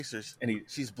And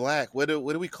she's black. What do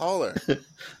we call her?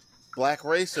 Black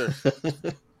racer.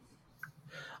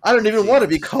 I don't even want to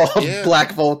be called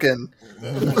Black Vulcan.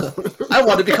 I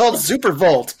want to be called Super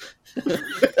Volt.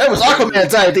 That was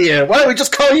Aquaman's idea. Why don't we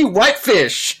just call you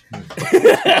Whitefish?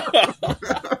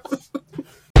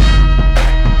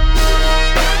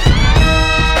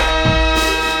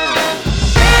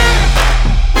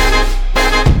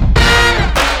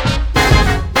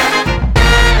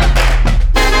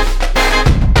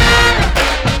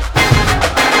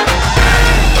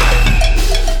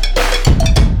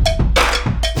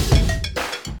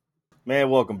 Man,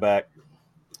 welcome back.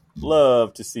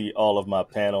 Love to see all of my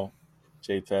panel.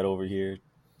 J-Pat over here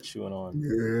chewing on.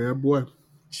 Yeah, boy.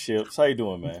 Chips. How you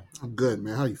doing, man? I'm good,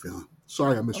 man. How you feeling?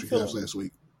 Sorry I missed you guys last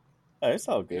week. Hey, it's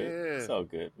all good. Yeah. It's all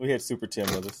good. We had Super Tim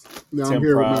with us. Now Tim I'm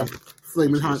here Prime, with my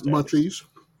flaming hot munchies.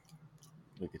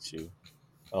 Look at you.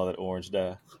 All that orange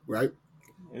dye. Right.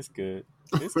 It's good.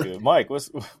 It's good. Mike, what's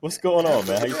going on,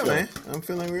 man? How you feeling? Man, I'm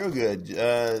feeling real good.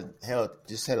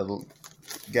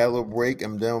 Got a little break.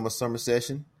 I'm done with my summer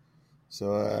session.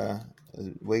 So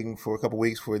waiting for a couple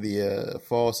weeks for the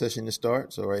fall session to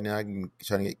start. So right now I can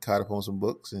try to get caught up on some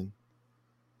books, and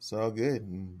it's all good.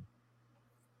 And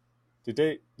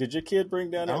did your kid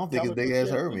bring down? I don't think his big ass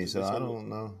heard me, so I don't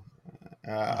know.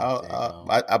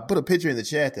 I put a picture in the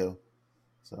chat though.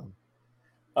 So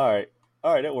all right,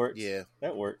 that works. Yeah,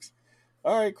 that works.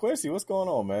 All right, Quincy, what's going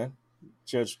on, man?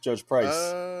 Judge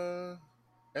Price.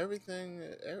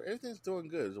 Everything's doing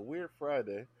good. It's a weird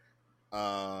Friday.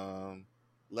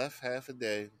 Left half a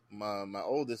day. My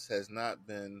oldest has not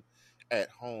been at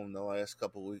home the last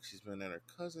couple of weeks. She's been at her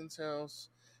cousin's house,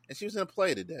 and she was in a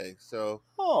play today. So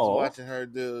I was watching her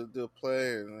do a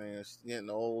play, and she's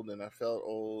getting old, and I felt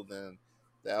old, and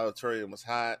the auditorium was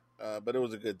hot, but it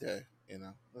was a good day. You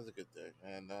know, it was a good day,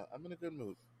 and I'm in a good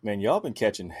mood. Man, y'all been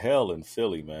catching hell in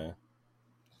Philly, man.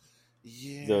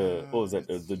 Yeah. What was that?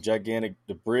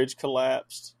 The bridge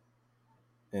collapsed,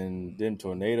 and then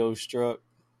tornadoes struck.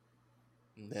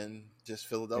 And then just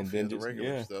Philadelphia, the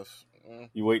regular stuff.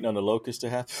 You waiting on the locust to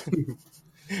happen?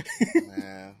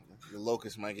 Man, the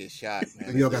locust might get shot,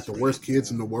 man. Y'all got the worst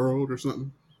kids in the world or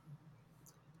something?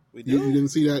 We do? You didn't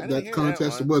see that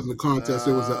contest? It wasn't a contest.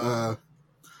 It was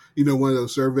one of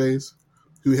those surveys.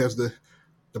 Who has the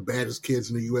baddest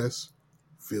kids in the U.S.?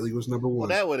 Philly was number one. Well,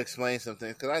 that would explain some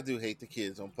things, because I do hate the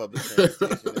kids on public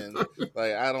transportation, and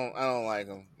like I don't like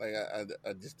them. Like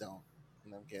I just don't.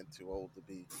 And I'm getting too old to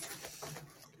be.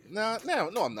 No,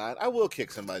 I'm not. I will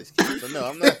kick somebody's kid, but no,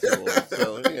 I'm not too old.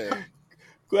 So yeah.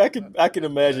 I can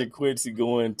imagine Quincy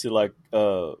going to like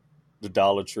the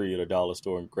Dollar Tree or the dollar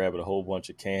store and grabbing a whole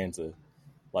bunch of cans of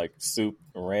like soup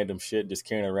and random shit, just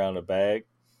carrying it around in a bag,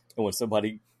 and when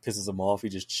somebody pisses him off, he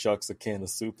just chucks a can of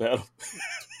soup at him.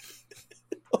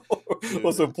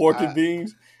 Or some pork and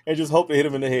beans, and just hope to hit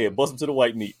him in the head. Bust him to the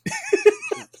white meat.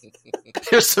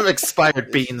 Here's some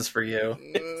expired beans for you.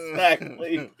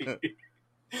 Exactly.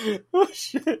 Oh,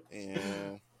 shit.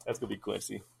 Yeah. That's going to be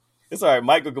Quincy. It's all right.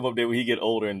 Mike will come up there when he get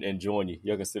older and join you.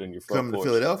 Y'all can sit on your front porch.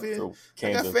 Come to Philadelphia?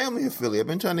 I got family in Philly. I've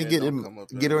been trying to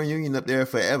get our union up there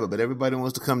forever, but everybody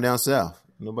wants to come down south.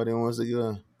 Nobody wants to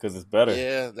go. Because it's better.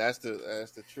 Yeah, that's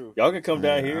the truth. Y'all can come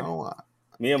down here.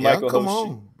 Me and Michael come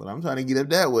on, but I'm trying to get up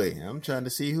that way. I'm trying to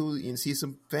see see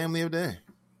some family up there.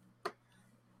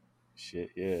 Shit,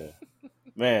 yeah.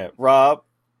 Man, Rob,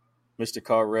 Mr.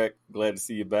 Car Wreck, glad to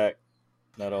see you back.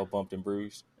 Not all bumped and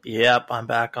bruised. Yep, I'm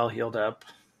back all healed up.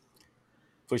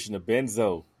 Pushing the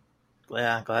benzo.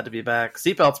 Yeah, glad to be back.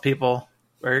 Seatbelts, people.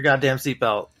 Wear your goddamn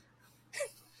seatbelt.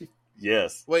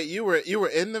 Yes. Wait, you were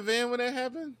in the van when that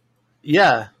happened?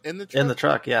 Yeah. In the truck? In the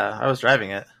truck, yeah. I was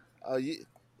driving it. Oh,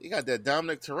 you got that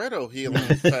Dominic Toretto healing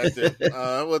factor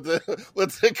with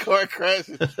the car crash.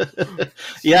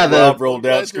 Yeah, Rob rolled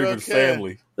out screaming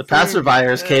family. The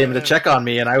passerbyers came to check on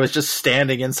me, and I was just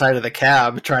standing inside of the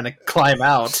cab trying to climb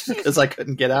out because I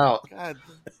couldn't get out. God.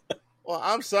 Well,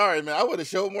 I'm sorry, man. I would have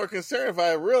showed more concern if I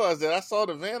had realized that. I saw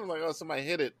the van. I'm like, oh, somebody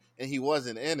hit it, and he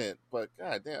wasn't in it. But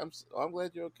God damn, I'm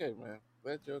glad you're okay, man.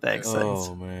 Glad you're okay. Thanks.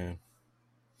 Oh man.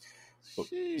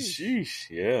 Sheesh.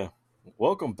 Yeah.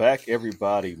 Welcome back,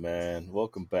 everybody, man.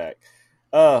 Welcome back.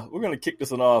 We're going to kick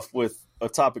this one off with a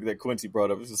topic that Quincy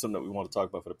brought up. This is something that we want to talk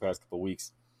about for the past couple of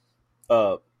weeks.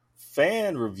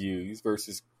 Fan reviews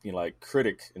versus, like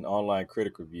critic and online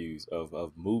critic reviews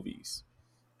of movies,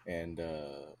 and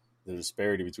the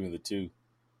disparity between the two.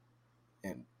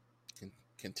 And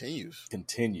continues.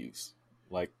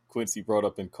 Like Quincy brought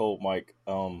up in Cold Mike,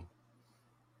 Rotten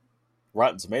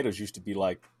Tomatoes used to be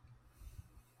like,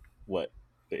 what?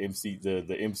 The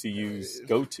MCU's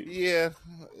go-to. Yeah,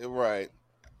 right.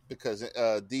 Because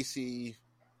DC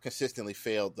consistently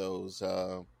failed those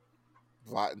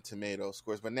Rotten Tomato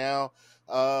scores. But now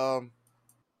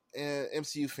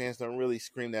MCU fans don't really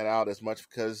scream that out as much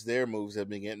because their movies have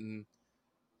been getting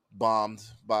bombed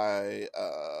by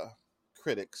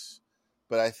critics.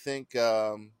 But I think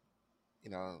saying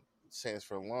this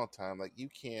for a long time, like you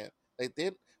can't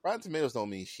Rotten Tomatoes don't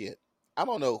mean shit. I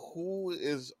don't know who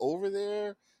is over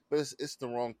there, but it's the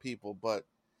wrong people. But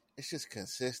it's just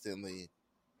consistently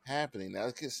happening now.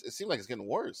 It seems like it's getting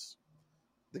worse.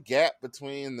 The gap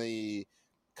between the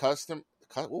customer,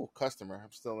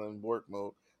 I'm still in work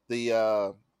mode.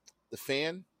 The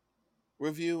fan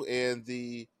review and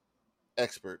the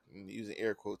expert, and using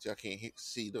air quotes. I can't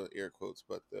see the air quotes,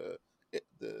 but the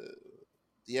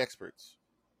experts.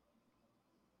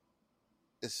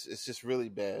 It's just really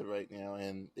bad right now,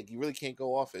 and you really can't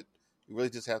go off it. You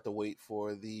really just have to wait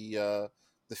for the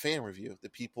fan review, the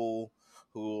people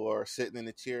who are sitting in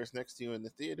the chairs next to you in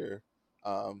the theater.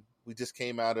 We just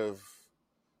came out of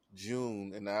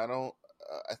June, and I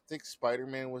think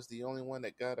Spider-Man was the only one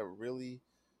that got a really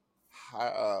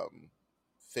high,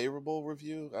 favorable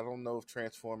review. I don't know if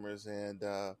Transformers and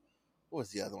what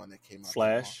was the other one that came out?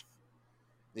 Flash.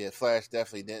 Yeah, Flash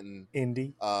definitely didn't.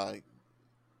 Indy.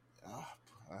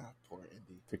 Poor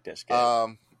Indy. Pick that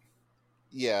scab.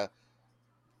 Yeah.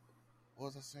 What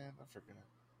was I saying? I forgot.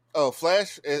 Oh,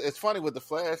 Flash. It's funny with the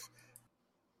Flash.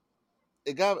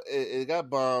 It got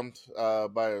bombed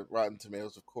by Rotten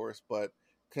Tomatoes, of course, but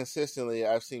consistently,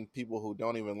 I've seen people who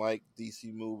don't even like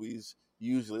DC movies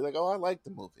usually like, oh, I like the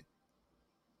movie.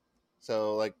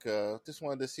 So, like, just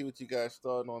wanted to see what you guys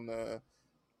thought on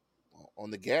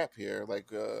the gap here. Like,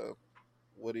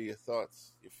 what are your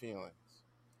thoughts, your feelings?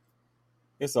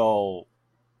 It's all,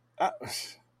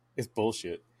 it's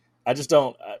bullshit. I just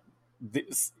don't.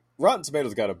 Rotten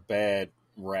Tomatoes got a bad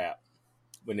rap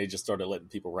when they just started letting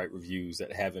people write reviews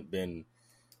that haven't been.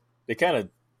 They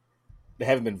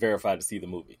haven't been verified to see the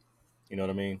movie. You know what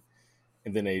I mean?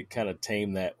 And then they kind of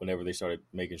tamed that whenever they started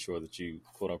making sure that you,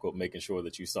 quote unquote, making sure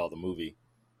that you saw the movie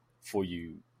before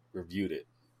you reviewed it.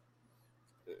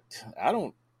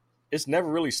 It's never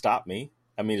really stopped me.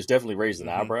 I mean, it's definitely raised an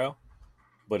eyebrow,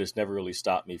 but it's never really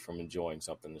stopped me from enjoying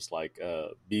something. It's like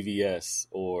BVS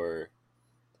or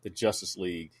the Justice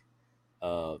League,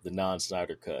 the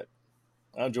non-Snyder cut.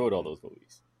 I enjoyed all those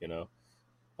movies, you know.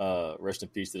 Rest in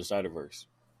peace to the Snyderverse.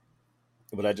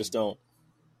 But I just don't.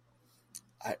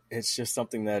 It's just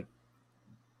something that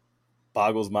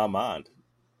boggles my mind.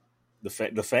 The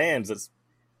fans.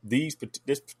 This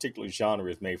particular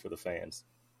genre is made for the fans.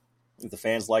 If the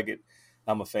fans like it,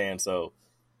 I'm a fan, so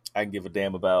I can give a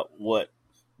damn about what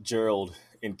Gerald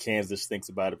in Kansas thinks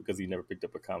about it because he never picked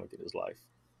up a comic in his life.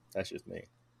 That's just me.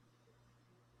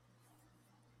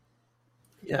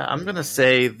 Yeah, I'm gonna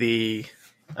say the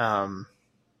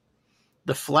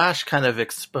Flash kind of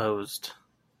exposed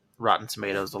Rotten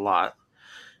Tomatoes a lot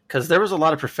because there was a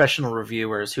lot of professional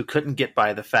reviewers who couldn't get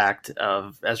by the fact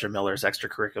of Ezra Miller's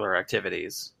extracurricular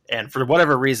activities, and for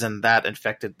whatever reason, that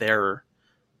infected their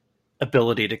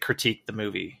ability to critique the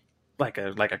movie like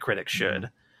a critic should.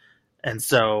 And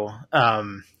so,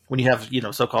 when you have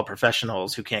so-called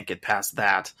professionals who can't get past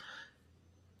that.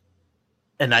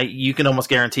 And you can almost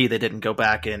guarantee they didn't go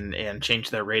back and change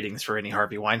their ratings for any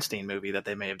Harvey Weinstein movie that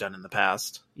they may have done in the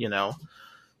past,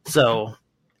 So,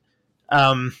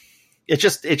 it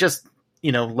just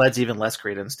lends even less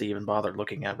credence to even bother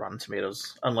looking at Rotten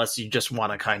Tomatoes unless you just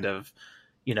want to kind of,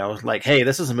 like, hey,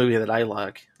 this is a movie that I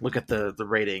like. Look at the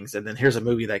ratings, and then here's a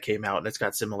movie that came out and it's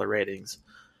got similar ratings.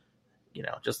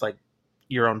 Just like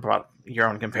your own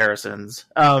comparisons.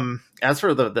 As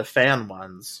for the fan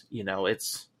ones,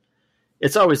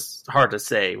 it's always hard to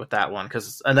say with that one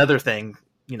because another thing,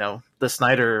 the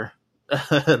Snyder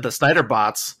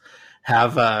bots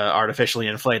have artificially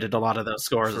inflated a lot of those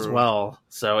scores as well.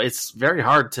 So it's very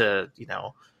hard to,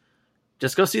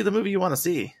 just go see the movie you want to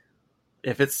see.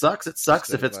 If it sucks, it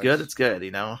sucks. If it's good, it's good.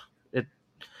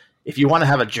 If you want to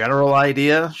have a general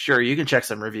idea, sure, you can check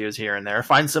some reviews here and there.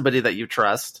 Find somebody that you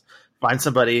trust. Find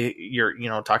somebody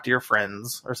talk to your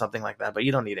friends or something like that. But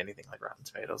you don't need anything like Rotten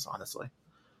Tomatoes, honestly.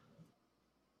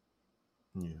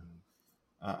 Yeah,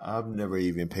 I've never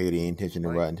even paid any attention to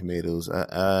Rotten Tomatoes.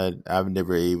 I've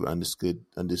never even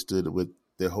understood what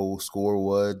the whole score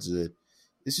was.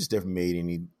 It's just never made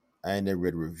any. I never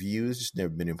read reviews. It's just never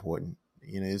been important.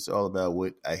 It's all about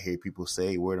what I hear people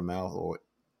say, word of mouth, or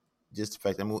just the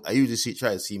fact. I usually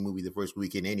try to see a movie the first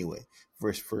weekend anyway,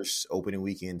 first opening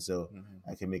weekend, so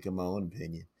I can make up my own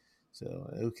opinion.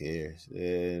 So who cares?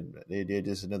 They're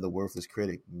just another worthless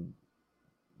critic.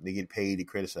 They get paid to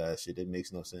criticize shit that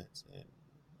makes no sense, and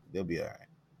they'll be all right.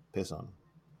 Piss on them.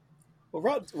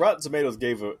 Well, Rotten Tomatoes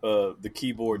gave the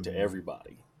keyboard to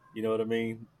everybody. You know what I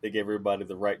mean? They gave everybody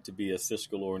the right to be a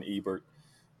Siskel or an Ebert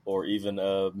or even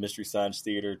a Mystery Science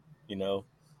Theater,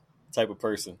 type of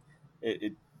person.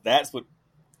 That's what.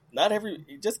 Not every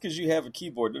just because you have a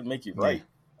keyboard doesn't make you right.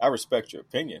 I respect your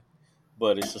opinion,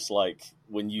 but it's just like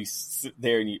when you sit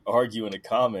there and you argue in the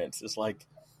comments, it's like,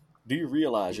 do you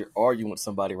realize you're arguing with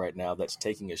somebody right now that's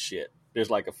taking a shit? There's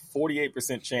like a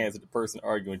 48% chance that the person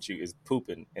arguing with you is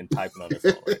pooping and typing on their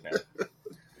phone right now.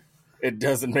 It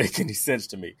doesn't make any sense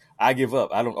to me. I give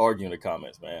up. I don't argue in the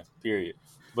comments, man. Period.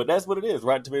 But that's what it is.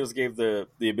 Rotten Tomatoes gave the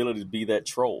ability to be that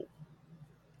troll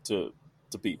to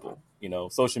people.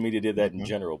 Social media did that in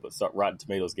general, but Rotten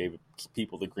Tomatoes gave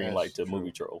people the green light to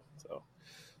movie troll.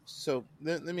 So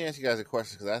let me ask you guys a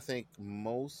question, because I think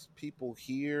most people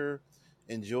here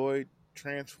enjoyed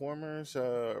Transformers,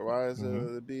 Rise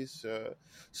of the Beast.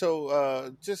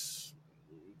 Just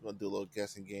gonna do a little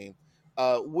guessing game.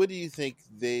 What do you think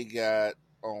they got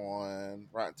on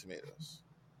Rotten Tomatoes?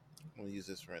 I'm gonna use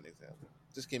this for an example.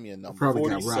 Just give me a number. Probably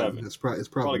got Rotten. It's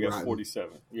probably got Rotten.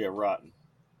 47. Yeah, Rotten.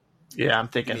 Yeah, I'm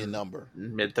thinking give me a number.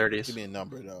 Mid-30s. Give me a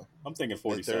number though. I'm thinking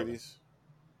 47. Mid-30s.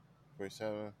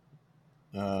 47.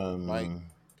 Mike,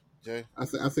 Jay. I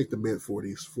think the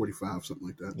mid-40s, 45, something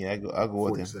like that. Yeah, I'll go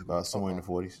with him. About somewhere in the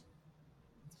 40s.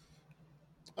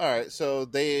 All right, so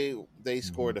they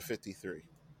scored a 53%.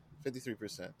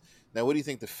 Now, what do you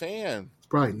think the fan? It's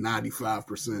probably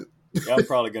 95%. Yeah, I'm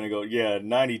probably gonna go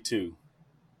 92.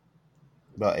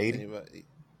 About 80. Anybody?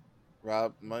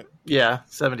 Rob, Mike. Yeah,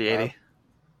 70, 80.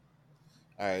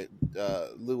 All right,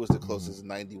 Lou was the closest,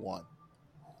 91.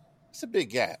 It's a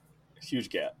big gap. Huge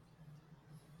gap.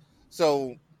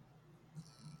 So,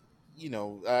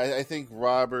 I think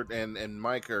Robert and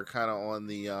Mike are kind of on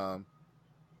the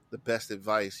best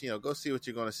advice. Go see what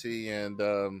you're going to see, and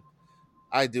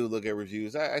I do look at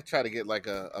reviews. I try to get like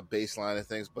a baseline of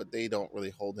things, but they don't really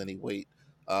hold any weight.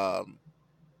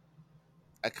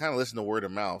 I kind of listen to word of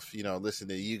mouth, listen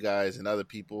to you guys and other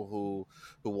people who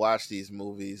watch these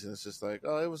movies, and it's just like,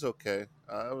 oh, it was okay.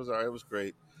 It was all right. It was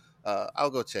great. I'll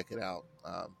go check it out.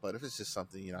 But if it's just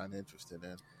something you're not interested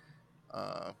in,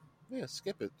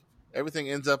 skip it. Everything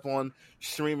ends up on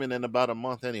streaming in about a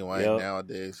month anyway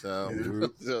nowadays. So,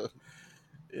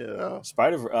 Across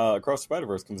the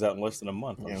Spider-Verse comes out in less than a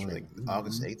month. Yeah, like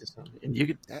August 8th or something. And you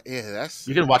can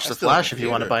watch The still Flash if you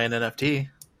want to buy an NFT.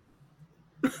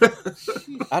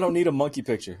 I don't need a monkey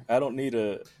picture. I don't need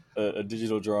a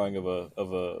digital drawing of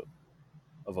a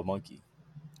monkey.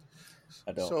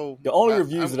 I don't. So the only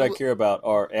reviews that I care about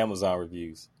are Amazon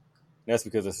reviews. That's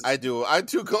because I do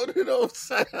go to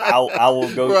those. I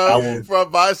will go.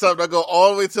 From buy something, I go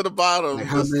all the way to the bottom. Like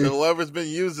whoever's been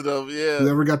using them,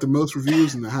 Whoever got the most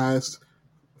reviews and the highest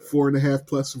 4.5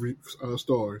 plus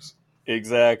stars.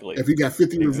 Exactly. If you got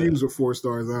 50 reviews with 4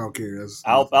 stars, I don't care.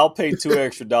 I'll pay $2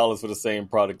 extra for the same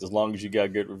product as long as you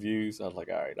got good reviews. I was like,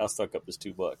 all right, I'll suck up this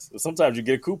 $2. Sometimes you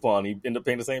get a coupon, you end up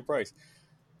paying the same price,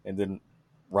 and then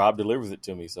Rob delivers it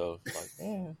to me. So it's like,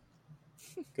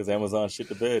 because Amazon shit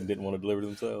the bed and didn't want to deliver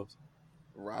themselves.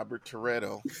 Robert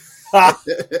Toretto. Man,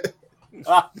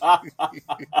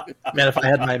 if I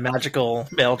had my magical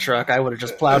mail truck, I would have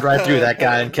just plowed right through that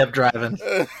guy and kept driving.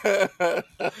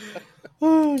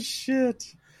 Oh,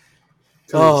 shit.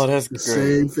 Oh, that's the great.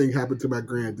 Same thing happened to my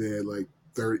granddad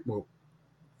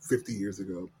 50 years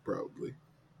ago, probably.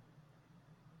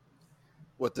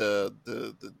 What, the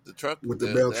truck? With the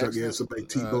mail truck, somebody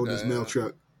T-boned his mail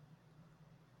truck.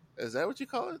 Is that what you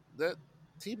call it? That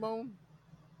T-bone?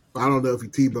 I don't know if he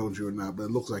T-boned you or not, but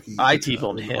it looks like I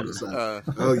T-boned him.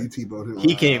 You T-boned him.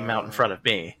 He came out in front of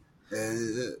me.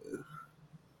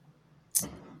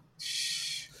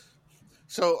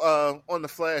 So on the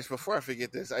Flash, before I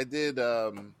forget this, I did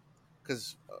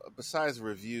because besides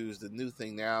reviews, the new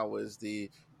thing now is the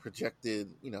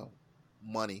projected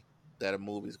money that a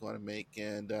movie is going to make,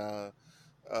 and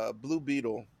Blue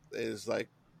Beetle is like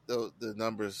the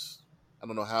numbers. I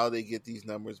don't know how they get these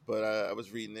numbers, but I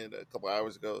was reading it a couple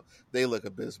hours ago. They look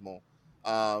abysmal.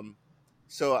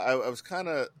 So I was kind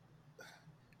of,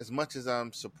 as much as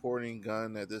I'm supporting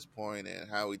Gunn at this point and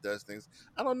how he does things,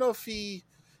 I don't know if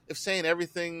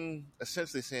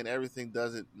essentially saying everything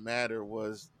doesn't matter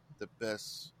was the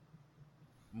best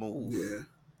move. Yeah.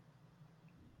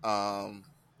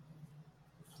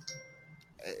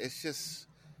 It's just,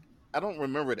 I don't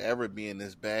remember it ever being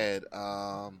this bad.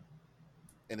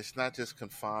 And it's not just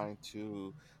confined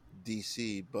to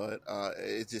DC, but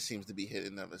it just seems to be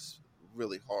hitting them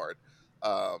really hard.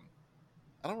 I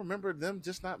don't remember them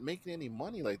just not making any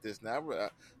money like this. Now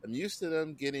I'm used to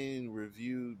them getting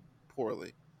reviewed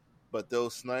poorly, but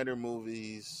those Snyder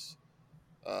movies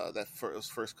those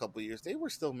first couple of years, they were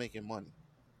still making money.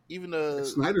 Even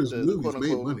Snyder's the movies quote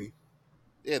made unquote, money.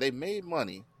 yeah, they made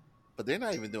money, but they're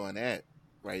not even doing that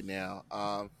right now.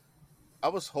 I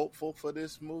was hopeful for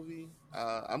this movie.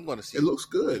 I'm going to see It looks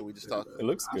good. We just talked. It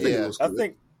looks I good. think it Yeah, looks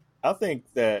good. I think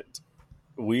that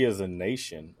we as a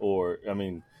nation, or I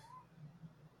mean,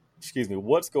 excuse me,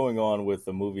 what's going on with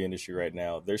the movie industry right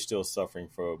now? They're still suffering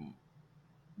from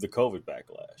the COVID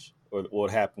backlash, or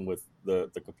what happened with the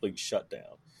complete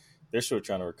shutdown. They're still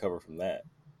trying to recover from that,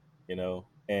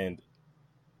 and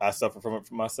I suffer from it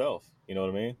for myself. You know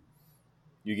what I mean?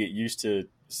 You get used to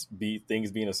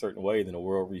things being a certain way, then the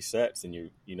world resets,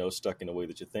 and you're stuck in the way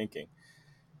that you're thinking.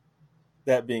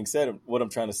 That being said, what I'm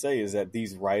trying to say is that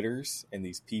these writers and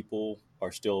these people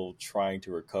are still trying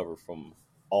to recover from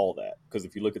all that. Because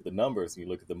if you look at the numbers and you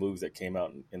look at the movies that came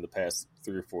out in the past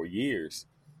 3 or 4 years,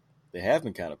 they have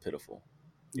been kind of pitiful,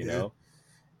 you know,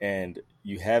 and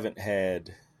you haven't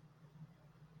had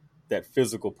that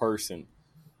physical person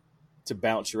to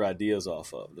bounce your ideas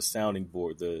off of, the sounding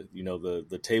board,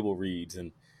 the table reads,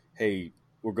 and hey,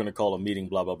 we're going to call a meeting,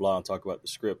 blah blah blah, and talk about the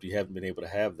script. You haven't been able to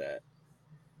have that,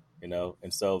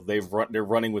 and so they're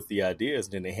running with the ideas,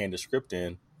 and then they hand the script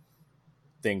in.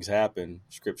 Things happen,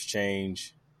 scripts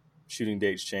change, shooting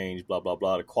dates change, blah blah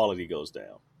blah. The quality goes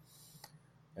down,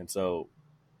 and so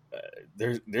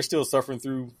they're still suffering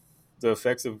through the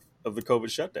effects of the COVID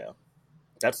shutdown.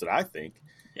 That's what I think,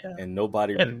 and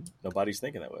nobody's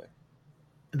thinking that way.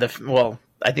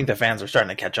 I think the fans are starting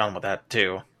to catch on with that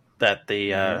too. That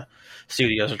the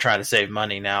studios are trying to save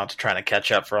money now to try to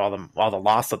catch up for all the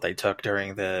loss that they took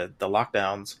during the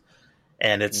lockdowns,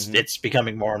 and it's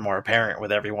becoming more and more apparent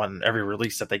with every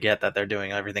release that they get that they're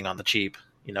doing everything on the cheap.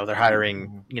 They're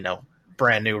hiring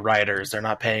brand new writers. They're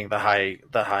not paying the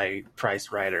high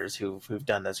priced writers who've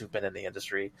done this, who've been in the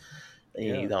industry.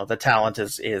 The talent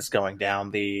is going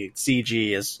down. The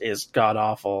CG is god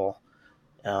awful.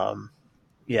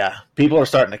 People are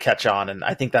starting to catch on, and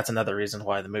I think that's another reason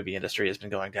why the movie industry has been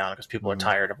going down, because people are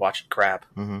tired of watching crap.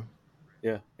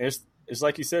 Yeah, it's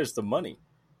like you said, it's the money.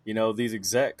 These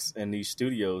execs and these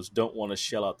studios don't want to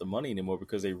shell out the money anymore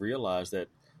because they realize that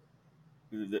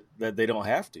they don't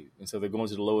have to, and so they're going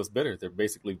to the lowest bidder. They're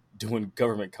basically doing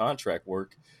government contract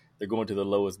work. They're going to the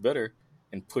lowest bidder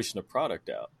and pushing the product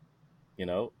out.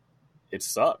 It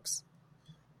sucks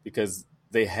because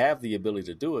they have the ability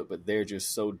to do it, but they're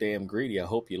just so damn greedy. I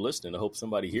hope you're listening. I hope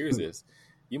somebody hears this.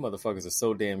 You motherfuckers are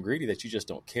so damn greedy that you just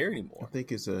don't care anymore. I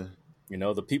think it's the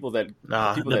people that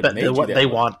they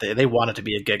want it to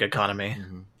be a gig economy.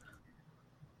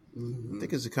 I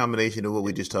think it's a combination of what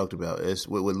we just talked about. It's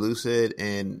what Lou said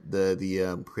and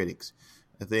the critics.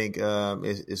 I think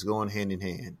it's going hand in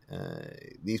hand.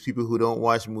 These people who don't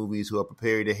watch movies, who are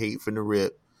prepared to hate from the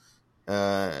rip,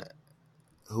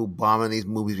 who bombing these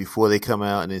movies before they come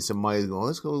out, and then somebody's going,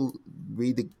 let's go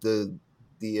read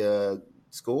the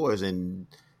scores, and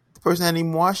the person hadn't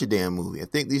even watched a damn movie. I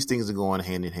think these things are going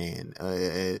hand in hand.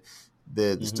 The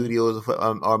studios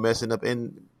are messing up,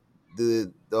 and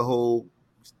the whole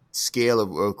scale of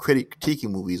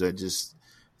critiquing movies are just,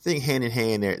 I think, hand in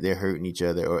hand. They're hurting each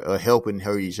other, or helping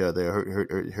hurt each other,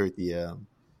 hurt the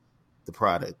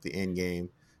product, the end game.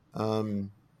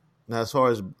 Now, as far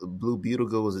as Blue Beetle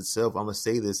goes itself, I'm gonna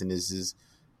say this, and this is,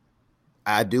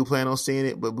 I do plan on seeing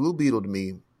it, but Blue Beetle to me,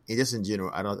 and just in general,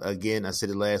 I said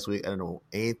it last week, I don't know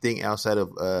anything outside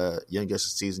of Young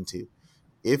Justice Season 2.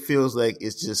 It feels like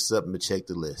it's just something to check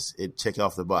the list. It check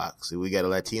off the box. We got a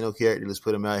Latino character, let's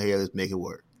put him out here, let's make it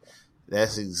work.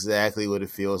 That's exactly what it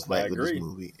feels like with this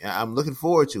movie. I'm looking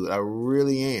forward to it. I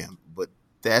really am, but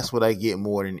that's what I get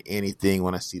more than anything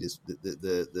when I see this.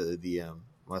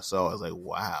 When I saw it, I was like,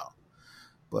 wow.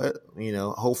 But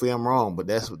hopefully I'm wrong. But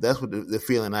that's what the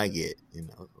feeling I get.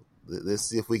 Let's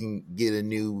see if we can get a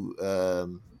new. I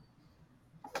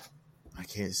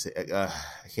can't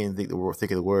think of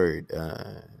the word.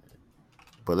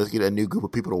 But let's get a new group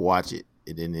of people to watch it,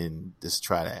 and then just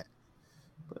try that.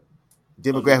 But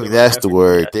demographic, that's the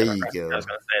word. There you go. I was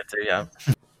going to say it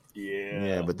too.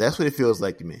 Yeah. But that's what it feels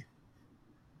like to me.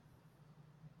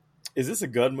 Is this a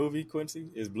gun movie, Quincy?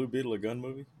 Is Blue Beetle a gun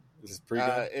movie? Is it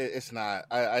pre-gun? It's not.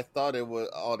 I thought it was,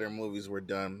 all their movies were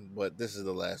done, but this is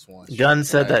the last one. Gunn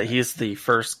said that he's the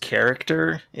first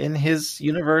character in his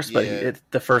universe, but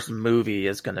the first movie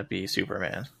is going to be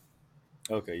Superman.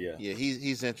 Okay, yeah. Yeah,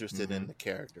 he's interested in the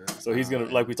character. So he's going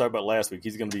to, like we talked about last week,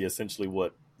 he's going to be essentially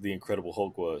what the Incredible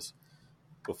Hulk was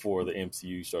before the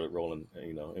MCU started rolling,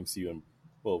 MCU and,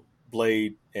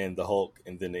 Blade and the Hulk,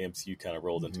 and then the MCU kind of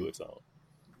rolled into its own.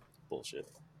 Bullshit.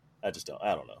 I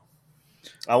don't know.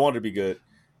 I wanted to be good.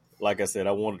 Like I said,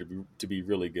 I wanted to be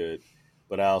really good,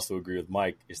 But I also agree with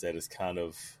Mike is that it's kind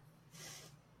of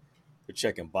they're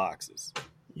checking boxes,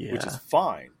 which is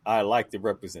fine. I like the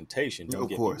representation. Don't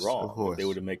get me wrong. Of course. If they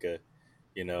were to make a,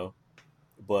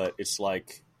 but it's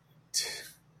like,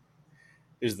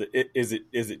 is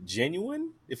it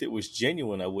genuine? If it was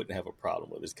genuine, I wouldn't have a problem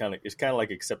with it. It's kind of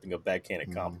like accepting a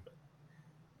backhanded compliment.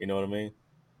 You know what I mean?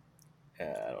 I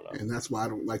don't know. And that's why I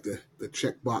don't like the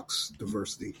checkbox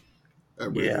diversity.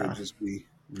 I'd rather just be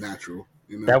natural.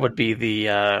 That would be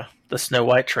the Snow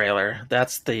White trailer.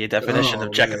 That's the definition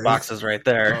of checking boxes right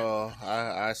there. Oh,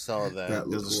 I saw that.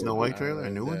 There's a Snow White trailer, a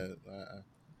new one?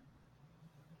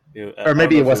 Or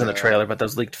maybe it wasn't a trailer, but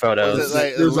those leaked photos.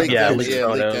 Leaked photos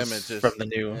images from the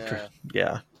new.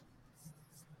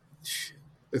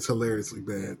 It's hilariously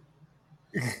bad.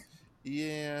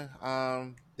 Yeah,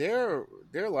 their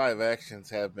live actions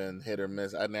have been hit or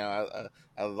miss. I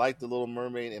liked The Little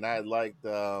Mermaid, and I liked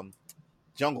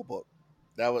Jungle Book.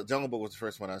 Jungle Book was the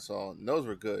first one I saw, and those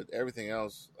were good. Everything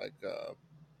else,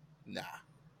 nah.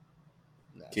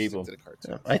 Keep them. To the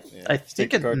cartoon. I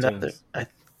think another. I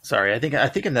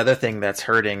think another thing that's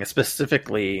hurting,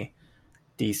 specifically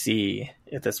DC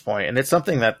at this point, and it's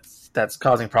something that's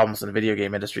causing problems in the video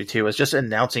game industry too, is just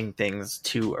announcing things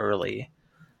too early.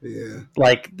 Yeah.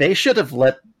 Like, they should have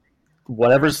let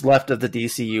whatever's left of the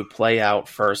DCU play out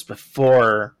first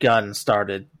before Gunn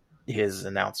started his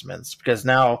announcements. Because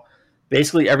now,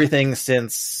 basically everything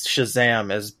since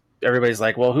Shazam is, everybody's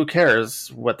like, well, who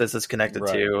cares what this is connected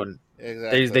to?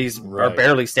 And these are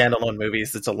barely standalone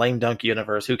movies. It's a lame dunk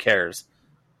universe. Who cares?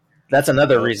 That's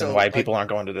another reason why people aren't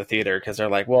going to the theater, because they're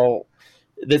like, well,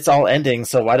 it's all ending,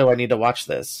 so why do I need to watch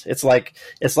this? It's like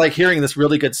hearing this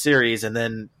really good series, and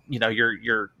then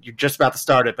you're just about to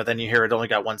start it, but then you hear it only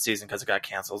got one season because it got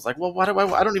canceled. It's like, well, why do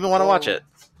I don't even want to watch it.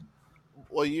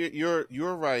 Well,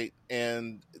 you're right,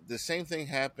 and the same thing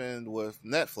happened with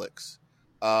Netflix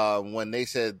when they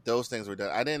said those things were done.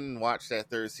 I didn't watch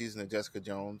that third season of Jessica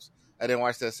Jones. I didn't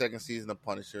watch that second season of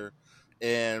Punisher,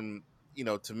 and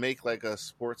to make like a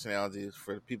sports analogy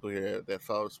for the people here that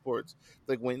follow sports,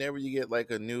 like whenever you get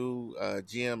like a new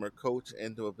GM or coach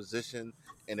into a position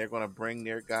and they're going to bring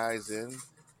their guys in,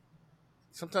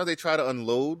 sometimes they try to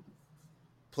unload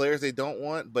players they don't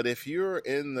want. But if you're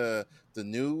in the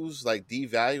news, like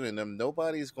devaluing them,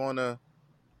 nobody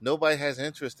has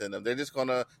interest in them. Nobody's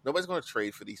going to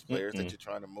trade for these players that you're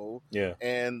trying to move. Yeah.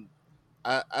 And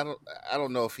I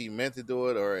don't know if he meant to do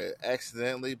it or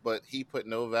accidentally, but he put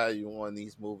no value on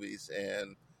these movies,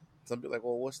 and some people are like,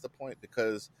 well, what's the point?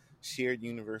 Because shared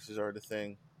universes are the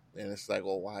thing, and it's like,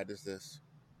 well, why does this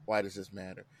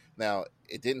matter? Now,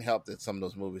 it didn't help that some of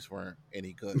those movies weren't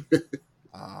any good.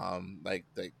 I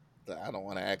don't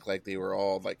want to act like they were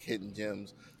all like hidden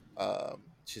gems.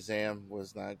 Shazam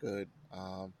was not good.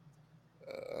 I'm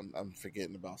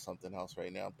forgetting about something else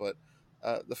right now, but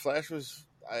The Flash was.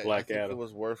 I think Adam. It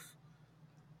was worth.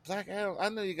 Black Adam. I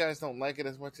know you guys don't like it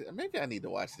as much. Maybe I need to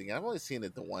watch it again. I've only seen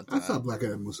it the one time. I thought Black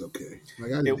Adam was okay.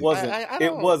 It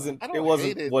wasn't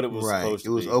what it was supposed to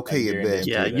be. It was okay at best.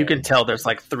 Yeah, you can tell there's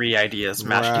like three ideas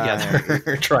mashed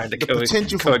together trying to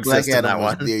potential for Black Adam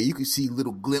was there. You could see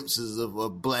little glimpses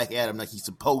of Black Adam like he's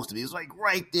supposed to be. It was like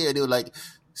right there. They were like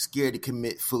scared to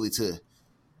commit fully to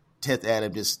Teth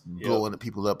Adam just blowing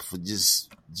people up for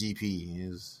just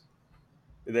GP.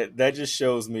 That just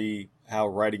shows me how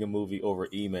writing a movie over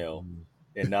email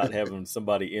and not having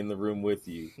somebody in the room with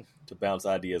you to bounce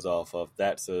ideas off of,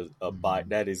 that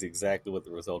is exactly what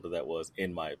the result of that was,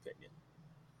 in my opinion.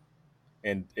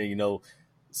 And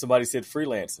somebody said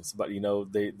freelancing. Somebody,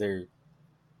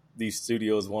 these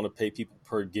studios want to pay people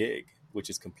per gig, which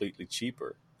is completely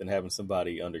cheaper than having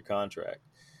somebody under contract.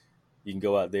 You can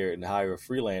go out there and hire a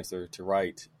freelancer to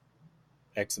write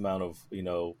X amount of,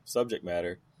 subject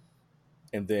matter,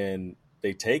 and then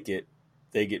they take it,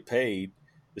 they get paid,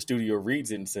 the studio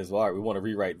reads it and says, well, all right, we want to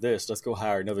rewrite this. Let's go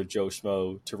hire another Joe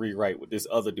Schmo to rewrite what this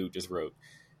other dude just wrote.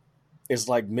 It's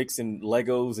like mixing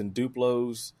Legos and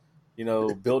Duplos,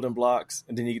 building blocks,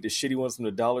 and then you get the shitty ones from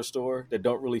the dollar store that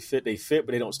don't really fit. They fit,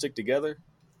 but they don't stick together.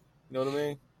 You know what I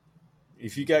mean?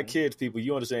 If you got kids, people,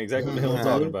 you understand exactly what the hell I'm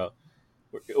talking about.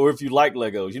 Or if you like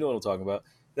Legos, you know what I'm talking about.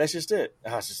 That's just it.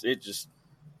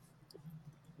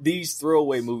 These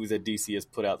throwaway movies that DC has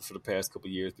put out for the past couple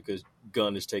of years because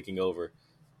Gunn is taking over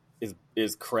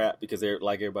is crap, because they're,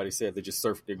 like everybody said,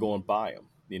 they're going by them.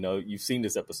 You've seen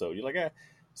this episode. You're like,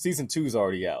 season 2 is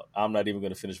already out. I'm not even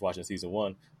going to finish watching season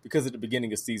 1, because at the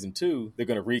beginning of season 2, they're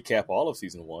going to recap all of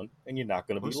season 1, and you're not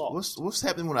going to be lost. What's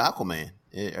happening with Aquaman?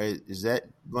 Is that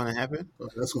going to happen?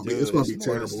 It's going to be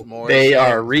terrible. They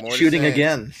are reshooting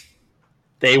again.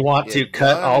 They want to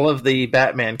cut all of the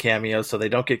Batman cameos so they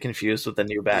don't get confused with the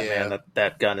new Batman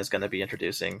that Gunn is going to be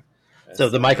introducing. So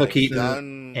the Michael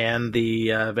Keaton and the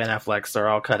Ben Afflecks are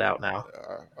all cut out now.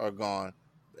 Are gone.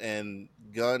 And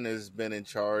Gunn has been in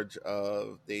charge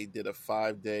of, they did a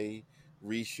 5-day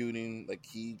reshooting, like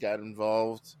he got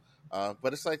involved.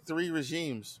 But it's like 3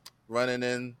 regimes running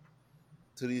in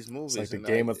to these movies. It's like the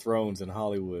Game of Thrones in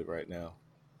Hollywood right now.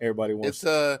 Everybody wants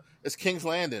it's King's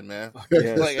Landing, man.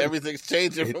 Yes. Like everything's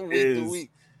changing from week to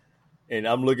week. And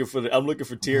I'm looking for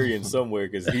Tyrion somewhere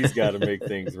because he's got to make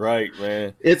things right,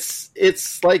 man.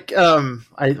 It's like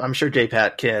I'm sure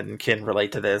J-Pat can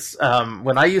relate to this.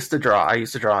 When I used to draw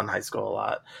in high school a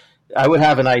lot. I would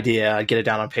have an idea, I'd get it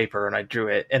down on paper, and I drew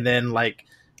it, and then like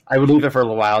I would leave it for a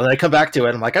little while, and I come back to it,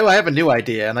 and I'm like, oh, I have a new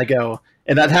idea, and I go,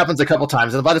 and that happens a couple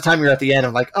times, and by the time you're at the end,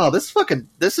 I'm like, oh,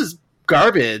 this is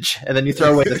garbage, and then you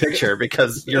throw away the picture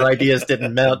because your ideas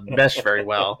didn't mesh very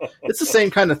well. It's the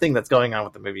same kind of thing that's going on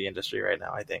with the movie industry right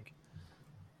now, I think.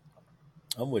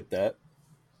 I'm with that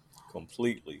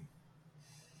completely.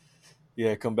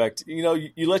 Yeah, come back to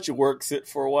you let your work sit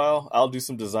for a while. I'll do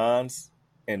some designs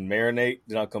and marinate,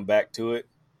 then I'll come back to it,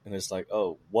 and it's like,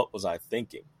 oh, what was I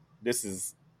thinking? This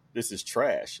is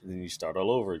trash, and then you start all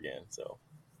over again. So,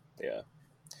 yeah,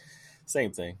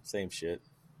 same thing, same shit,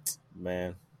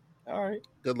 man. All right.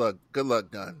 Good luck,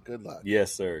 Gunn. Good luck.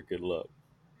 Yes, sir. Good luck,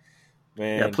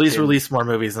 man. Yeah, please release more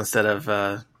movies instead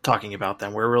of talking about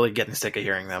them. We're really getting sick of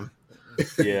hearing them.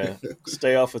 Yeah,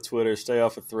 stay off of Twitter, stay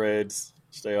off of Threads,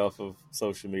 stay off of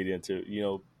social media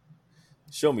until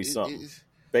show me something.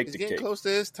 It's getting close to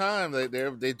his time. Like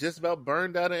they just about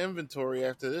burned out of inventory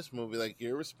after this movie. Like,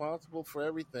 you're responsible for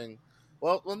everything.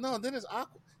 Well, no. Then it's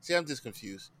Aqua. See, I'm just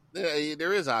confused.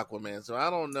 There is Aquaman, so I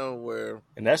don't know where.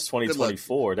 And that's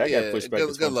 2024. That got pushed back to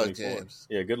 2024. Good luck, James.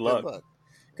 Yeah, good luck.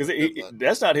 Because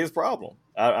that's not his problem.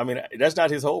 I mean, that's not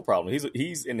his whole problem.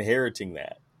 He's inheriting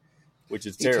that, which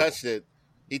is terrible.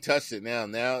 He touched it.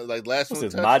 Now, like last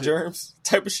one. My germs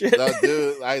type of shit. No,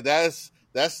 dude, like that's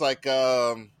like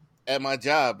at my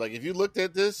job. Like, if you looked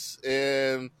at this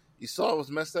and you saw it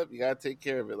was messed up, you gotta take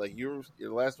care of it. Like, you're the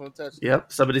last one to touch it.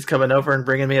 Yep, somebody's coming over and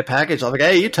bringing me a package. I'm like,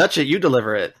 hey, you touch it, you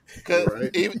deliver it. Because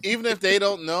even if they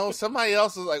don't know, somebody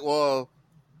else is like, well,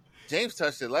 James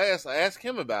touched it last. I asked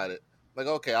him about it. Like,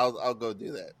 okay, I'll go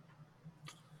do that.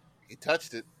 He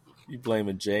touched it. You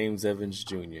blaming James Evans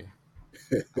Jr.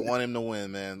 I want him to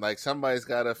win, man. Like, somebody's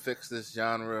got to fix this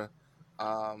genre.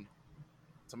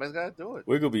 Somebody's got to do it.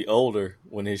 We're gonna be older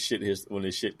when his shit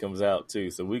comes out too.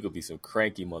 So we're gonna be some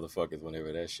cranky motherfuckers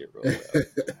whenever that shit rolls out.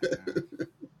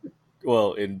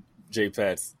 Well, in J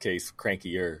Pat's case,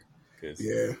 crankier.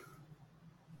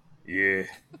 Yeah.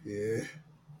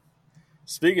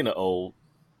 Speaking of old,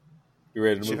 you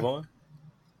ready to move on?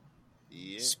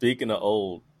 Yeah. Speaking of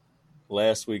old,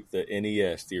 last week the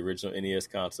NES, the original NES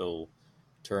console,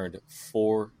 turned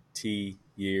 40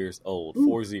 years old.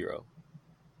 40.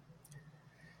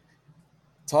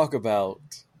 Talk about.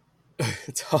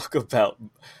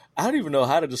 I don't even know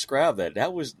how to describe that.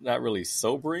 That was not really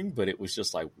sobering, but it was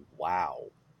just like,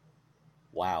 wow,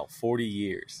 40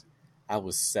 years. I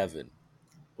was 7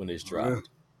 when this dropped.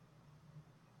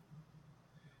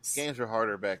 Games were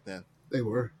harder back then. They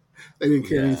were. They didn't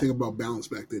care anything about balance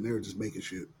back then. They were just making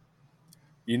shit.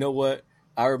 You know what?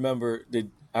 I remember the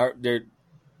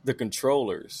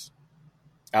controllers.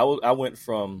 I went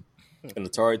from an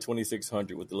Atari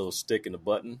 2600 with the little stick and the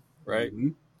button, right? Mm-hmm.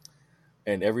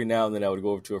 And every now and then I would go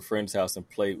over to a friend's house and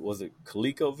play. Was it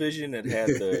ColecoVision that had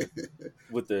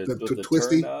the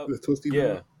twisty, turn knob? The twisty,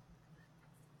 yeah.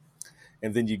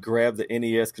 And then you grab the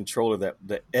NES controller. That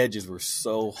the edges were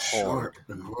so hard. Sharp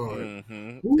and hard.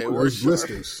 Mm-hmm. Ooh, they were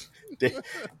blisters.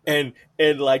 and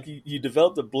like you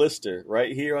developed a blister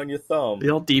right here on your thumb.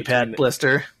 The old D-pad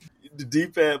blister. The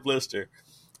D-pad blister.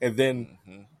 And then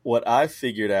what I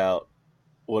figured out,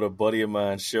 what a buddy of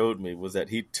mine showed me, was that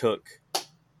he took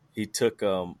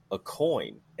a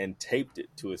coin and taped it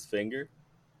to his finger,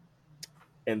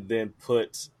 and then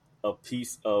put a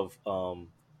piece of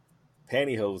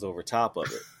pantyhose over top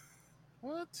of it.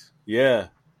 What? Yeah,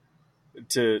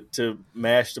 to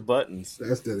mash the buttons.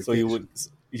 That's dedication. So he would.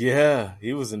 Yeah,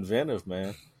 he was inventive,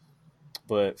 man.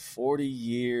 But 40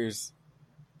 years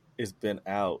it's been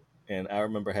out, and I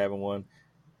remember having one.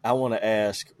 I want to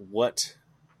ask, what's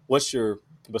your,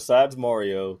 besides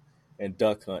Mario and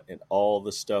Duck Hunt and all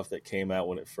the stuff that came out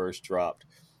when it first dropped,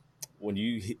 when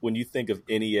you think of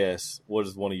NES, what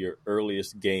is one of your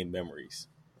earliest game memories?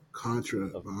 Contra,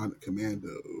 Commando,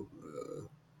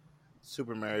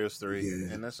 Super Mario's 3,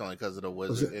 and that's only because of the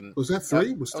Wizard. Was that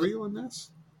 3? Was 3 on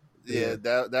this? Yeah,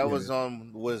 that was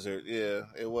on Wizard. Yeah,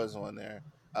 it was on there.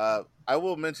 I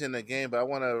will mention a game, but I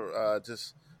want to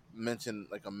just mention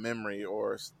like a memory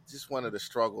or just one of the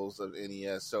struggles of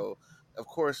NES. So, of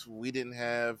course, we didn't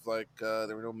have like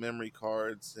there were no memory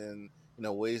cards and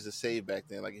ways to save back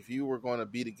then. Like if you were going to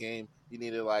beat a game, you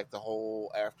needed like the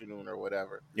whole afternoon or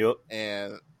whatever. Yep.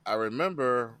 And I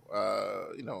remember,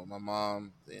 my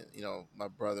mom, my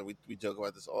brother, we joke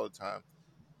about this all the time.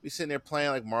 We sitting there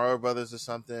playing like Mario Brothers or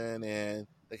something, and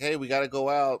like, hey, we got to go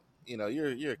out.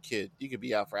 You're a kid. You could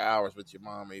be out for hours with your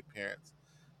mom or your parents.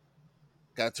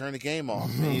 Got to turn the game off.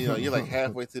 And, you're like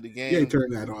halfway through the game. You ain't turn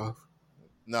that off.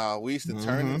 No, we used to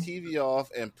turn the TV off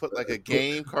and put like a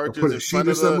game cartridge in front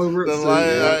of the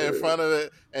line in front of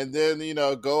it, and then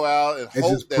go out and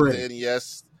hope that the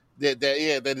NES that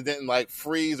it didn't like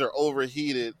freeze or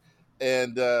overheat it.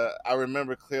 And I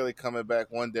remember clearly coming back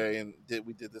one day and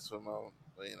we did this with my mom,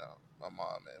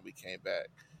 and we came back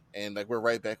and like we're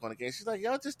right back on the game. She's like,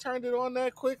 y'all just turned it on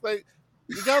that quick? Like,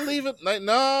 did y'all leave it? Like,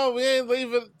 no, we ain't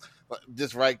leave it.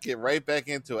 Just get right back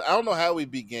into it. I don't know how we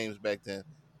beat games back then.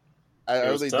 I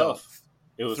really don't.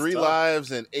 It was 3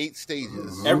 lives and 8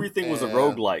 stages. Everything was a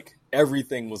roguelike.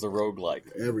 Everything was a roguelike.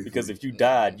 Everything. Because if you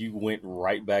died, you went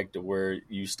right back to where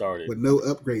you started. With no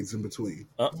upgrades in between.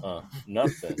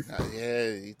 Nothing. Yeah,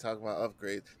 you talk about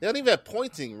upgrades. They don't even have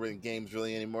pointing in games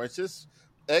really anymore. It's just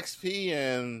XP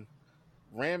and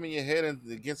ramming your head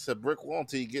against a brick wall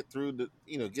until you get through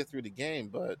the game.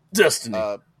 But Destiny.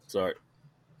 Sorry.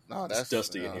 No, that's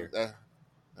Dusty in here.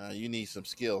 You need some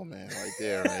skill, man, right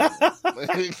there.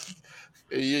 Right?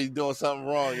 You're doing something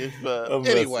wrong.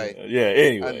 Anyway.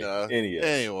 Anyway. I know. NES.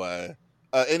 Anyway.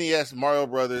 NES, Mario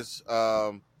Brothers,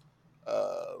 for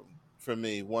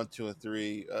me, 1, 2, and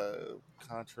 3,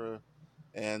 Contra,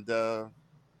 and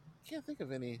can't think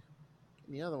of any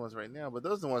other ones right now, but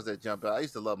those are the ones that jump out. I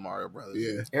used to love Mario Brothers.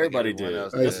 Yeah. Everybody did.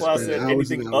 That's why I said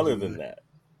anything other than that.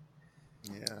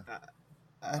 Yeah.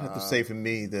 I have to say, for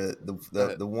me, the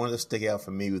one that stick out for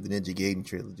me was the Ninja Gaiden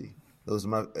trilogy. Those are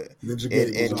my and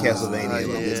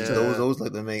Castlevania. Those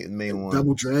like the main ones.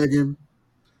 Double Dragon.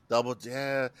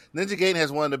 Ninja Gaiden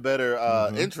has one of the better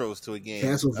intros to a game.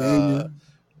 Castlevania.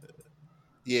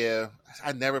 Yeah,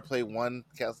 I never played one.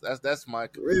 That's my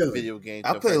video game.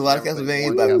 I played a lot of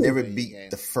Castlevania, but I've never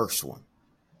beat the first one.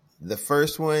 The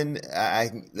first one,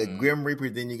 the Grim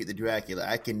Reaper. Then you get the Dracula.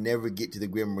 I can never get to the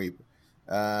Grim Reaper.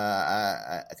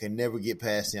 I can never get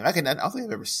past him. I don't think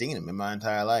I've ever seen him in my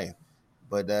entire life.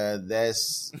 But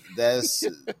that's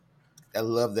I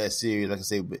love that series. Like I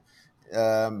say, but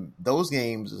those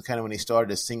games was kind of when they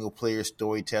started a single player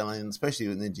storytelling, especially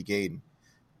with Ninja Gaiden.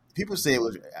 People say it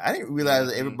was. I didn't realize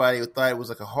that everybody thought it was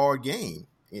like a hard game.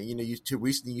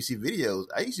 Recently you see videos.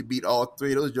 I used to beat all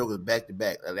 3 of those jokers back to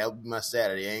back. Like, that would be my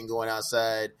Saturday. I ain't going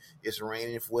outside. It's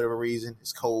raining for whatever reason.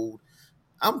 It's cold.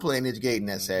 I'm playing Ninja Gaiden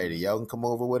that Saturday. Y'all can come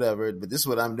over, whatever. But this is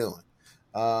what I'm doing.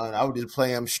 I would just play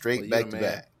them straight back to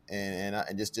back,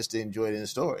 and just to enjoy it in the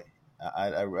story.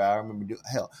 I remember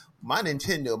my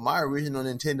original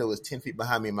Nintendo was 10 feet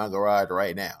behind me in my garage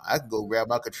right now. I could go grab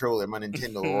my controller and my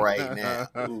Nintendo right now.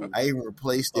 I even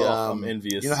replaced the. I'm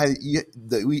envious. You know how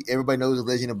everybody knows the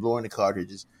Legend of blowing the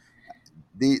cartridges.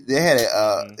 They had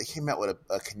they came out with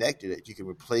a connector that you could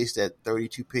replace that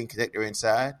 32-pin connector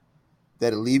inside.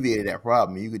 That alleviated that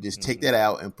problem. You could just take that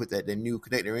out and put the new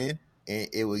connector in, and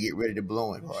it would get ready to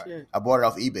blow it. I bought it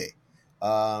off eBay.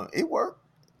 It worked.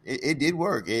 It did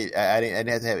work. I didn't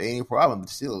have to have any problem. But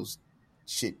still, it was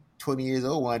 20 years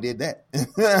old when I did that.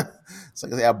 So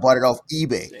like I said, I bought it off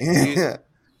eBay.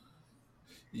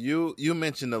 You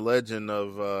mentioned the legend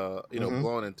of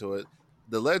blowing into it.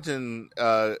 The legend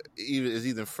is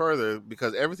even further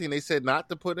because everything they said not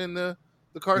to put in the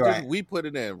cartridge, we put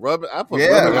it in. I put rubber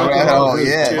alcohol.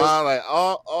 Like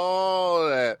all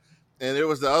that. And there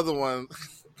was the other one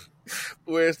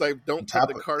where it's like, don't put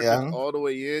the cartridge all the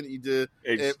way in. You just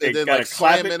and then like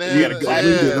slam it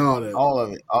in. All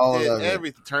of it.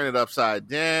 Everything. Turn it upside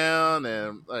down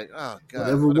and like, oh god,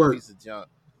 whatever worked. Piece of junk.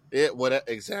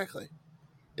 Exactly.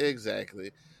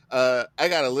 I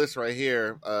got a list right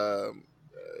here.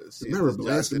 Remember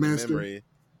Blaster Master?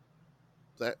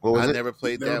 I never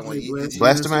played that one.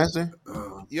 Blaster Master?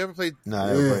 You ever played? No, I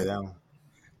never played that one.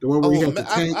 The one where you had the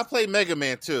tank? I played Mega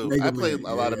Man too. I played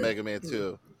a lot of Mega Man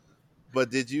too.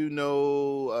 But did you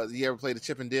know? You ever played the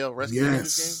Chip and Dale Rescue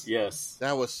Rangers game? Yes,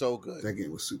 that was so good. That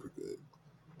game was super good.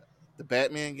 The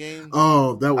Batman game.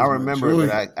 Oh, that was. I remember, but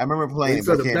I remember playing it.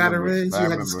 For the batarangs, you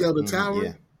had to scale the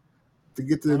tower to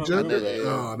get to the jump.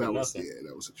 Oh, that was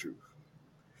the truth.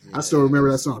 Yeah, I still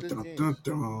remember that song. Dun, dun,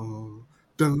 dun,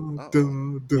 dun,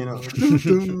 dun, dun,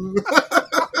 dun, dun.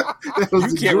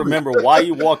 You can't remember why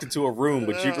you walked into a room,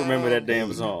 but you can remember that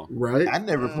damn song. Right? I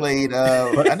never played.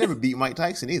 I never beat Mike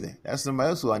Tyson either. That's somebody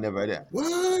else who I never had.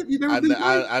 What? You never beat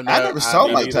Mike? I never saw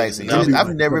Mike Tyson. No.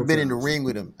 I've never been in the ring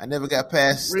with him. I never got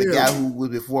past the guy who was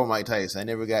before Mike Tyson. I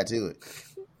never got to it.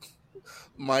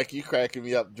 Mike, you cracking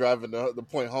me up driving the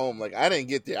point home. Like, I didn't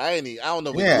get there. I don't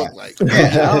know what you look like.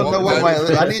 Yeah, I don't know what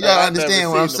I need y'all to understand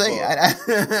what I'm saying.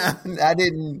 I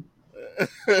didn't.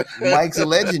 Mike's a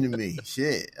legend to me.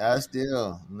 Shit, I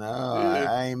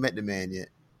ain't met the man yet.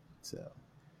 So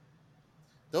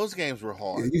those games were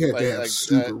hard. Yeah, you had to have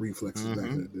super reflexes back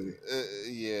in the day.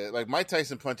 Yeah, like Mike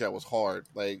Tyson Punch Out was hard.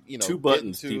 Like, 2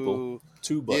 buttons, people.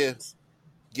 2 buttons.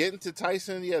 Yeah, getting to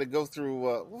Tyson, you had to go through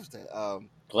what was that?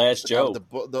 Glass Joe.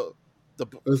 The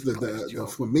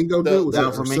flamingo dude?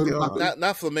 Was flamingo?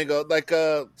 Not flamingo. Like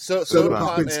soda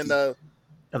pop and the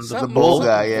bull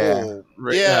guy. Yeah.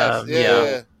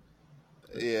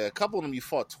 Yeah. A couple of them you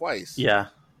fought twice. Yeah.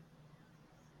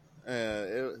 And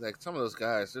it was like some of those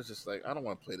guys, they're just like, I don't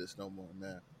want to play this no more,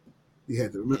 man. You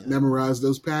had to memorize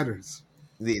those patterns.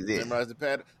 Memorize the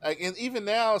pattern. Like, and even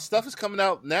now, stuff is coming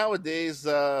out nowadays.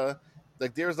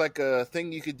 Like there's like a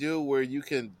thing you could do where you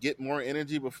can get more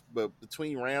energy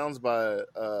between rounds by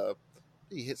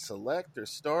you hit select or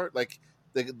start. Like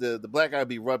the black guy would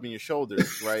be rubbing your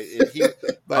shoulders, right? Your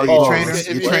trainer.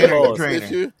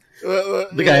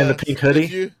 The guy in the pink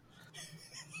hoodie.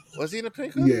 Was he in the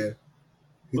pink hoodie? Yeah.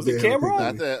 Was it Cameron?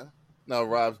 Not that. No,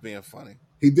 Rob's being funny.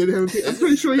 He did have. I'm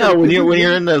pretty sure. No, when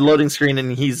you're in the loading screen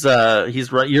and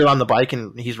you're on the bike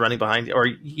and he's running behind you, or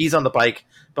he's on the bike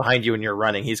behind you and you're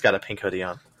running. He's got a pink hoodie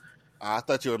on. I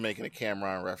thought you were making a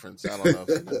Cameron reference. I don't know if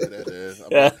you know who that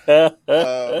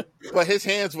is. But his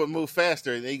hands would move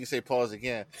faster, and then you can say pause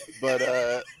again. But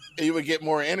you would get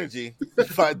more energy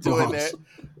by doing that.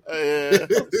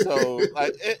 So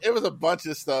it was a bunch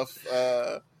of stuff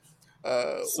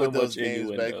with those games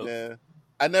back then.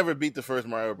 I never beat the first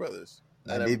Mario Brothers.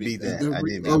 I did beat that.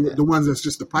 The ones that's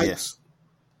just the pipes.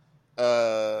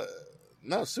 Yeah.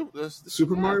 No,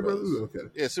 Super Mario Brothers. Okay.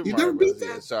 Yeah, Super Mario Brothers.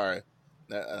 Yeah, sorry.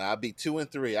 I beat 2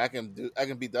 and 3. I can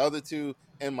beat the other 2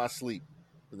 in my sleep,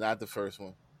 but not the first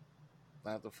one.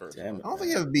 Not the first one. I don't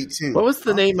think I ever beat 2. What was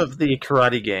the name of the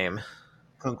karate game?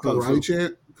 Kung Fu.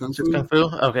 Kung Fu?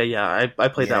 Okay, yeah, I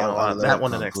played that one a lot. That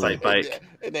one and Excite Bike.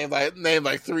 It named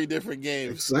like 3 different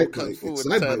games. Excite Bike.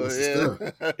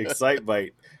 Excite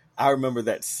Bike. I remember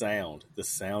that sound, the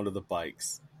sound of the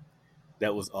bikes.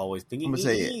 That was always. I'm gonna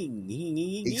say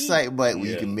it. Excite Bike, where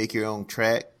you can make your own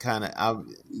track. Kind of.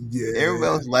 Everybody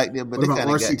else liked it, but they kind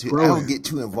of got too. I don't get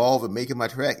too involved in making my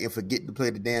track and forget to play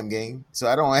the damn game. So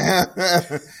I don't have.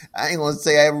 I ain't gonna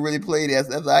say I ever really played it.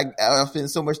 I spend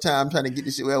so much time trying to get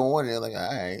the shit where I wanted. Like, all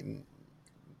right,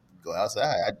 go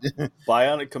outside.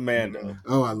 Bionic Commando.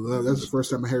 Oh, I love that's the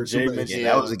first time I heard somebody.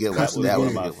 That was a good one. That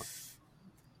was a good one.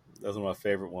 That's one of my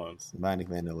favorite ones. Bionic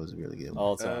Commando was a really good one.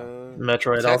 All time.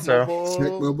 Metroid also.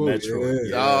 Tecmo Bowl.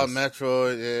 Metroid. Yeah.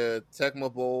 Metroid. Yeah.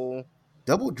 Tecmo Bowl.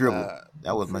 Double Dribble.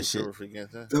 That was my shit.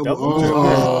 Double Dribble.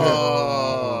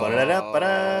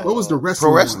 What was the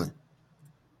wrestling?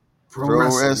 Pro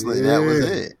wrestling. That was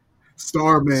it.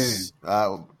 Starman.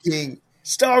 King.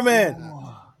 Starman.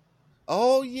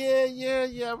 Oh yeah.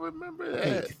 I remember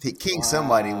that. King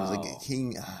somebody was like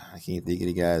King. I can't think of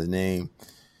the guy's name.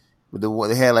 But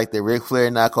they had like the Ric Flair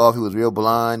knockoff. He was real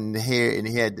blonde in the hair, and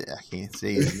he had I can't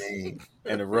say his name.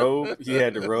 And the robe. He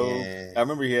had the robe. Yeah. I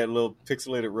remember he had a little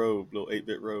pixelated robe, little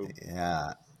 8-bit robe.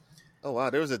 Yeah. Oh wow,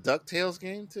 there was a DuckTales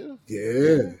game too.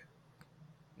 Yeah.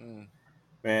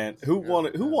 Man, who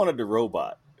wanted the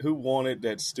robot? Who wanted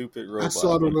that stupid robot? I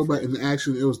saw the robot in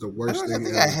action. It was the worst thing. I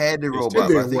think I had the robot,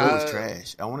 but I think it was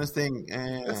trash. I want to think.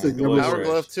 Power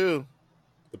Glove too.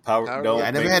 The power.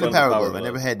 I never had the power glove. I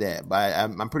never had that, but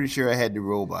I'm pretty sure I had the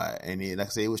robot. And like I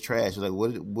say, it was trash. I was like,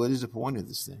 what is the point of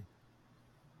this thing?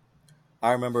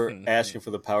 I remember asking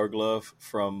for the power glove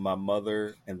from my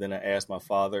mother, and then I asked my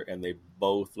father, and they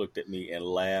both looked at me and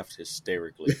laughed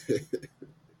hysterically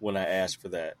when I asked for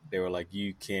that. They were like,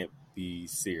 "You can't be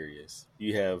serious.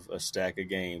 You have a stack of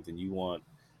games, and you want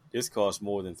this costs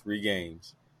more than 3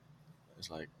 games." It's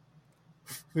like.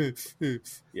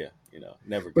 Yeah,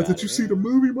 never. But did you see the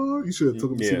movie, Mom? You should have took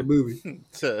them to see the movie.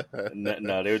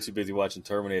 No, they were too busy watching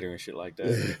Terminator and shit like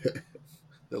that.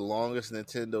 The longest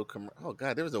Nintendo commercial. Oh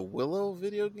god, there was a Willow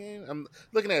video game. I'm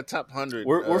looking at top 100.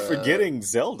 We're forgetting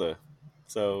Zelda.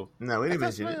 So no, we didn't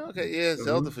mention it. Okay, yeah,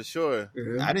 Zelda for sure.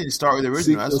 Yeah. I didn't start with the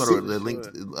original. I started with the Link.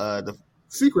 The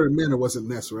Secret of Mana wasn't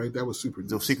NES, right? That was Super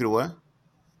NES. The Secret of what?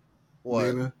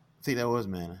 What? Mana? I think that was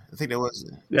Mana. I think that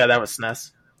was. Yeah, that was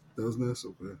SNES. That was NES.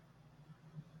 Okay.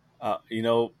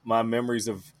 My memories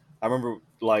of I remember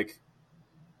like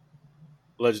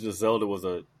Legend of Zelda was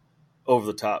a over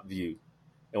the top view,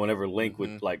 and whenever Link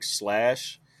would like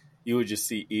slash, you would just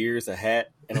see ears, a hat,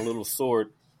 and a little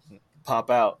sword pop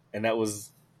out, and that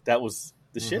was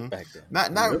the shit back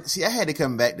then. See, I had to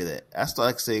come back to that. I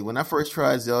started like say when I first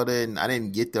tried Zelda and I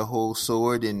didn't get the whole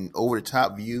sword and over the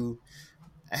top view.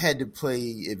 I had to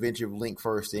play Adventure of Link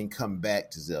first, then come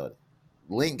back to Zelda.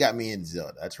 Link got me into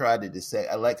Zelda. I tried to say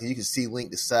I like because you can see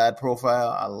Link the side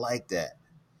profile. I like that.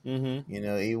 Mm-hmm. You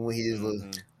know, even when he is.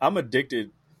 I'm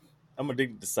addicted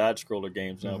to side scroller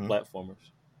games now, platformers,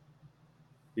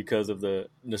 because of the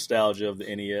nostalgia of the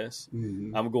NES.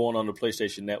 Mm-hmm. I'm going on the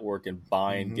PlayStation Network and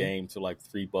buying games for like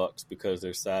 $3 because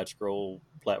they're side scroll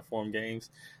platform games.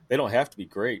 They don't have to be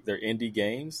great. They're indie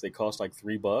games. They cost like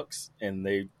 $3, and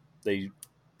they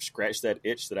scratch that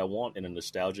itch that I want in a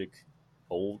nostalgic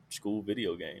old school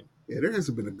video game. Yeah, there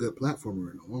hasn't been a good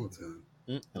platformer in a long time.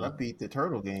 I beat the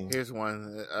Turtle game. Here's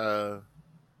one.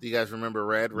 Do you guys remember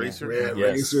Rad Racer? Rad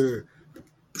Racer.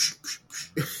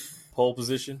 Pole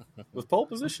Position. Was Pole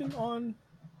Position on?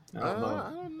 I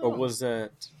don't know. Or was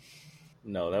that?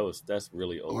 No, that's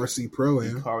really old. RC Pro,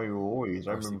 yeah. Ikari Warriors.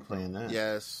 I remember playing that.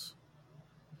 Yes.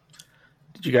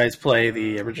 Did you guys play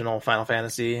the original Final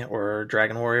Fantasy or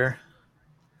Dragon Warrior?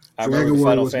 I remember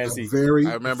Final Fantasy.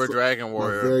 I remember Dragon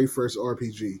Warrior. My very first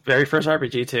RPG. Very first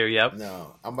RPG too. Yep.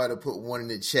 No, I'm about to put one in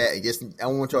the chat. I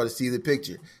want y'all to see the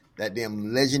picture. That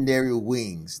damn legendary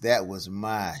wings. That was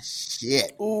my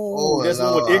shit. Ooh, that's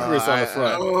one with Icarus on the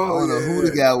front. I don't know who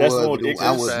the guy was. But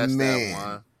I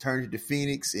was turned into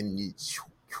Phoenix and you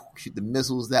shoot the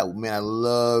missiles. That man, I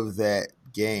love that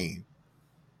game.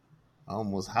 I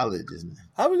almost hollered just now.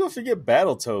 How are we gonna forget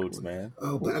Battletoads, man?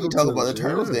 Oh, we talk about the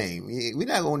Turtles game. We're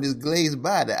not gonna just glaze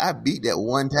by that. I beat that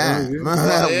one time.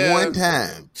 One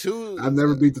time. I've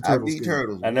never beat the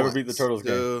Turtles. I never beat the Turtles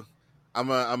game. I'm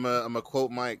a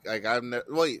quote Mike. Like I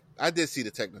did see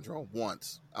the Technodrome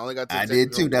once. I only got. I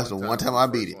did too. That's the one time I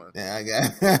beat it.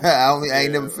 I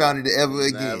ain't never found it ever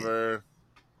again. Never.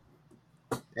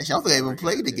 Actually, I don't think I even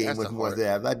played the game much more than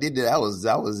that. If I did that, that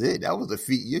was it. That was a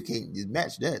feat. You can't just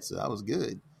match that. So that was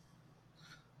good.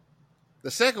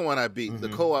 The second one I beat, the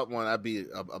co-op one, I beat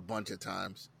a bunch of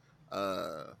times.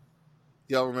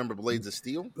 Y'all remember Blades of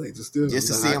Steel? Blades of Steel. Just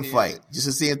to see him fight. Just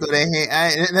to see him throw that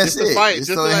hand. That's it. Fight.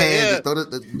 Just throw the hand.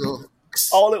 Throw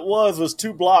all it was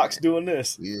 2 blocks doing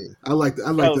this. Yeah. I like the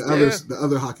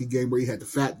other hockey game where you had the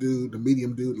fat dude, the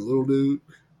medium dude, the little dude.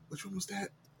 Which one was that?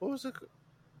 What was it?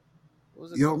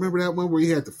 You don't remember that one where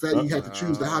you had you had to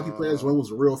choose the hockey players? One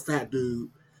was a real fat dude,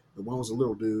 and one was a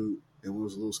little dude, and one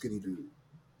was a little skinny dude.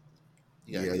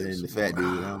 Yeah, then the fat dude.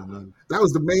 I don't know. That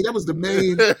was the main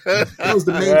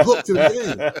hook to the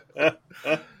game.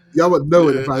 Y'all would know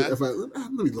it if I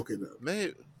let me look it up.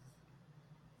 Maybe.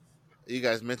 You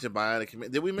guys mentioned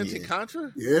Bionic. Did we mention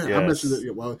Contra? Yeah, yes. I mentioned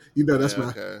it. Well, that's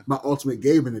my ultimate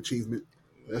gaming achievement.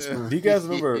 That's my. Do you guys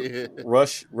remember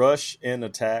Rush in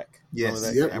Attack? Yes.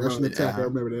 Yep, Rush in Attack. I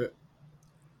remember that.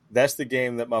 That's the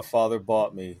game that my father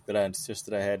bought me that I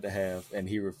insisted I had to have, and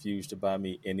he refused to buy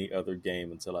me any other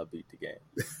game until I beat the game.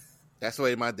 That's the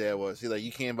way my dad was. He's like,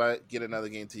 you can't get another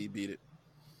game till you beat it.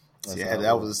 Yeah,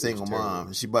 that was a single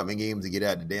mom. She bought me games to get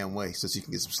out the damn way so she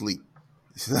can get some sleep.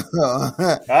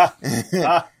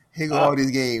 Here go all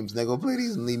these games. Now go play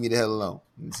these and leave me the hell alone.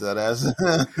 And so that's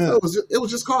it was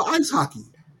just called ice hockey.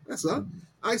 That's all.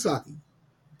 Ice hockey.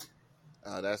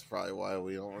 That's probably why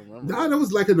we don't remember. No, that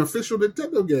was like an official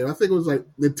Nintendo game. I think it was like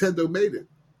Nintendo made it.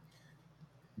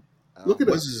 Look at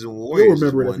it. You'll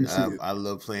remember it if you see it. I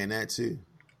love playing that too.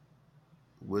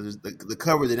 The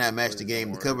cover did not match the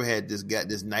game. The cover had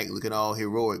this knight looking all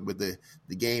heroic, but the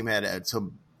game had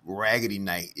some raggedy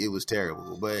knight. It was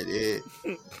terrible, but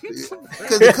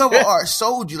because the cover art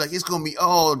sold you like it's gonna be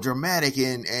all dramatic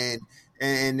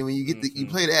and when you get you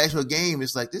play the actual game,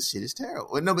 it's like this shit is terrible.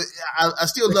 Well, no, but I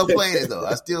still love playing it though.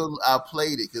 I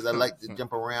played it because I like to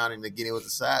jump around and get in with the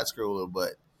side scroller.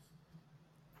 But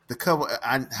the cover,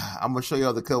 I'm gonna show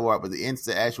y'all the cover art, but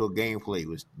the actual gameplay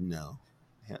was no.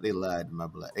 They lied to my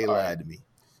blood. They lied to me.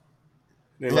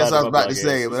 That's what I was about to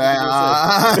say, but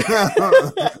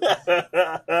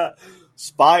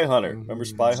Spy Hunter. Remember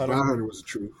Spy Hunter? Spy Hunter was the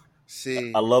truth.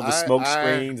 See, I love the smoke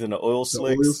screens and the oil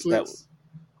slicks.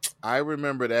 I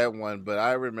remember that one, but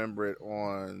I remember it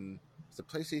on the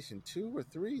PlayStation 2 or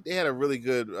 3. They had a really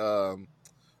good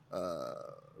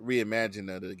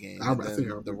reimagining of the game. I think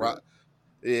the Rock.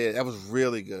 Yeah, that was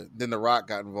really good. Then The Rock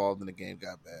got involved and the game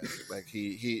got bad. Like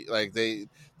he like they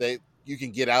you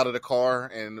can get out of the car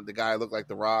and the guy looked like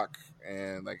The Rock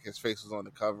and like his face was on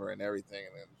the cover and everything,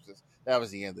 and it was just that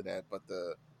was the end of that. But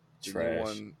the new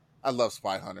one, I love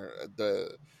Spy Hunter.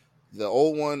 The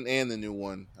old one and the new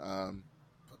one.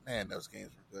 Man, those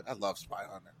games were good. I love Spy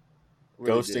Hunter.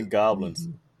 Really Ghost and Goblins.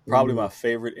 Mm-hmm. Probably my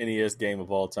favorite NES game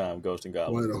of all time, Ghost and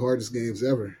Goblins. One of the hardest games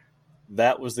ever.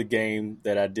 That was the game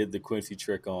that I did the Quincy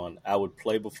trick on. I would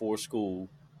play before school,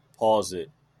 pause it.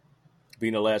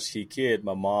 Being a latchkey kid,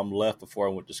 my mom left before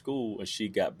I went to school, and she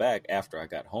got back after I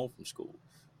got home from school.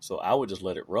 So I would just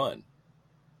let it run,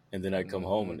 and then I'd come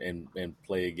home and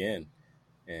play again.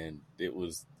 And it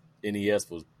was NES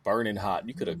was burning hot.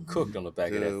 You could have cooked on the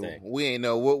back of that thing. We ain't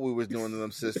know what we was doing to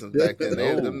them systems back then.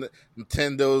 Them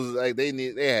Nintendos, like they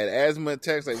had asthma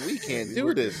attacks. Like we can't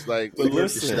do this. Like, but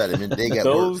listen, they got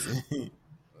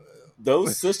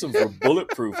those systems were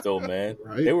bulletproof, though, man.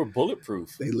 Right? They were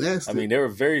bulletproof. They lasted. I mean, they were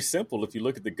very simple. If you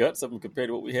look at the guts of them compared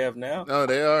to what we have now, no,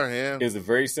 they are. Yeah, it's a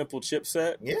very simple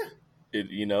chipset. Yeah,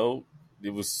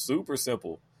 it was super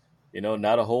simple.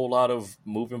 Not a whole lot of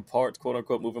moving parts, quote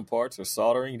unquote, moving parts or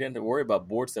soldering. You didn't have to worry about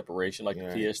board separation like the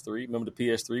PS3. Remember the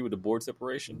PS3 with the board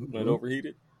separation when it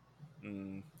overheated?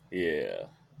 Mm. Yeah.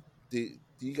 Do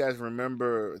you guys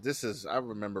remember? I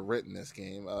remember written this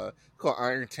game called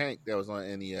Iron Tank that was on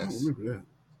NES. I remember that.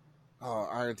 Oh,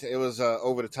 Iron Tank. It was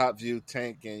over the top view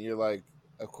tank, and you're like,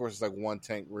 of course, it's like one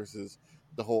tank versus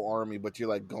the whole army, but you're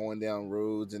like going down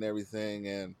roads and everything.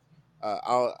 And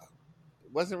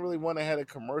wasn't really one that had a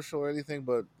commercial or anything,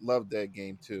 but loved that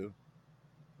game too.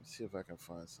 Let's see if I can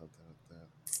find something like that.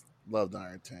 Loved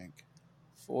Iron Tank.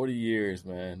 40 years,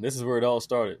 man. This is where it all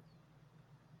started.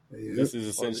 Yeah, this is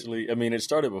essentially, I mean, it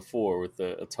started before with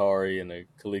the Atari and the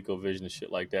ColecoVision and shit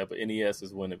like that, but NES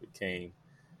is when it became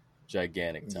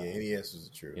gigantic time. Yeah, NES is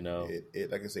true.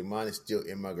 It like I say, mine is still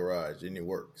in my garage and it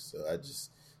works. So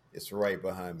it's right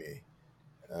behind me.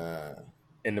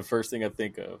 And the first thing I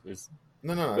think of is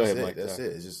no, go that's ahead, it. Mike, that's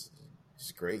it. It's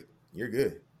just great. You're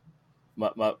good.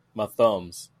 My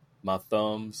thumbs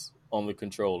on the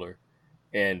controller,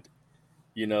 and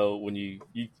when you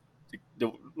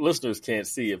the listeners can't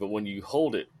see it, but when you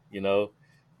hold it,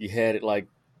 you had it like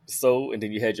so, and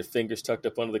then you had your fingers tucked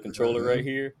up under the controller right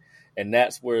here, and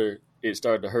that's where it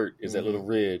started to hurt. Is that little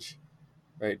ridge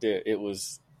right there? It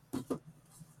was,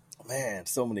 man,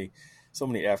 so many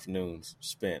afternoons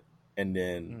spent, and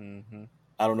then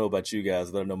I don't know about you guys,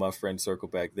 but I know my friend circle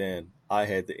back then. I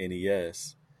had the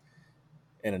NES,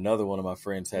 and another one of my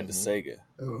friends had the Sega.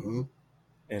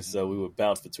 And so we would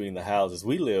bounce between the houses.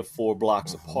 We lived 4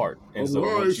 blocks apart. And so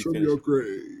rise from your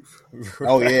grave.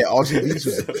 Oh yeah, Archie Beach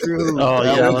was true. Oh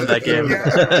yeah, I love that game.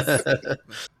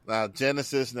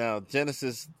 Genesis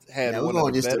had one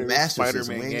of the better Spider-Man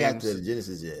games. We ain't got to the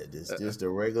Genesis yet. Just the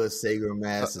regular Sega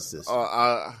Master System.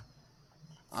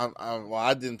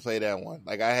 I didn't play that one.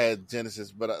 Like I had Genesis,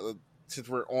 but since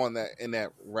we're on in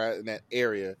that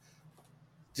area,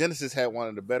 Genesis had one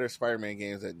of the better Spider-Man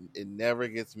games that it never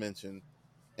gets mentioned.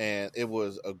 And it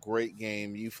was a great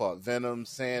game. You fought Venom,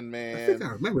 Sandman, I think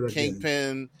I remember that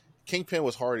Kingpin. Game. Kingpin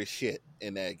was hard as shit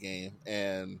in that game.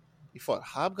 And you fought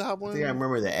Hobgoblin. I think I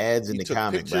remember the ads in the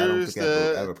comic, but I don't think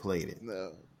I ever played it.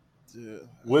 No. Dude,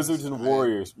 Wizards and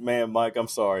Warriors. Man, Mike, I'm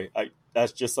sorry. I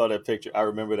just saw that picture. I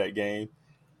remember that game.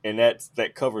 And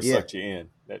that cover sucked you in.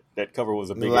 That cover was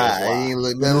a big ass lie. It ain't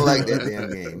look nothing like that damn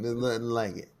game. There's nothing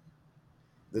like it.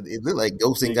 It looked like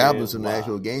Ghosts and Goblins from the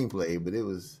actual gameplay, but it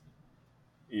was...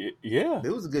 Yeah,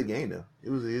 it was a good game though. It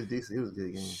was decent. It was a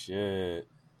good game. Shit.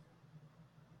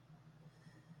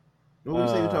 What were you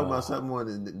saying? You were talking about something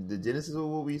on the Genesis,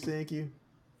 or what were you saying, Q?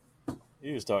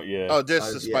 You was talking, yeah. Oh, this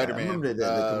is Spider-Man. I remember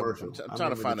the commercial. I'm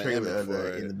trying to find the image for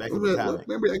it. In the back of the comic.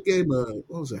 Remember that game?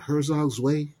 What was it? Herzog's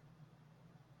Way.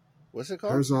 What's it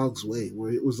called? Herzog's Way.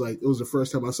 Where it was the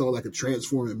first time I saw like a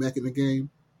transforming mech in the game.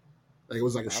 Like it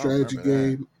was like a strategy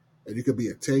game, and you could be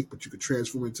a tank, but you could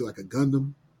transform into like a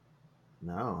Gundam.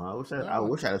 No, I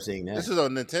wish I'd have seen that. This is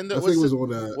on Nintendo. I think it was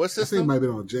on. What system? I think it might have been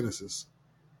on Genesis.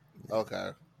 Okay.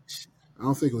 I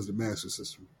don't think it was the Master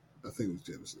System. I think it was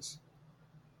Genesis.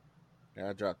 Yeah,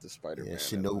 I dropped the Spider-Man. Yeah,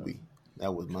 Shinobi.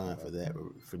 That was mine for that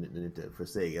for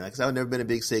Sega. Like, 'cause I've never been a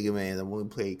big Sega man. I've only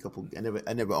played a couple.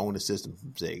 I never owned a system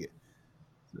from Sega.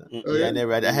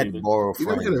 I had to borrow from.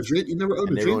 You never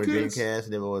owned a Dreamcast.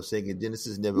 Never owned a Sega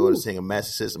Genesis. Never owned a Sega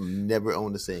Master System. Never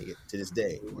owned a Sega to this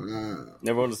day. Wow.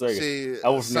 Never owned a Sega. See, I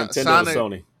was from Nintendo to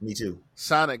Sony. Me too.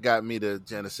 Sonic got me to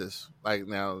Genesis. Like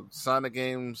now, Sonic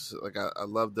games, like I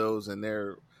love those, and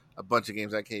they're a bunch of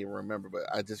games I can't even remember, but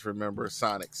I just remember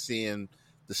Sonic, seeing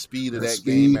the speed of that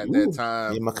game at that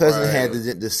time. Yeah, my cousin had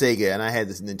the Sega, and I had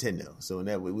this Nintendo. So in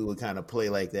that way, we would kind of play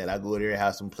like that. I go to their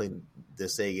house and play the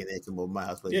Sega, and they come over to my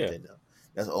house and play Nintendo.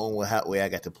 That's the only way I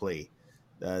got to play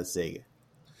Sega.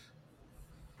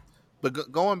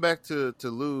 But going back to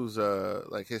Lou's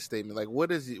like his statement, like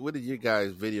what is your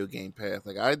guys' video game path?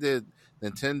 Like I did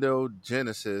Nintendo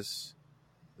Genesis,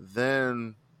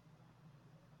 then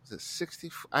was it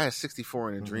 60? I had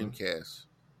 64 in a Dreamcast,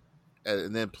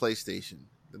 and then PlayStation.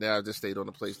 And then I just stayed on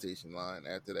the PlayStation line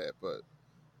after that. But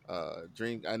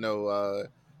I know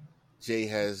Jay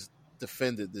has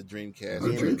defended the Dreamcast.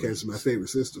 Dreamcast is my favorite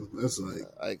system. That's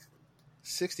like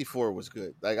 64 was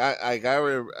good. Like I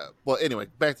remember. Well, anyway,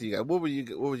 back to you guys. What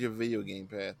was your video game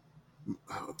path?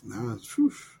 Oh, nah,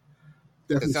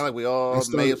 it sounds like we all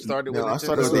may have started with. I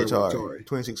started with Atari.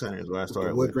 2600 is where I started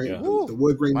the wood with. Grain, the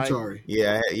wood grain Atari.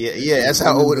 Yeah. That's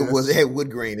how old it was. It had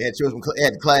wood grain. It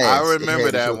had class. I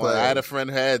remember that one. I had a friend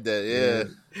who had that. Yeah.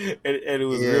 And it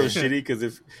was real shitty because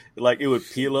if like it would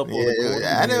peel up on the corner.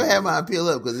 I never had mine peel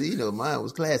up because mine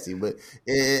was classy, but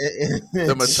the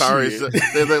Ataris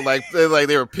they look like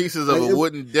they were pieces of a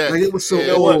wooden deck. Like it was so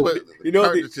old. No.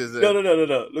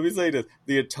 Let me say this: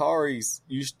 the Ataris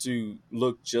used to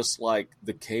look just like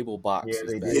the cable boxes.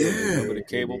 Yeah, they did. Remember the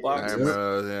cable boxes? I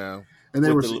remember, yeah. And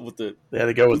they they had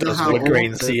to go with those wood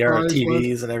grain CR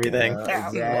TVs and everything.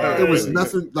 Exactly. There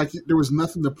was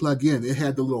nothing to plug in. It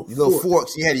had the little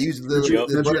forks. You had to use the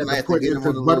butter knife to get them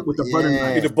on the butter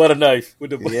knife. The butter knife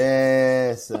with the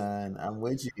yeah, son, I'm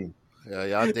with you. Yeah,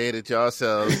 y'all dated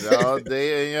yourselves. Y'all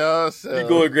dating yourselves. You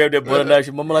go and grab that butter knife.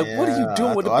 Your mama like, what are you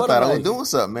doing with the butter knife? I thought I was doing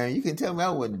something, man. You can tell me I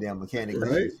wasn't a damn mechanic.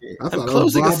 Right? I thought I was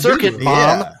closing a circuit, Mom.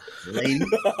 Yeah, lady.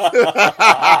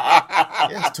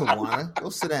 Yes, Tawana.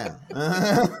 Go sit down.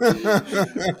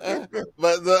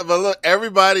 but look,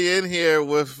 everybody in here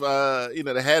with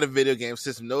that had a video game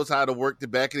system knows how to work the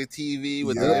back of the TV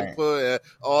with the input and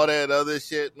all that other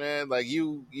shit, man. Like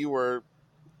you were.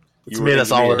 It's made us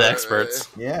all the experts.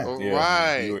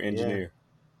 Right. You were engineer.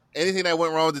 Anything that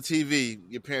went wrong with the TV,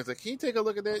 your parents like, can you take a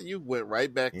look at that? You went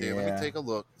right back there. Let me take a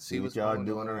look. See what y'all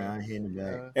doing around here in the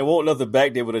back. And won't nothing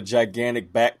back there with a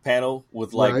gigantic back panel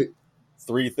with like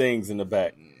 3 things in the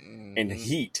back. And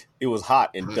heat. It was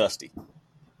hot and dusty.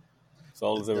 That's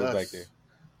all that's ever back there.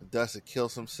 The dust would kill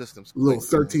some systems. A little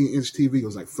 13-inch TV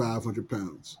was like 500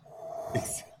 pounds.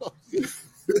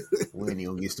 We ain't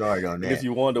even get started on that. And if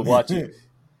you wanted to watch it,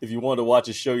 if you wanted to watch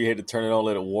a show, you had to turn it on,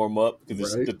 let it warm up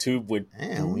because the tube would.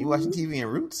 Damn, when you watching TV in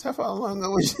Roots, how far long ago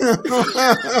was you?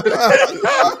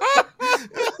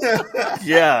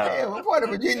 Yeah. Damn, what part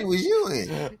of Virginia was you in?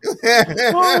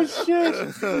 Oh shit!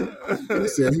 He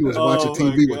said he was watching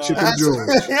TV with Chip and George.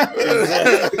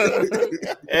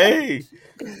 Hey,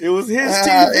 it was his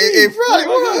TV. It probably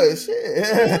was.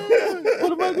 Shit.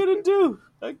 What am I gonna do?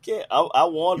 I can't. I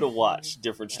wanted to watch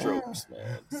Different Strokes,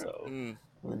 man. So.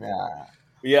 Nah.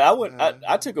 Yeah,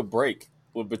 I took a break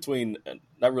between,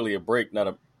 not really a break, not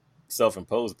a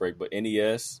self-imposed break, but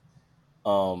NES,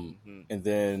 and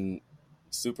then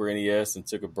Super NES, and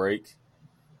took a break,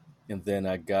 and then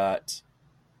I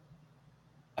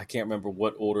can't remember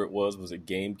what order it was. Was it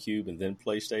GameCube and then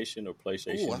PlayStation or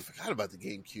PlayStation? Oh, I forgot about the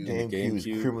GameCube. GameCube is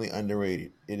criminally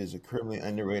underrated. It is a criminally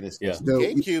underrated system. Yeah.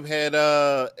 GameCube had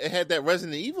it had that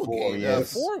Resident Evil 4, game.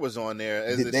 Yes. 4 was on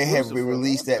there. They have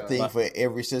released that thing for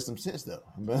every system since though.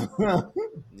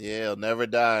 Yeah, it'll never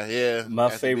die. Yeah.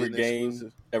 My favorite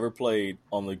game ever played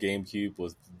on the GameCube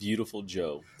was Beautiful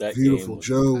Joe. That Beautiful game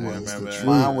Joe was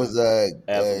mine was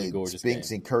absolutely gorgeous. Sphinx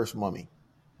game. and Cursed Mummy.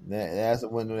 That's the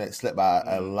one that slept by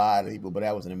a lot of people, but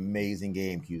that was an amazing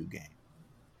GameCube game.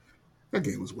 That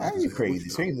game was wild. Are you crazy?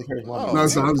 Sphinx and Cursed Mummy. No, I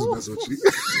was just messing with you.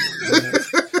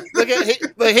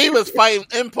 Look, he was fighting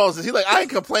impulses. He I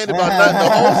ain't complaining about nothing the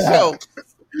whole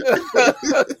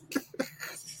show.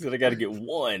 So I got to get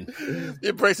one.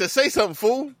 Your brain said, "Say something,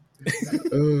 fool."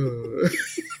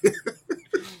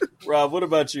 Rob, what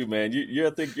about you, man?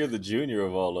 I think you're the junior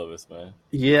of all of us, man.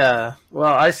 Yeah.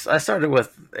 Well, I started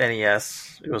with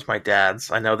NES. It was my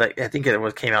dad's. I think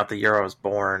it came out the year I was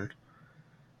born.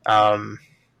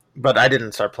 But I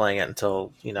didn't start playing it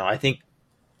until, I think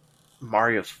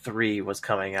Mario 3 was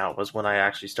coming out was when I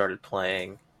actually started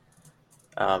playing.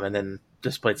 And then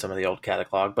just played some of the old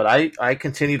catalog. But I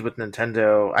continued with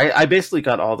Nintendo. I basically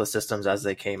got all the systems as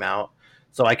they came out.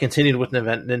 So I continued with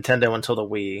Nintendo until the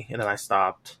Wii, and then I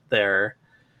stopped there.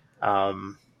 I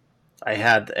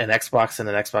had an Xbox and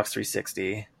an Xbox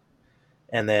 360,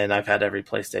 and then I've had every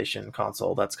PlayStation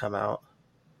console that's come out.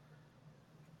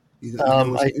 You know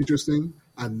what's interesting?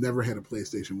 I never had a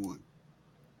PlayStation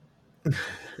 1.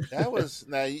 That was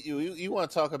now you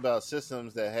want to talk about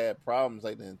systems that had problems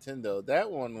like the Nintendo. That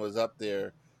one was up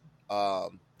there. A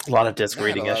lot of disc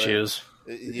reading issues.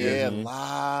 Yeah, a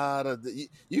lot of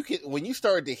you can when you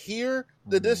started to hear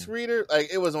the disc reader,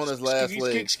 like it was on his last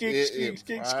leg.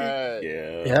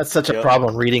 Yeah, that's such a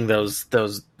problem reading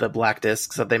the black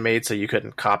discs that they made, so you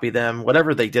couldn't copy them.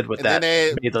 Whatever they did with and that,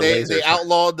 then they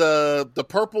outlawed the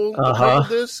purple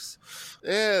discs.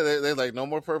 Yeah, they like no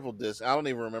more purple discs. I don't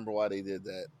even remember why they did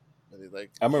that. They like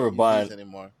I remember buying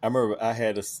anymore. I remember I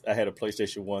had a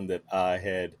PlayStation 1 that I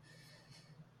had.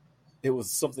 It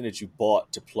was something that you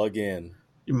bought to plug in.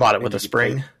 You bought it with a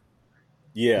spring?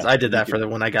 Yeah. I did that for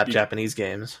when I got Japanese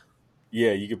games.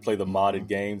 Yeah, you could play the modded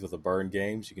games with the burn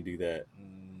games. You can do that.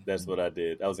 That's what I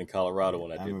did. I was in Colorado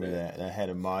when I did that. I had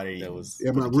a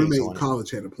modded. My roommate in college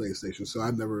had a PlayStation, so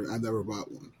I never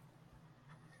bought one.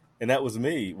 And that was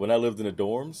me when I lived in the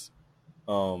dorms,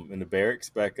 in the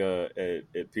barracks back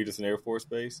at Peterson Air Force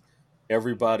Base.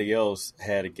 Everybody else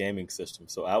had a gaming system,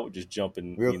 so I would just jump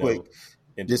in real quick.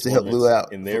 Just to help Lou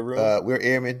out, in their room. We're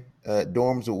airmen.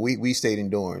 Dorms, we stayed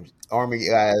in dorms. Army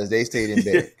guys, they stayed in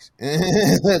barracks.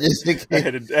 Just in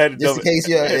case,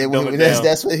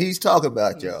 that's what he's talking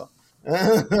about, y'all.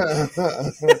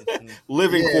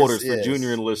 Living quarters for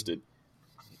junior enlisted.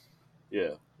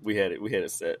 Yeah, we had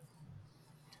it set.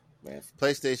 Man,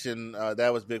 PlayStation,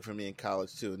 that was big for me in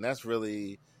college too, and that's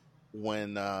really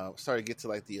when I started to get to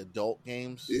like the adult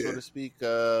games, so to speak.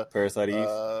 Parasite Eve.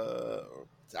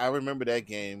 I remember that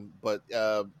game, but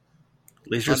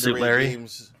Leisure Suit Larry.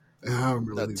 Games, I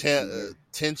remember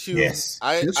Tenchu. Yes,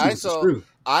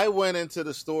 I went into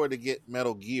the store to get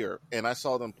Metal Gear, and I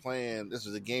saw them playing. This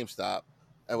was a GameStop.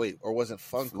 Oh wait, or wasn't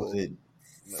Funko? Was it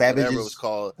whatever it was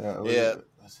called? Yeah,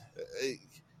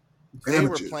 they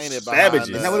were playing it behind.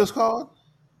 Isn't that what it was called?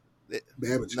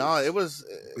 No, it was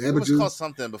called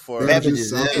something before.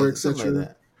 Software,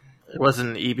 etc. It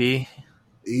wasn't EB.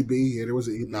 EB, yeah, there was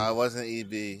an EB. No, it wasn't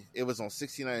EB. It was on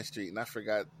 69th Street, and I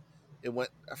forgot what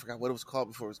it was called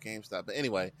before it was GameStop. But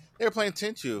anyway, they were playing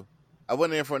Tenchu. I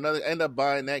went in for another. Ended up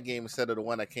buying that game instead of the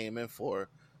one I came in for.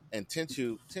 And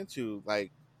Tenchu,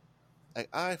 like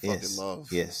I fucking love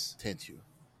Tenchu.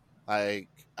 Like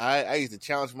I used to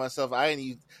challenge myself. I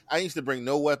used to bring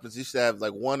no weapons. I used to have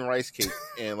like one rice cake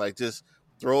and like just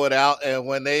throw it out, and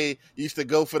when they used to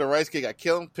go for the rice cake, I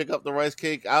kill them, pick up the rice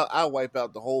cake. I wipe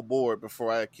out the whole board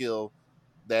before I kill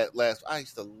that last. I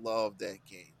used to love that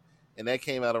game, and that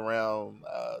came out around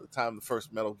the time the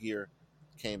first Metal Gear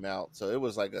came out. So it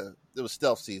was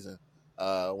stealth season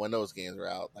when those games were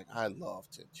out. Like I love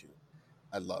Tenchu,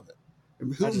 I love it.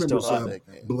 Who remembers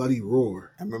Bloody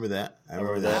Roar? I remember that.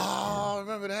 Oh, I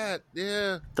remember that.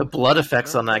 Yeah. The blood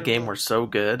effects on that game were so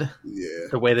good. Yeah.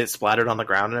 The way they splattered on the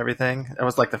ground and everything. That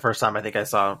was like the first time I think I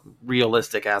saw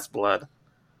realistic ass blood.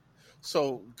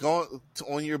 So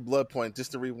on your blood point,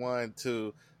 just to rewind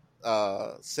to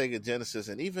Sega Genesis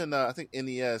and even I think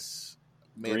NES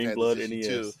Green Blood NES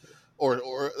too. Or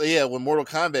when Mortal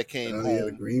Kombat came home,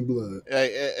 the green blood.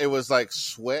 It was like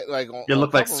sweat, like it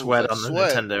looked like sweat on the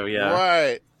Nintendo, yeah.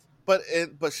 Right, but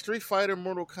Street Fighter,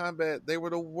 Mortal Kombat, they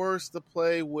were the worst to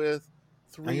play with.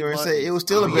 It was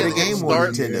still a better game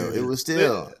on Nintendo. It was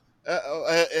still.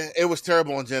 It was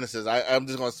terrible on Genesis. I'm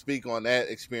just going to speak on that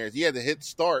experience. You had to hit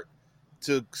start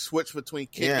to switch between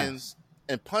kicking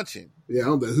and punching. Yeah, I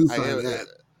don't know who found that.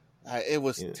 It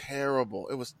was terrible.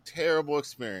 It was terrible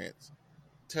experience.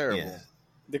 Terrible. Yeah.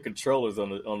 The controllers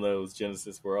on those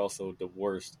Genesis were also the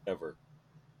worst ever.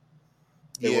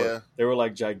 They were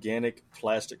like gigantic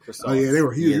plastic croissants. Oh yeah, they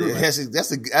were huge. Yeah,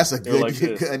 that's a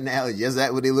good analogy.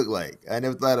 That's what they look like. I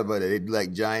never thought about it. They'd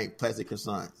like giant plastic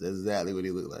croissants. That's exactly what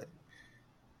they look like.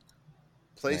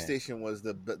 PlayStation was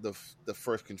the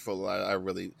first controller I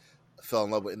really fell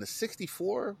in love with. And the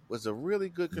 64 was a really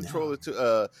good controller too.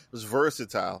 It was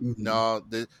versatile. Mm-hmm. No,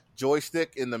 the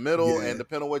joystick in the middle, and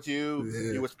depending on what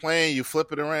you was playing, you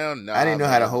flip it around. I didn't know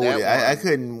how to hold it. I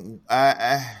couldn't.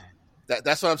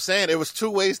 That's what I'm saying. It was two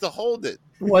ways to hold it.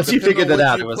 Once you figured it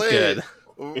out, it was good.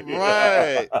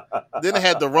 Right. Then it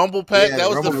had the Rumble Pack. That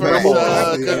was the first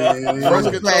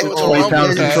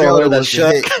controller that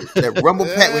shook. That Rumble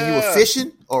Pack when you were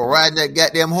fishing or riding that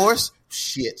goddamn horse.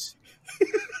 Shit.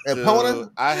 Dude,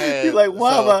 I had. You're like,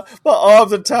 wow, my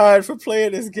arms are tired for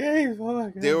playing this game. Oh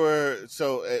my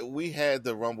God. We had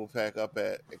the Rumble Pack up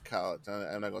at college.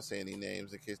 I'm not gonna say any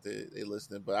names in case they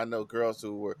listening, but I know girls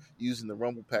who were using the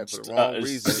Rumble Pack for the wrong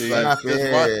reasons, like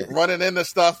just running into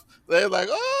stuff. They're like,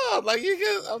 oh, like you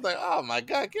can. I was like, oh my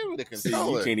God, give me the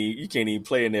controller. You can't even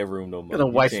play in that room no more. Gonna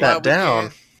wipe that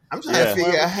down. I'm trying to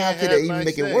figure out how could they even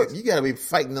make it work. You got to be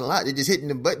fighting a lot. They're just hitting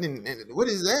the button, and what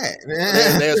is that?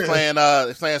 They was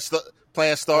playing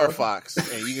playing Star Fox,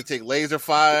 and you can take laser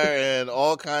fire and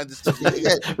all kinds of stuff.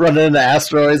 Running into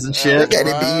asteroids and shit. Look at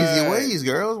it the easier ways,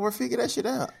 girls. We'll figure that shit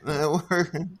out. You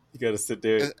got to sit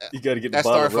there. You got to get the that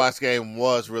Star Fox game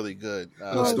was really good.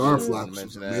 Star Fox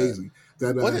was amazing.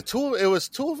 Was it two? It was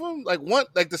two of them. Like one,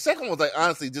 like the second one was like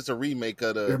honestly just a remake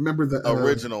of the remember the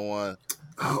original one.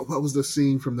 Oh, what was the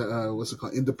scene from the what's it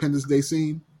called? Independence Day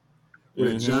scene?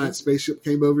 Where a giant spaceship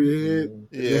came over your head.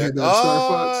 Yeah. They had that Star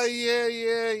Fox.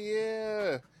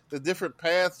 Yeah. The different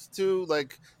paths too.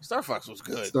 Like Star Fox was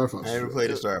good. Star Fox. I never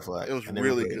played the Star Fox. It was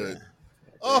really good. That.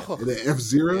 Oh, and then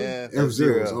F-Zero. Yeah.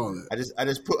 F-Zero was all that. I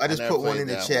just put one in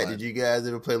the chat. Did you guys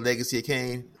ever play Legacy of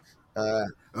Kain?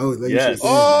 Legacy. Yes.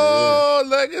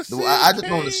 Legacy. I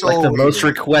just want the Soul like the most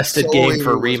Reaver. requested Soul game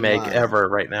for Reaver was remake mine. ever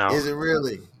right now. Is it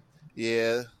really?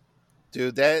 Yeah.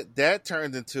 Dude, that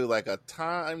turned into like a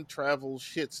time travel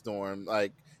shitstorm,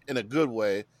 like in a good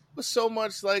way. It was so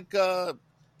much like the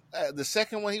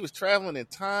second one, he was traveling in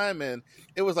time, and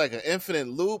it was like an infinite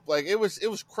loop. Like it was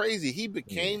crazy. He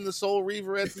became the Soul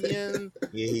Reaver at the end.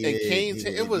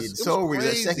 It was Soul Reaver.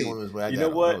 crazy. The second one was what You know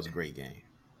what? That was a great game.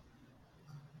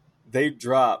 They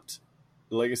dropped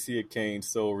Legacy of Kain,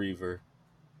 Soul Reaver.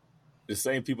 The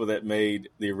same people that made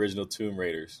the original Tomb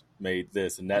Raiders made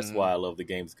this, and that's why I love the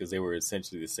games, because they were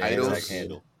essentially the same exact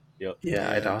handle. Yep.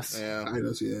 Yeah, IDOS. Yeah.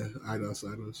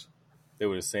 IDOS. They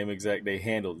were the same exact. They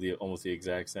handled almost the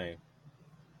exact same.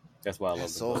 That's why I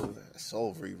love them.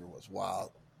 Soul Reaver was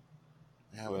wild.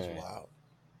 That was wild,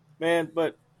 man.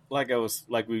 But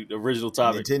the original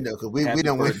topic, Nintendo, because we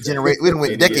don't win we don't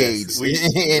win decades. We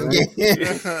covered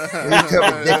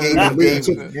decades.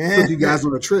 Took you guys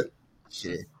on a trip.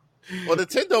 Shit. Well,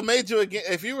 Nintendo made you again.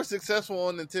 If you were successful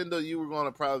on Nintendo, you were going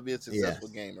to probably be a successful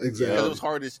gamer. Exactly. Because it was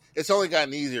hard as. It's only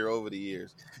gotten easier over the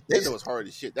years. Nintendo was hard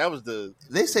as shit. That was the.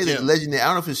 They say that legendary. I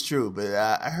don't know if it's true, but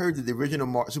I heard that the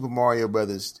original Super Mario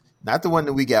Brothers, not the one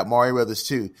that we got, Mario Brothers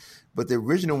 2, but the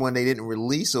original one they didn't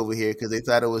release over here because they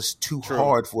thought it was too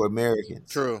hard for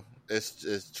Americans. True,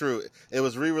 it's true. It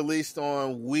was re-released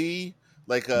on Wii.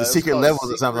 Like the secret levels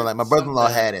or something. Like my brother-in-law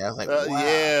had it. I was like,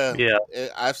 wow. Yeah.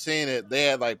 I've seen it. They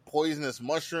had like poisonous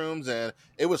mushrooms, and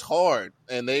it was hard.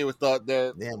 And they thought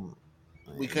that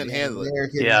we couldn't handle it.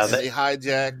 Yeah, they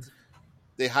hijacked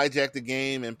the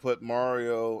game and put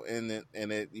Mario in it.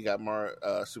 And you got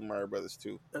Super Mario Brothers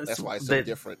 2. That's why it's so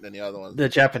different than the other ones. The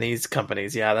Japanese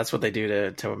companies, that's what they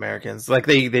do to Americans. Like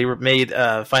they made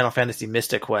Final Fantasy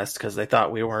Mystic Quest because they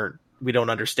thought we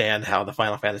don't understand how the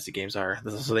Final Fantasy games are.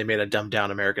 So they made a dumbed down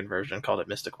American version, called it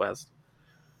Mystic Quest.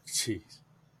 Jeez.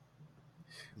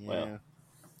 Yeah.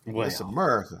 Well, it's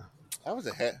America. That was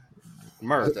a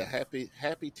happy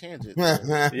tangent. Yeah,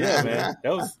 man.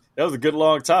 That was a good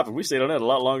long topic. We stayed on that a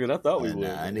lot longer than I thought we would.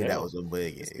 I knew that was a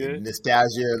big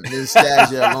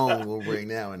nostalgia alone will bring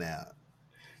that one out.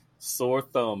 Sore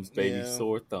thumbs, baby,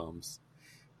 sore thumbs,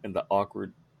 and the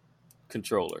awkward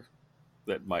controller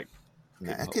that Mike.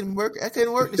 I couldn't work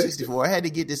the 64. I had to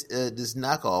get this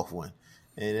knockoff one,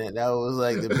 and that was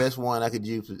like the best one I could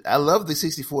use. I love the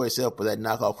 64 itself, but that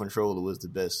knockoff controller was the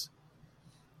best.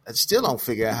 I still don't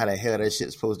figure out how the hell that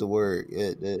shit's supposed to work.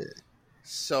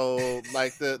 So,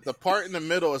 like the part in the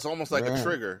middle is almost like a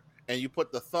trigger, and you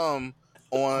put the thumb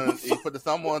on. You put the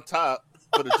thumb on top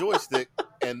for the joystick,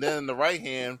 and then the right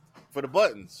hand for the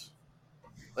buttons.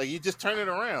 Like you just turn it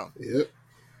around. Yep.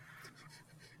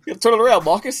 You gotta turn it around,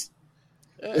 Marcus.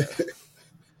 Yeah.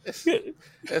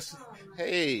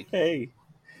 Hey.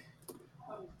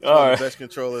 All right. The best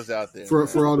controllers out there.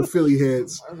 For all the Philly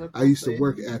heads, I used to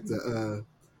work at the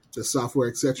software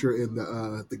etc. in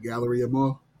the Galleria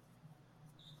Mall.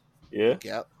 Yeah.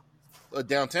 Yep.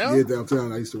 Downtown? Yeah,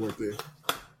 downtown. I used to work there.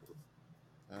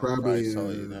 Probably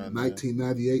in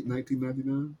 1998,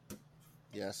 1999.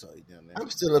 Yeah, I saw you down there. I'm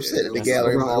still upset that the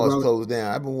Gallery Mall is closed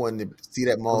down. I've been wanting to see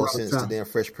that mall since the damn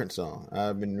Fresh Prince song.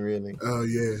 I've been really. Oh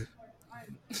yeah.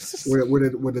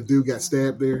 Where the dude got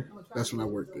stabbed there? That's when I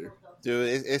worked there.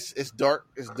 Dude, it's dark.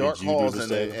 It's dark halls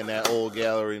in that old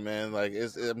gallery, man. Like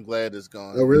I'm glad it's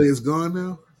gone. Oh really? It's gone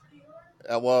now?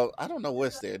 Well, I don't know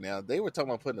what's there now. They were talking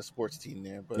about putting a sports team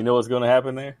there, but you know what's going to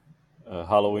happen there?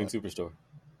 Halloween Superstore.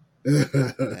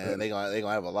 Man, they gonna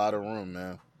have a lot of room,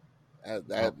 man.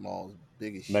 That mall's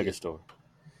big as shit. Megastore.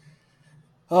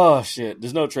 Oh shit!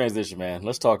 There's no transition, man.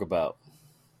 Let's talk about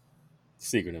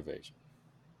Secret Invasion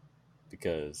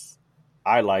because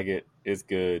I like it. It's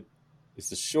good.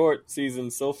 It's a short season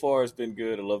so far. It's been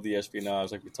good. I love the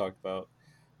espionage, like we talked about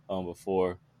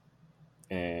before,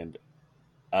 and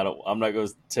I'm not going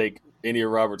to take any of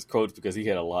Robert's quotes because he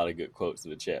had a lot of good quotes in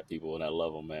the chat, people, and I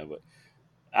love them, man. But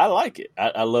I like it.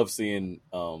 I love seeing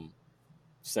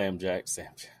Sam Jackson.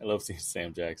 I love seeing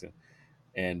Sam Jackson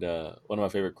And one of my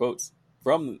favorite quotes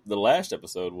from the last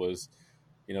episode was,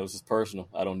 it's just personal.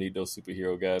 I don't need those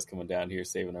superhero guys coming down here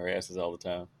saving our asses all the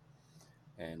time.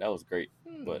 And that was great.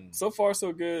 But so far,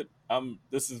 so good.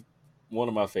 This is one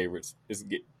of my favorites.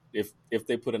 If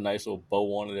they put a nice little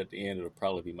bow on it at the end, it'll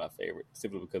probably be my favorite,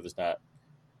 simply because it's not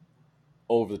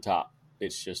over the top.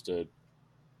 It's just a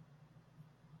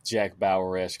Jack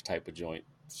Bauer-esque type of joint,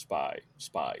 spies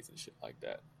and shit like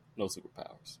that. No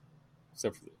superpowers,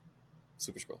 except for the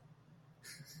Super Scroll.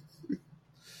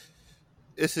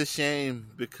 It's a shame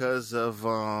because of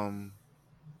the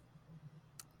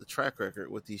track record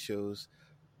with these shows.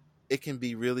 It can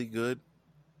be really good.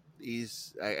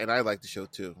 And I like the show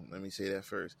too. Let me say that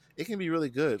first. It can be really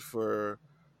good for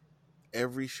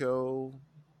every show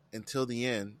until the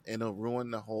end, and it'll ruin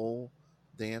the whole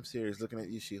damn series. Looking at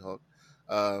you, She-Hulk.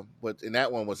 But and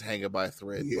that one was hanging by a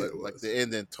thread. Yeah, but like the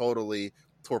ending totally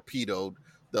torpedoed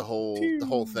the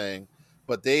whole thing.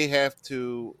 But they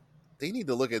need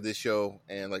to look at this show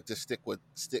and like just stick with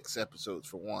 6 episodes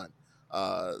for one.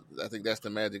 I think that's the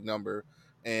magic number,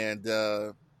 and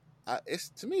it's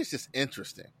to me it's just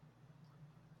interesting.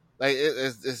 Like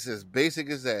it's as basic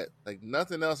as that. Like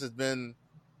nothing else has been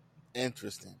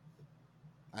interesting.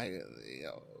 I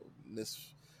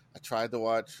tried to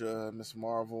watch Miss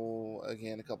Marvel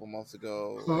again a couple months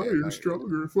ago. Higher,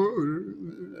 stronger, farther.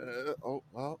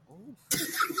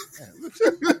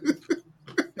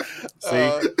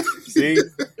 See,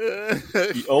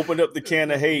 you opened up the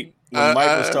can of hate when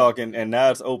Mike was talking, and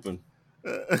now it's open.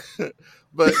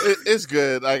 But it's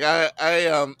good. Like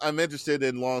I'm interested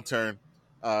in long term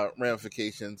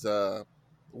ramifications.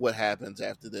 What happens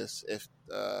after this? If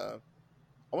I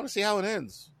want to see how it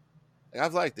ends. Like,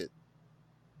 I've liked it.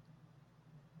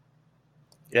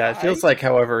 Yeah, it feels like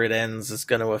however it ends is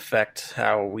going to affect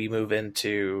how we move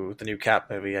into the new Cap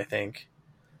movie, I think,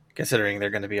 considering they're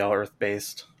going to be all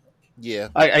Earth-based. Yeah.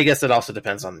 I guess it also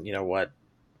depends on,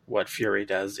 what Fury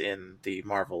does in the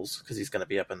Marvels, because he's going to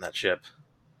be up in that ship.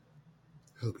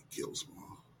 I hope he kills them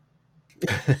all.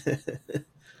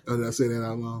 Oh, did I say that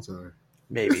out loud? Sorry.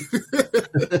 Maybe.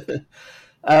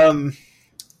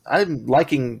 I'm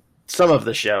liking some of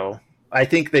the show. I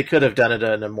think they could have done it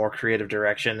in a more creative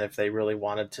direction if they really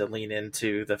wanted to lean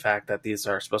into the fact that these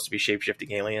are supposed to be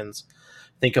shape-shifting aliens.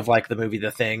 Think of like the movie The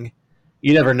Thing.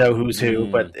 You never know who's who,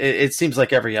 but it seems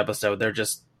like every episode they're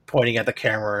just pointing at the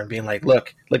camera and being like,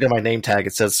 look at my name tag,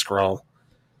 it says Skrull.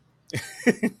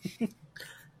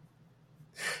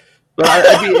 But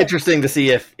I'd be interesting to see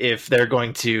if they're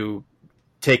going to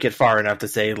take it far enough to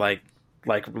say like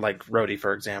Rhodey,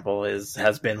 for example,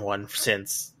 has been one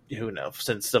since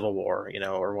since Civil War,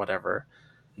 or whatever.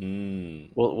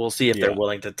 We'll see if they're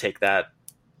willing to take that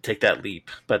leap.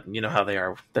 But you know how they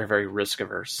are; they're very risk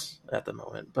averse at the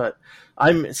moment. But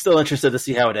I'm still interested to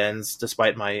see how it ends,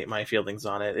 despite my feelings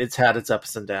on it. It's had its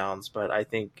ups and downs, but I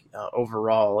think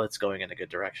overall it's going in a good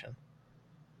direction.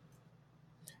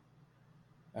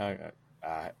 I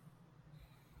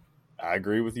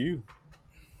agree with you.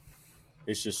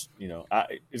 It's just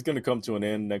it's going to come to an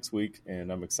end next week,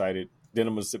 and I'm excited. Then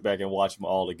I'm going to sit back and watch them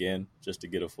all again just to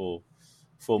get a full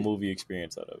movie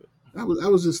experience out of it. I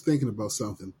was just thinking about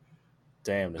something.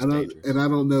 Damn, that's dangerous. And I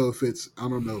don't know if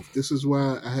this is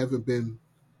why I haven't been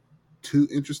too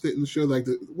interested in the show. Like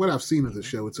what I've seen of the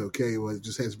show, it's okay. Well, it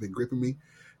just hasn't been gripping me.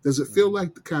 Does it feel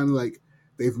like the kind of like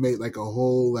they've made like a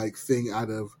whole like thing out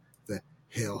of the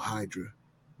Hail Hydra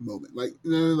moment? Like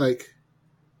like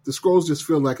the Skrulls just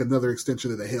feel like another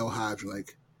extension of the Hail Hydra.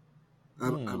 Like I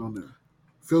don't know.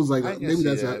 Feels like maybe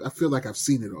that's I feel like I've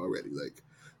seen it already. Like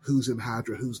who's in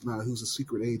Hydra, who's not, who's a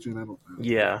secret agent. I don't know.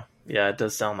 Yeah, it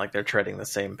does sound like they're treading the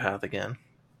same path again.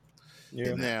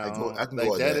 Yeah, now I can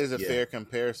go that is a fair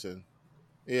comparison.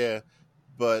 Yeah,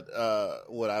 but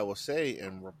what I will say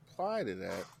in reply to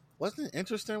that, wasn't it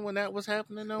interesting when that was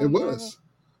happening? Though it was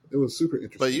super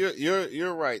interesting. But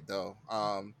you're right though.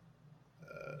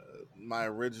 My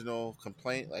original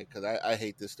complaint, like, because I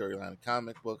hate this storyline in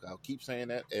comic book. I'll keep saying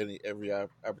that every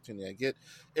opportunity I get.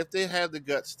 If they had the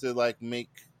guts to like make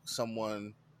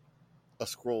someone a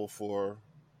Skrull for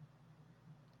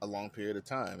a long period of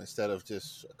time instead of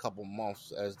just a couple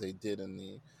months as they did in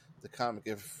the comic.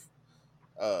 If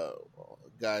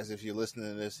guys, if you're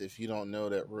listening to this, if you don't know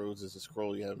that Rhodes is a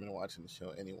Skrull, you haven't been watching the show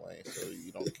anyway, so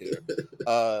you don't care.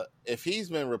 If he's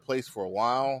been replaced for a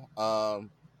while,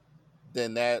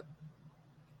 then that,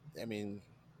 I mean,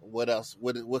 what else?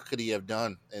 What could he have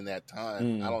done in that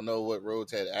time? I don't know what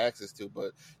Rhodes had access to, but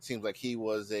it seems like he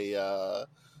was a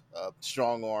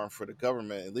strong arm for the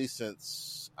government, at least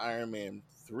since Iron Man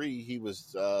 3. He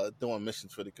was doing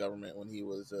missions for the government when he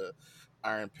was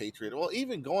Iron Patriot. Well,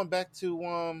 even going back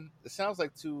to it sounds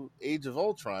like to Age of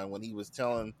Ultron when he was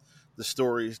telling the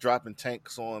stories, dropping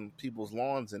tanks on people's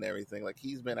lawns and everything. Like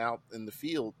he's been out in the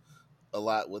field a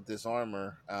lot with this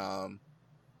armor.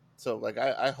 So like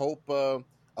I hope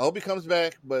he comes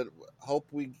back, but hope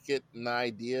we get an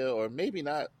idea, or maybe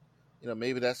not.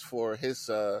 Maybe that's for his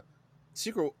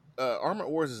Secret Armor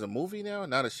Wars is a movie now,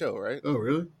 not a show, right? Oh,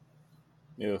 really?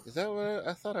 Yeah. Is that what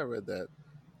I thought I read that?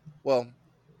 Well,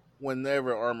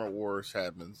 whenever Armor Wars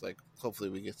happens, like hopefully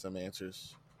we get some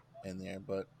answers in there.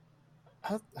 But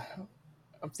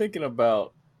I'm thinking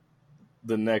about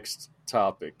the next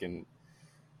topic, and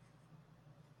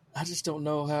I just don't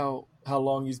know how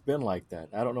long he's been like that.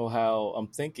 I don't know how I'm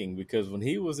thinking, because when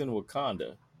he was in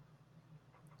Wakanda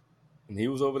and he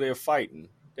was over there fighting,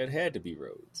 that had to be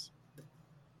Rhodes.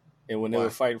 And when they were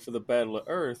fighting for the Battle of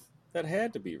Earth, that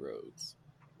had to be Rhodes.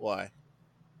 Why?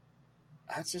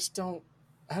 I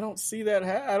don't see that.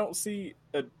 I don't see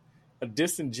a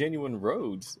disingenuine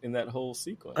Rhodes in that whole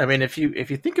sequence. I mean, if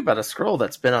you think about a Skrull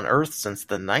that's been on Earth since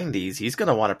the 90s, he's going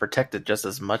to want to protect it just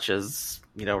as much as,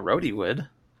 Rhodey would.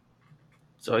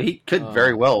 So he could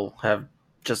very well have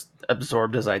just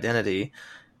absorbed his identity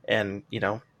and,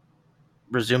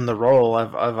 resume the role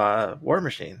of a war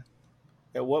machine.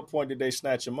 At what point did they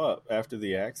snatch him up? After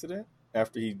the accident?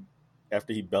 After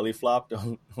he belly flopped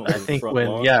on I think front when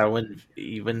lawn?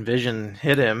 when Vision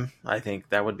hit him, I think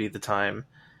that would be the time.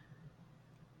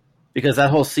 Because that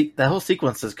whole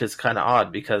sequence is kind of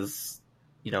odd, because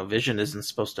Vision isn't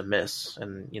supposed to miss,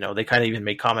 and they kind of even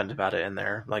made comment about it in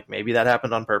there, like maybe that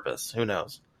happened on purpose. Who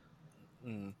knows?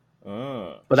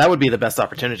 But that would be the best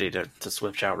opportunity to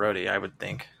switch out Rhodey, I would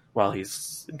think, while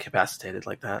he's incapacitated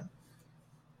like that.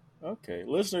 Okay,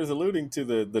 listeners, alluding to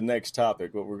the next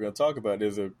topic, what we're going to talk about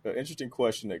is an interesting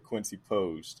question that Quincy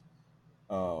posed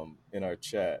in our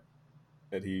chat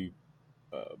that he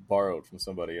borrowed from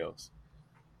somebody else.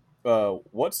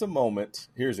 What's a moment?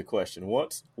 Here's a question.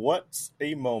 What's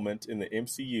a moment in the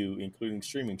MCU, including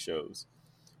streaming shows,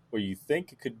 where you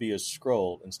think it could be a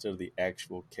Skrull instead of the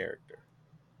actual character?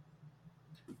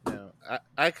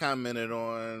 I commented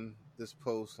on this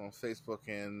post on Facebook,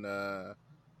 and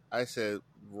I said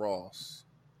Ross.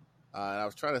 And I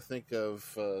was trying to think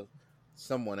of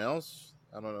someone else.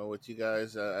 I don't know what you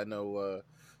guys. I know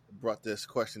brought this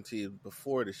question to you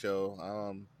before the show.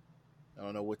 I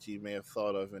don't know what you may have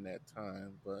thought of in that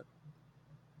time, but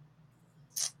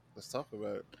let's talk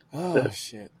about it. Oh,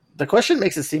 shit. The question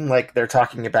makes it seem like they're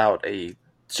talking about a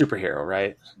superhero,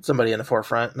 right? Somebody in the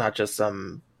forefront, not just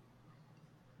some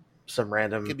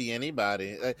random. It could be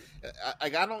anybody. I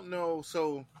don't know.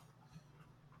 So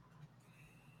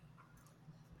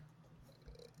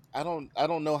I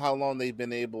don't know how long they've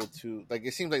been able to. Like,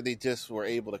 it seems like they just were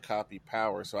able to copy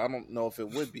Power. So I don't know if it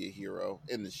would be a hero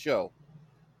in the show.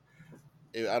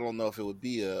 I don't know if it would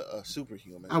be a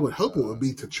superhuman. I would hope it would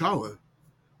be T'Challa,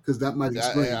 because that might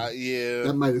explain.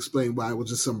 That might explain why it was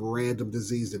just some random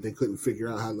disease that they couldn't figure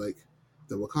out how. Like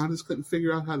the Wakandans couldn't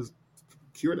figure out how to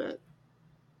cure that.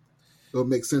 It would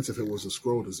make sense if it was a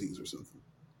Skrull disease or something.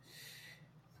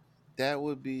 That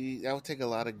would take a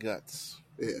lot of guts.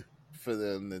 Yeah. For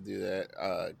them to do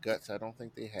that. Guts, I don't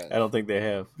think they have. I don't think they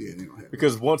have. Yeah, they don't have.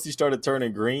 Because once he started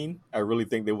turning green, I really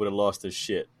think they would have lost his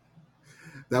shit.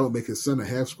 That would make his son a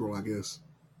half Skrull, I guess.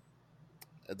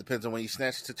 It depends on when you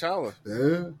snatch T'Challa.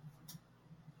 Yeah.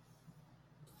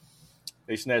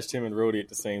 They snatched him and Rhodey at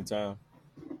the same time.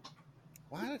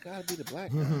 Why it gotta be the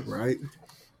black guy? Right?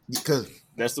 Because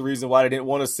that's the reason why they didn't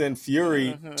want to send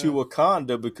Fury to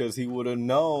Wakanda, because he would have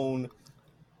known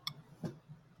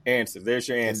answers. There's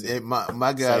your answer.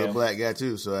 My guy's a black guy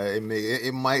too, so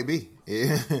it might be.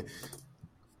 Yeah.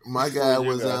 My guy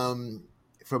was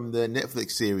from the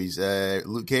Netflix series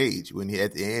Luke Cage, when he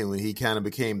at the end when he kind of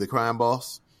became the crime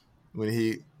boss.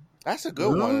 That's a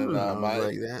good one.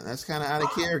 Like that's kind of out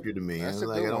of character to me. I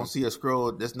don't see a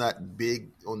Skrull that's not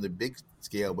big on the big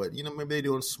scale, but maybe they're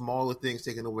doing smaller things,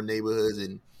 taking over neighborhoods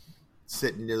and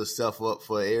setting their stuff up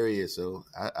for areas. So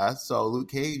I saw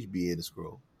Luke Cage being a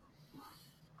Skrull.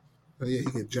 Oh yeah, he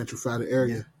can gentrify the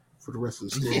area for the rest of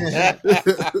the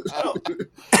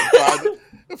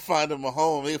Skrulls. Find him a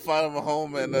home. He find him a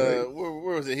home, and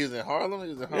where was it? He was in Harlem. He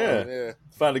was in Harlem. Yeah.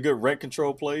 Find a good rent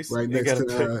control place right next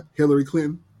to Hillary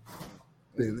Clinton.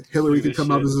 Then Hillary can come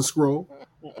out as a Skrull.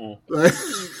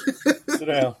 Sit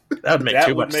down. That would make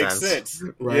too much sense.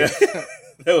 Right? Yeah.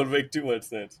 That would make too much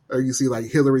sense. Or you see like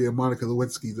Hillary and Monica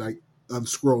Lewinsky like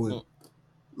unscrolling.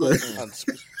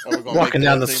 Walking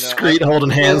down the street holding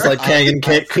hands like Kang and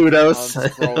Kate Kudos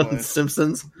on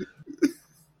Simpsons.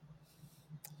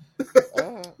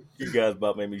 You guys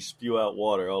about made me spew out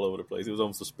water all over the place. It was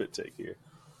almost a spit take here.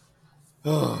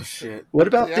 Oh shit! What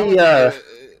about the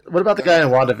guy in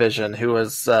WandaVision who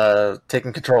was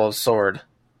taking control of Sword?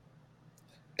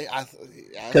 That's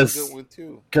a good one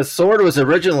too. Because Sword was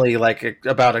originally like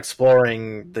about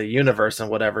exploring the universe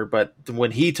and whatever, but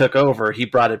when he took over, he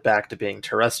brought it back to being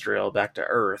terrestrial, back to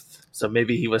Earth. So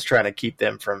maybe he was trying to keep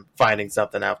them from finding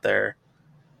something out there.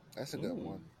 That's a good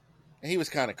one. And he was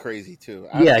kind of crazy too.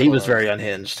 He was very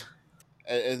unhinged.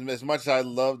 As much as I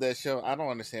love that show, I don't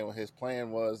understand what his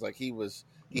plan was. Like he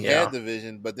had the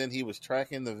vision, but then he was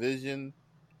tracking the vision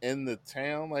in the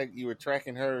town. Like you were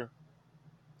tracking her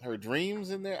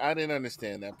dreams in there. I didn't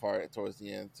understand that part towards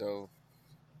the end. So,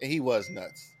 and he was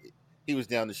nuts. He was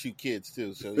down to shoot kids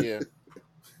too. So yeah,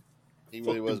 he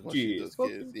really was going to shoot those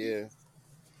kids. Yeah.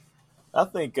 I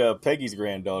think Peggy's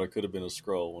granddaughter could have been a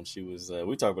Skrull when she was.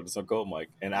 We talked about this on Cold Mike,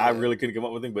 and I really couldn't come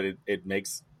up with anything, but it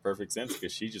makes perfect sense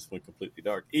because she just went completely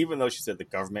dark. Even though she said the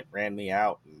government ran me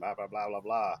out and blah blah blah blah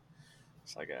blah.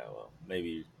 It's like, well,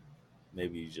 maybe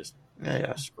you just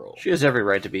Skrull. She has every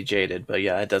right to be jaded, but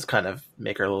yeah, it does kind of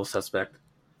make her a little suspect.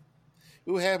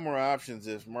 We would have more options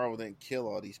if Marvel didn't kill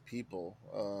all these people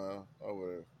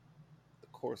over the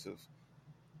course of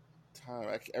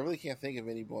time. I really can't think of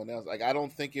anyone else. Like, I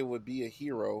don't think it would be a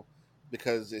hero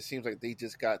because it seems like they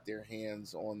just got their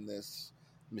hands on this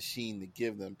machine to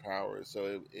give them powers.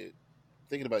 So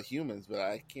thinking about humans, but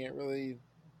I can't really.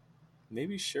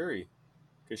 Maybe Shuri,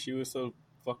 because she was so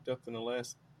fucked up in the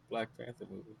last Black Panther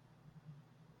movie.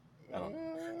 I don't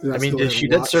know. I mean, she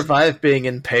did survive being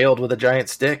impaled with a giant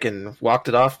stick and walked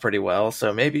it off pretty well,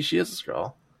 so maybe she is a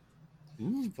Skrull.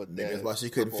 But that's why she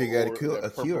couldn't figure out a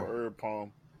cure. Herb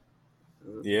palm.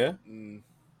 Yeah.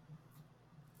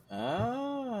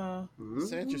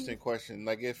 It's an interesting question.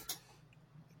 Like if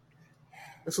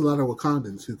there's a lot of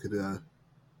Wakandans who could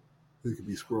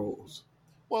be Skrulls.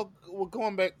 Well,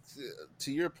 going back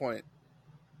to your point,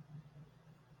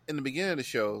 in the beginning of the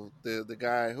show, the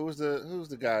guy who's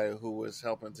the guy who was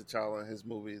helping T'Challa in his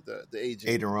movie, the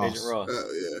agent, Agent Ross.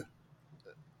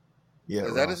 Yeah. Is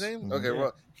Ross. that his name? Mm-hmm. Okay,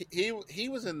 well, he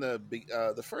was in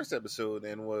the first episode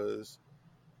and was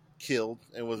killed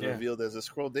and was revealed as a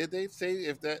Skrull. Did they say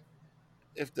if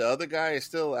the other guy is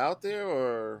still out there,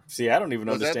 or see? I don't even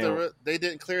understand. They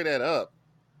didn't clear that up.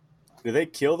 Did they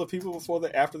kill the people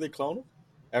after they clone them?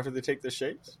 After they take their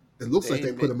shapes? It looks like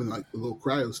they put them in like a little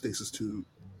cryostasis tube.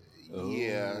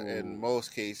 Yeah, in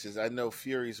most cases. I know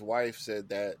Fury's wife said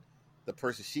that the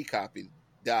person she copied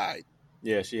died.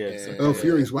 Yeah, she had.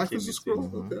 Fury's wife was a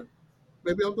Skrull? Mm-hmm. Okay.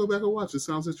 Maybe I'll go back and watch. It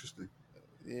sounds interesting.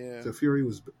 Yeah. So Fury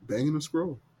was banging a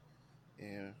Skrull.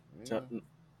 Yeah.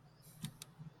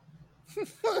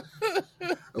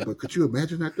 But could you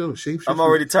imagine that though? Shapeshifting? I'm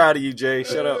already tired of you, Jay.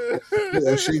 Shut up.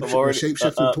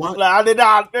 Shapeshifting twat. I did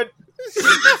not.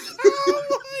 Oh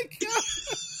my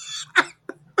god!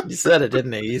 You said it,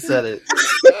 didn't he? You said it.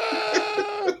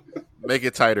 Make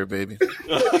it tighter, baby.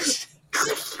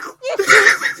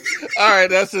 All right,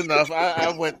 that's enough.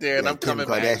 I went there and I'm coming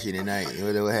back. Kardashian tonight.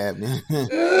 What happened?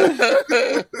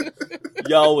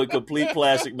 Y'all went complete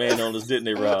Plastic Man on us, didn't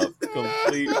they, Rob?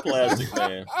 Complete Plastic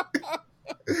Man.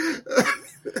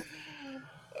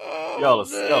 Y'all are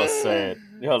sad.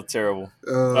 Y'all are terrible.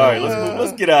 All right,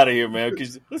 let's get out of here, man.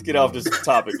 Let's get off this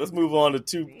topic. Let's move on to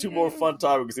two more fun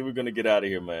topics, and we're gonna get out of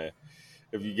here, man.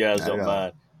 If you guys don't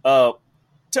mind.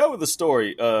 Tell me the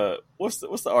story. What's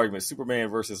the argument? Superman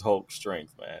versus Hulk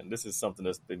strength, man. This is something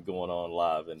that's been going on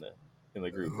live in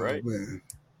the group, right? Man.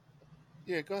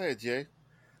 Yeah, go ahead, Jay.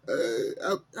 There's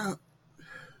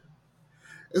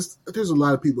a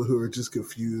lot of people who are just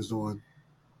confused on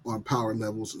power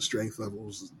levels and strength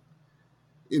levels.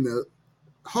 You know,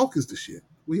 Hulk is the shit.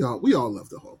 We all love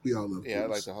the Hulk. We all love. Yeah, I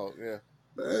like the Hulk. Yeah.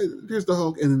 There's the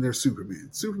Hulk, and then there's Superman.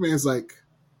 Superman's like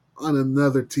on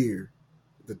another tier.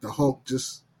 That the Hulk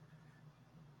just,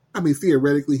 I mean,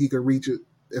 theoretically he could reach it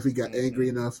if he got angry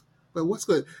enough. But what's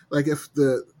good? Like if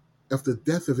the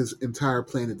death of his entire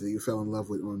planet that he fell in love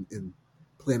with in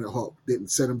Planet Hulk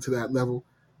didn't set him to that level,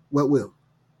 what will?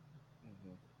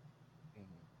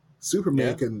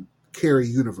 Superman can carry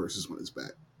universes on his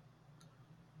back.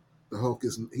 The Hulk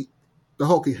isn't. The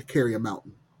Hulk can carry a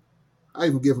mountain. I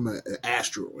even give him an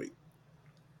asteroid.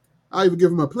 I even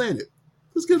give him a planet.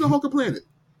 Let's give the Hulk a planet.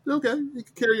 Okay, he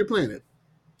can carry a planet.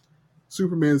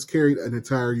 Superman's carried an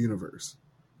entire universe.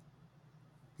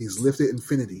 He's lifted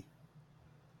infinity.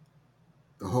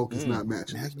 The Hulk is not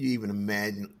matching. How can you even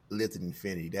imagine lifting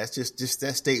infinity? That's just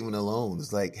that statement alone.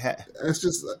 It's like that's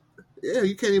just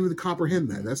you can't even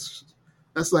comprehend that.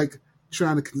 That's like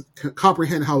trying to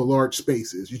comprehend how large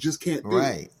space is. You just can't do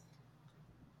it.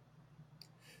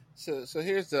 So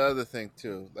here's the other thing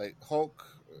too. Like Hulk,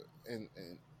 and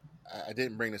I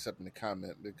didn't bring this up in the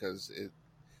comment because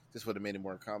this would have made it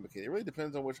more complicated. It really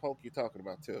depends on which Hulk you're talking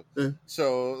about too. Yeah.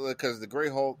 So because the Gray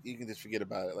Hulk, you can just forget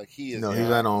about it. Like he's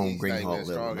not on Green Hulk as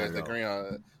strong level, as the Green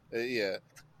Hulk. Yeah,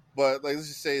 but like let's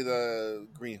just say the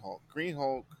Green Hulk. Green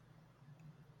Hulk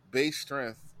base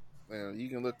strength. You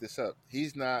can look this up.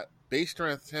 He's not base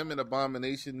strength. Him and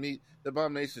Abomination meet. The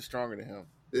Abomination is stronger than him.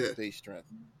 Yeah. Base strength.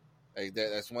 Like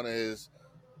that's one of his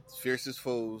fiercest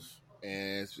foes,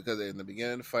 and it's because in the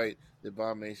beginning of the fight, the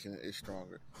Abomination is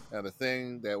stronger. Now, the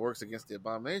thing that works against the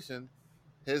Abomination,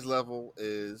 his level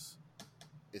is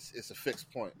it's a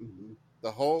fixed point. Mm-hmm.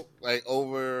 The Hulk, like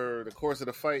over the course of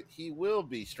the fight, he will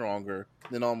be stronger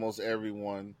than almost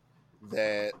everyone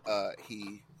that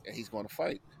he's going to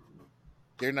fight.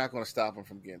 They're not going to stop him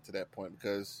from getting to that point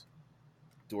because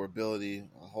durability,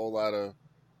 a whole lot of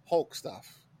Hulk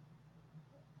stuff.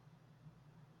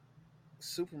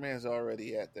 Superman's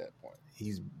already at that point.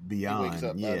 He's beyond. He wakes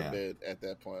up out of bed at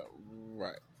that point,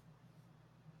 right?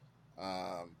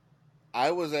 I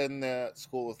was in that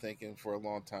school of thinking for a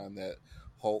long time that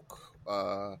Hulk.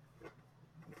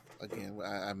 Again,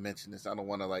 I mentioned this. I don't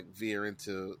want to like veer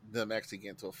into them actually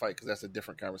getting into a fight because that's a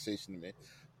different conversation to me.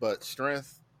 But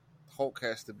strength, Hulk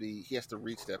has to be. He has to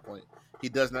reach that point. He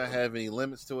does not have any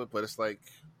limits to it, but it's like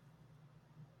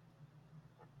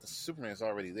the Superman's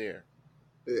already there.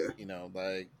 Yeah. He's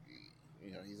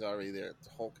already there. The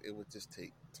Hulk, it would just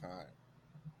take time.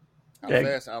 How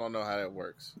fast? I don't know how that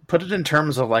works. Put it in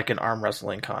terms of like an arm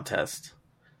wrestling contest.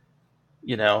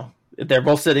 They're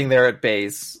both sitting there at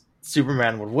base.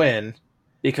 Superman would win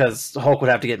because Hulk would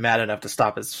have to get mad enough to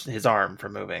stop his arm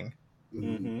from moving.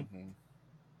 Mm-hmm. Mm-hmm.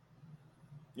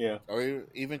 Yeah. Or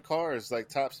even cars, like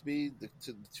top speed. The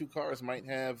two cars might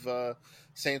have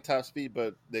same top speed,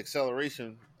 but the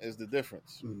acceleration is the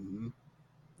difference. Mm-hmm.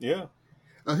 Yeah.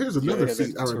 Here's another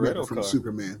feat I remember from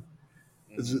Superman.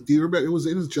 Mm-hmm. Do you remember? It was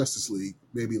in his Justice League,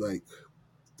 maybe like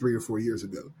 3 or 4 years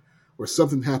ago, where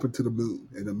something happened to the moon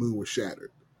and the moon was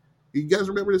shattered. You guys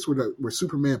remember this, where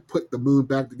Superman put the moon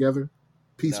back together,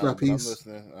 piece by piece? I'm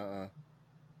listening. I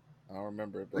don't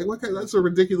remember it. Like, that's a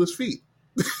ridiculous feat.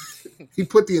 He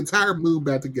put the entire moon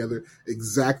back together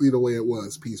exactly the way it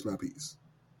was, piece by piece.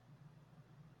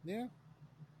 Yeah.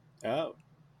 Oh,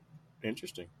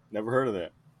 interesting. Never heard of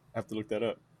that. I have to look that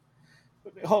up.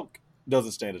 But Hulk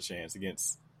doesn't stand a chance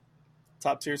against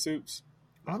top tier Supes.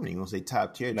 I'm not even gonna say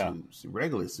top tier Supes.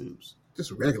 Regular Supes.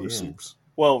 Just regular Supes.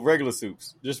 Well, regular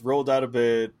Supes. Just rolled out of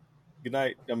bed. Good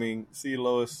night. See you,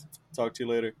 Lois. Talk to you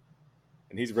later.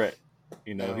 And he's ready.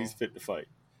 He's fit to fight.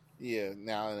 Yeah.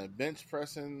 Now in a bench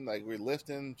pressing, like we're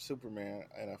lifting Superman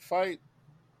in a fight.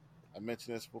 I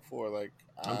mentioned this before. Like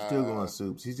I'm still going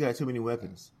Supes. He's got too many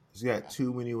weapons.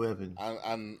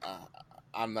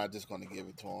 I'm not just going to give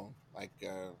it to him.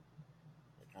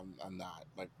 I'm not.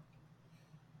 Like,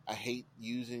 I hate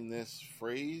using this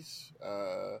phrase,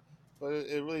 but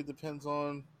it really depends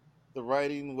on the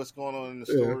writing, what's going on in the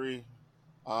story.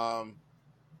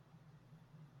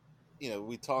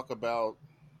 We talk about,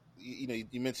 you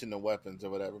mentioned the weapons or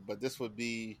whatever, but this would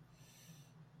be,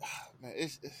 man,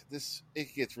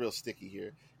 it gets real sticky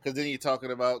here. Because then you're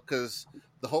talking about, because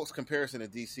the Hulk's comparison to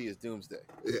DC is Doomsday.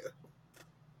 Yeah.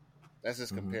 That's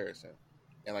his comparison.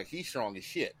 And, like, he's strong as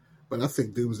shit. But I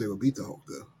think Doomsday will beat the Hulk,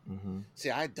 though. Mm-hmm. See,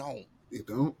 I don't. You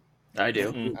don't? I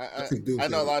do. Mm-hmm. I think Doomsday, I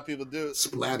know a lot of people do.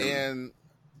 Splatter. And,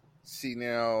 see,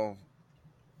 now,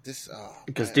 this...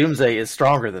 because Doomsday is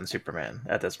stronger than Superman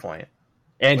at this point.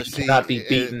 And he cannot be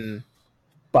beaten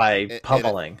by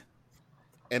pummeling.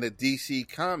 In a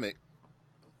DC comic,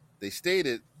 they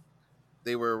stated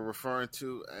they were referring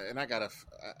to, and I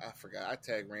forgot, I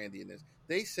tagged Randy in this.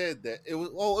 They said that it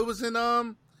was in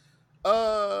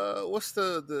what's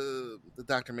the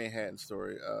Dr. Manhattan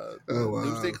story?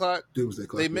 Doomsday Clock. Doomsday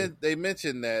Clock. They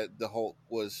mentioned that the Hulk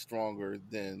was stronger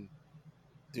than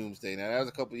Doomsday. Now that was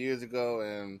a couple years ago,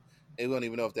 and they don't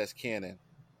even know if that's canon.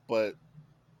 But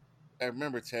I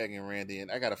remember tagging Randy,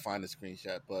 and I gotta find the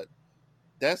screenshot. But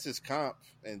that's his comp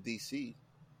in DC.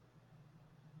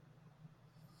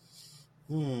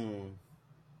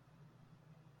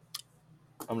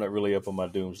 I'm not really up on my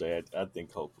Doomsday. I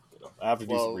think Hulk. I have to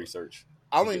do some research.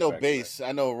 I only know base.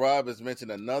 I know Rob has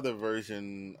mentioned another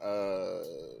version, the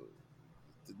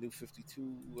new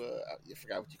 52. I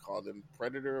forgot what you called them,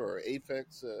 Predator or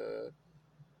Apex,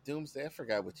 Doomsday. I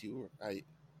forgot what you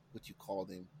called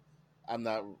him. I'm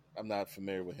not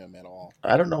familiar with him at all.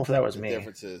 I don't know if that was me. The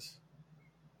difference is,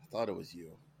 I thought it was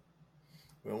you.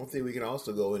 Well, one thing we can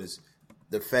also go with is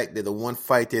the fact that the one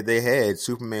fight that they had,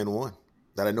 Superman won.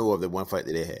 that I know of, the one fight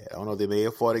that they had. I don't know if they may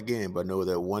have fought again, but I know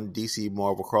that one DC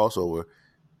Marvel crossover,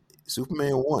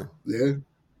 Superman won. Yeah.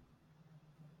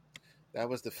 That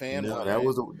was the fan one. That right?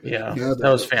 was that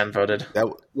was fan voted.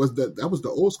 That was the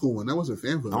old school one. That wasn't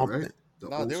fan voted, right?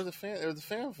 There was a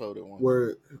fan voted one.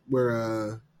 Where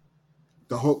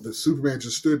the Hulk, the Superman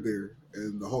just stood there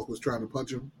and the Hulk was trying to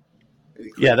punch him.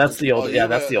 Yeah, that's the older.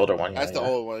 That's the older one. That's the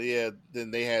old one. Yeah.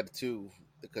 Then they had two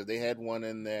because they had one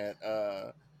in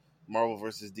that Marvel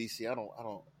versus DC. I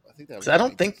think that. I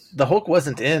don't think the Hulk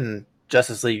wasn't in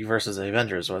Justice League versus the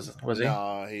Avengers, was he?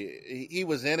 No, he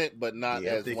was in it, but not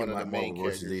as one of the main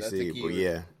characters. DC, but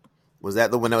yeah, was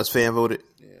that the one that was fan voted?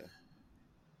 Yeah.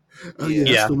 Oh yeah,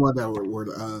 that's the one that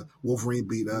where Wolverine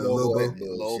beat Lobo.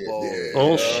 Yeah.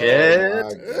 Bullshit.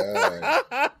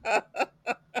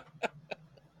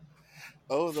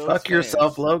 Oh, fuck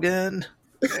yourself, Logan.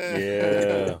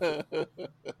 Yeah.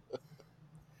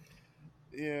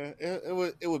 Yeah,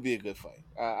 it would be a good fight.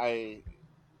 I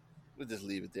we'll just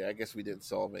leave it there. I guess we didn't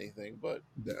solve anything, but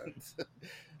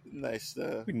nice.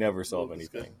 We never solve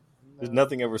anything. There's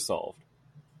nothing ever solved.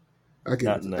 I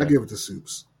gave it to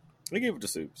Supes. I gave it to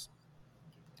Supes.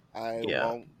 I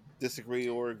won't disagree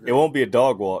or agree. It won't be a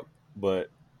dog walk, but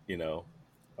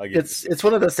it's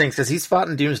one of those things because he's fought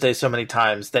in Doomsday so many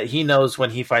times that he knows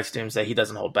when he fights Doomsday he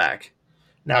doesn't hold back.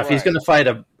 Now, if he's going to fight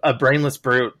a brainless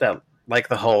brute that like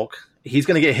the Hulk, he's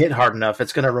going to get hit hard enough.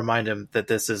 It's going to remind him that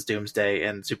this is Doomsday,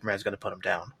 and Superman's going to put him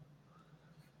down.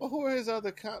 Well, who are his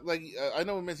other I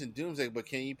know we mentioned Doomsday, but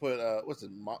can you put what's his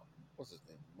name?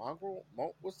 Mongrel?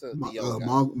 What's the yellow guy?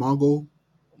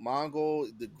 Mongol,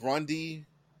 the Grundy.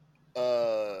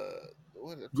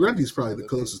 Grundy's probably the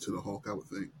closest to the Hulk, I would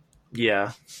think.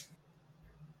 Yeah.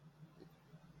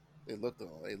 They look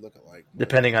alike.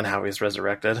 Depending on how he's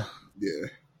resurrected. Yeah.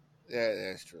 Yeah,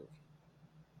 that's true.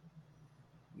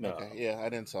 No. Okay. Yeah, I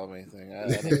didn't solve anything. I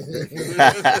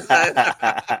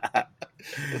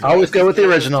always go with the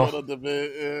original.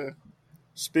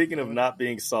 Speaking of not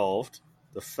being solved,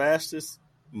 the fastest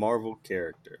Marvel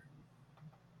character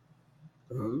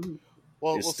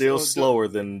is still slower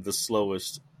than the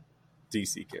slowest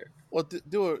DC character. Well,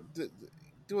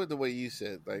 do it the way you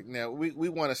said. Like, now we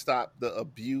want to stop the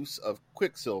abuse of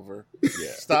Quicksilver.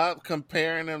 Yeah. Stop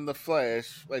comparing him to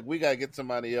Flash. Like, we gotta get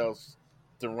somebody else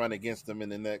to run against them in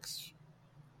the next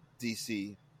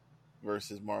DC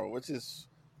versus Marvel, which is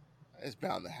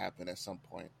bound to happen at some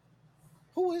point.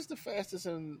 Who is the fastest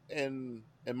in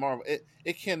Marvel?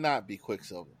 It cannot be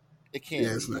Quicksilver. It can't.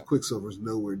 Yeah, it's not. Quicksilver's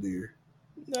nowhere near.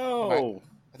 No.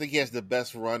 I think he has the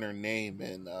best runner name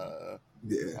in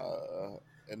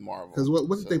Marvel. Because what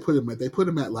did they put him at? They put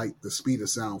him at like the speed of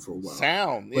sound for a while.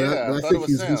 Sound, but yeah. I think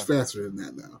he's faster than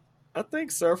that now. I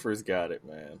think Surfer's got it,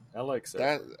 man. I like Surfer.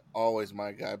 That's always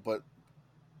my guy, but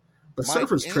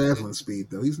Surfer's traveling speed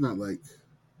though. He's not like.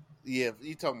 Yeah,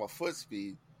 you talking about foot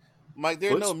speed, Mike?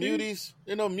 There are no muties.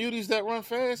 There are no muties that run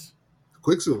fast.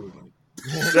 Quicksilver.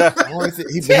 He's not a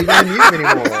mutant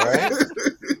anymore, right?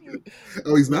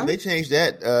 Oh, he's not. They changed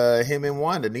that. Him and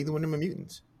Wanda, neither one of them are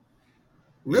mutants.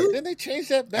 Really? Didn't they change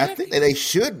that back? I think that they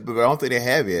should, but I don't think they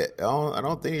have yet. I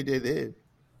don't think they did.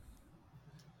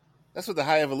 That's what the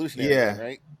high evolutionary thing,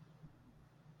 right?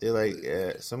 They're like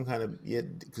some kind of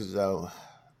because I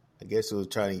guess it was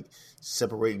trying to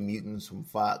separate mutants from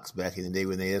Fox back in the day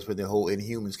that's when the whole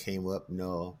Inhumans came up.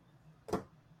 No,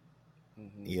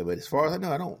 yeah, but as far as I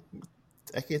know,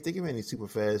 I can't think of any super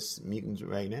fast mutants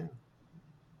right now.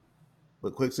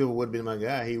 But Quicksilver would have been my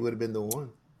guy. He would have been the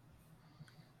one.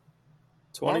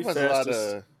 20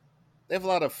 fastest. They have a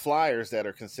lot of flyers that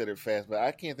are considered fast, but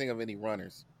I can't think of any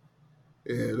runners.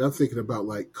 Yeah, and I'm thinking about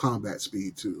like combat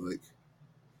speed too. Like,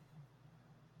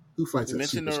 who fights at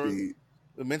super speed?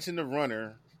 We mentioned the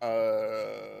runner.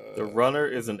 The runner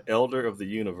is an elder of the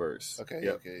universe. Okay,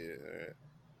 okay.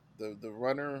 Yeah. The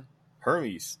runner.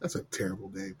 Hermes. That's a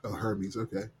terrible name. Oh, Hermes.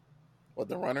 Okay. What,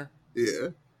 the runner? Yeah.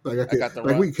 Like I can't.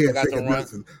 Like we can't think of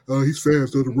nothing. Oh, he's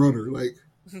fast. Oh, the runner. Like,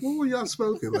 what were y'all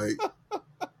smoking? Like,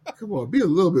 come on, be a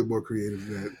little bit more creative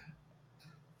than that.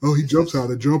 Oh, he jumps out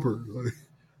a jumper.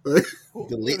 Like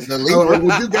the leaper. Oh,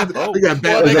 we got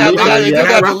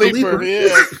the leaper.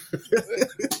 Yeah.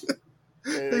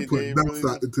 They put no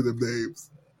thought into them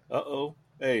names.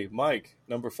 Hey, Mike,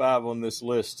 number 5 on this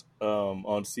list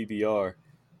on CBR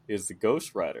is the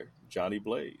Ghost Rider, Johnny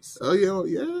Blaze. Oh yeah.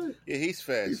 Yeah, he's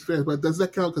fast. He's fast, but does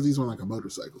that count because he's on like a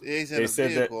motorcycle? Yeah, he's in a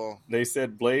vehicle. They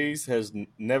said Blaze has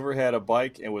never had a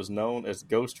bike and was known as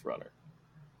Ghost Runner.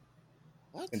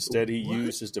 What? Instead, he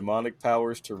used his demonic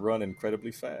powers to run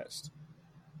incredibly fast.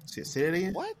 Say it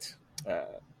again. What?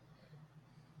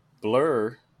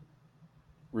 Blur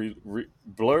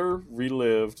Blur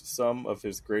relived some of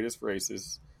his greatest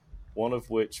races, one of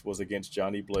which was against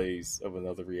Johnny Blaze of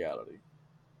another reality.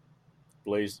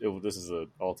 Blaze, this is an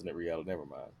alternate reality. Never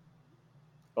mind.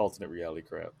 Alternate reality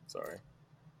crap. Sorry.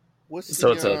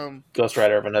 So it's a Ghost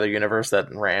Rider of another universe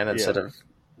that ran instead of.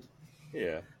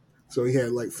 Yeah. So he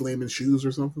had like flaming shoes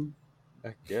or something.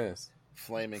 I guess.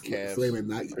 Flaming calves. Flaming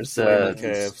Nike. Flaming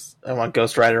calves. I want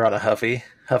Ghost Rider on a Huffy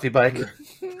bike.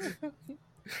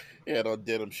 Yeah, on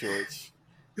denim shorts.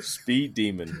 Speed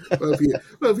Demon. What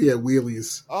if he had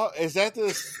wheelies? Oh,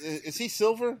 is he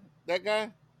silver? That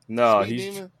guy? No,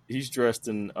 Speed he's dressed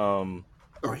in kind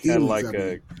of Heelys, like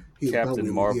a Captain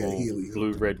Marvel,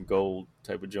 blue, red, and gold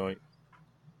type of joint.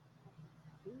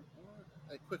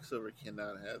 Like Quicksilver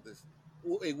cannot have this.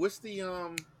 Wait, what's the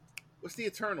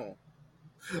Eternal?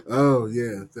 Oh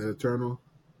yeah, the Eternal.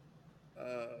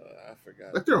 I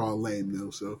forgot. But they're all lame though,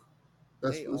 so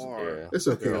They are. It's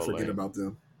okay to lame. forget about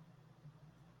them.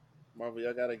 Marvel,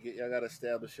 y'all gotta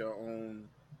establish your own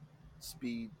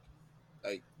speed.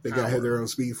 Like they gotta have their own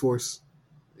speed force.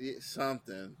 Yeah,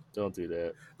 something. Don't do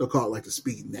that. They'll call it like the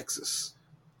Speed Nexus.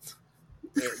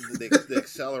 The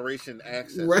acceleration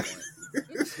access right. point.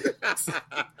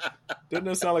 Doesn't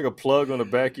that sound like a plug on the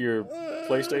back of your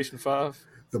PlayStation 5?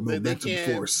 The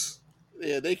momentum force.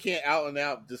 Yeah, they can't out and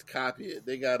out just copy it.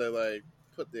 They gotta like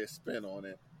put their spin on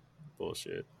it.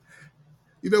 Bullshit.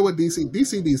 You know what,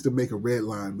 DC needs to make a Red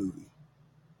Line movie.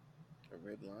 A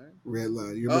Red Line? Red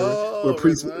Line. You remember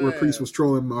where Priest was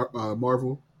trolling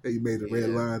Marvel? And he made a Red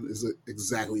Line is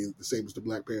exactly the same as the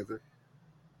Black Panther.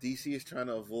 DC is trying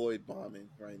to avoid bombing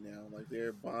right now. Like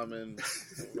they're bombing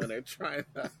when they're trying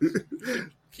to.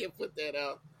 Can't put that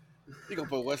out. You gonna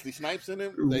put Wesley Snipes in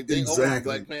him? Like they own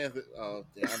Black Panther. Oh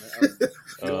damn! I'm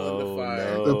feeling the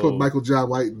fire. No. They'll put Michael Jai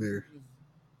White in there.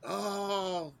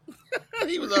 Oh,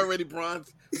 he was already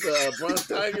Bronze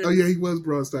Tiger. Oh yeah, he was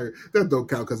Bronze Tiger. That don't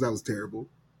count because that was terrible.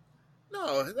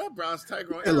 No, that Bronze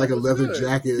Tiger and like a leather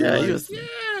jacket. Yeah, like, he was.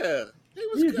 Yeah, he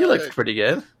was. Good. He looked pretty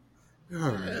good.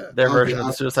 All right. Their version of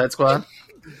the Suicide Squad.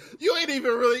 You wasn't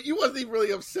even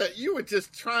really upset. You were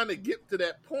just trying to get to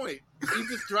that point. You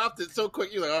just dropped it so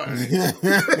quick. You're like, all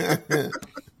right.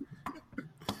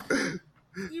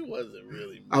 You wasn't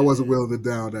really mad. I wasn't willing to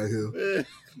down that hill.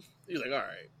 You're like, all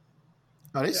right.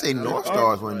 Oh, they say North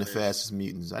Star is one of the fastest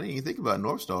mutants. I didn't even think about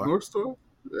North Star. North Star?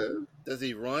 Yeah. Does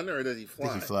he run or does he fly? I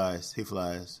think he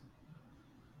flies.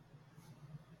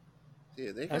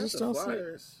 Yeah, they have the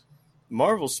flyers.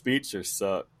 Marvel's speedsters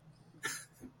suck.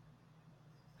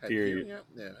 Period.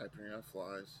 Yeah, Hyperion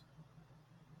flies.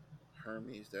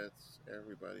 Hermes, that's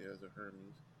everybody has a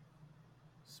Hermes.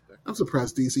 I'm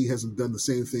surprised DC hasn't done the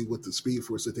same thing with the Speed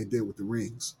Force that they did with the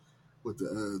rings, with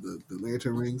the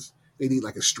Lantern rings. They need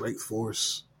like a Strength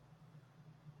Force.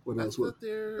 What else?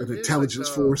 An Intelligence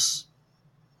Force.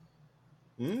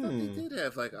 I thought they did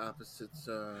have like opposites.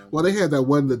 Well, they had that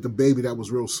one the baby that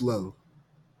was real slow.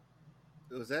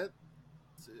 Was that?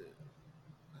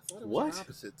 I thought it was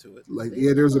opposite to it. Like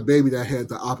there was a baby that had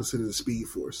the opposite of the Speed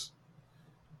Force.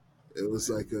 It was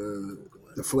like the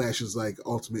Flash's like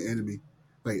ultimate enemy,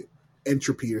 like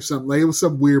Entropy or something. Like it was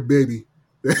some weird baby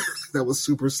that was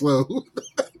super slow.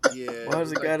 Yeah. Why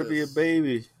does it got to be a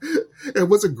baby? And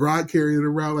wasn't Grodd carrying it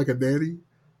around like a nanny?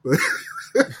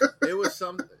 It was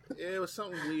something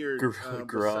weird.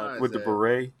 Grodd with the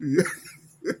beret. Yeah.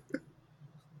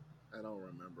 I don't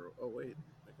remember. Oh wait,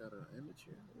 I got an image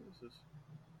here. What is this?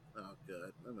 Oh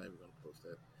god, I'm not even gonna post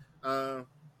that.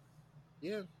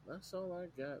 Yeah, that's all I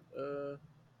got.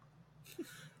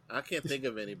 I can't think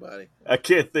of anybody. I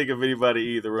can't think of anybody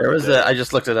either. There was I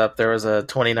just looked it up. There was a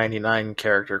 2099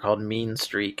 character called Mean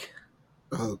Streak.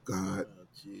 Oh god.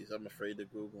 Jeez, I'm afraid to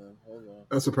Google him. Hold on.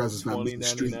 I'm surprised it's not Mean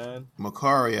Streak.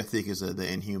 Makari, I think, is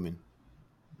the Inhuman.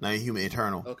 Not Inhuman,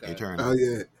 Eternal. Okay. Eternal. Oh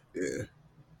yeah.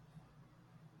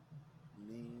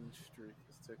 Mean Streak.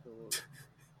 Let's take a look.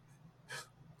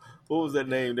 What was that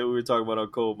name that we were talking about on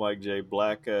Cold Mike J?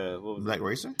 Black Black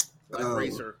Racer? Black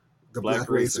Racer. The Black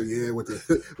Racer, yeah, with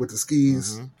the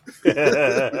skis.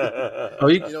 Mm-hmm.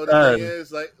 You know the thing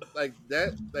is, like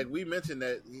that, like we mentioned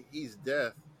that he's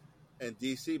Death and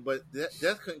DC, but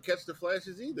Death couldn't catch the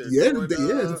Flashes either. Yeah,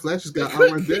 the Flashes got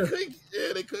outrun Death.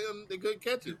 They couldn't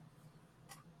catch him.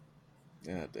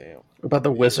 God damn. What about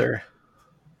the Whizzer?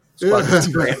 All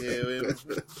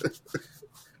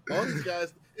these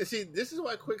guys. And see, this is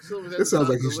why Quicksilver's at It sounds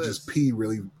the top like of he the should list. just pee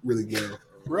really, really well.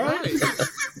 Right.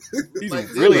 He's Like,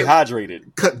 really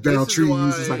hydrated. Cut down This is trees. why-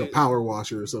 It's like a power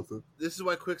washer or something. This is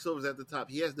why Quicksilver's at the top.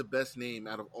 He has the best name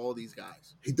out of all these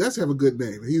guys. He does have a good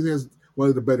name. He has one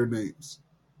of the better names.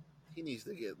 He needs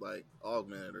to get like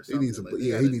augmented or He something. needs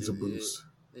Like, he needs a boost.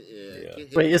 Yeah.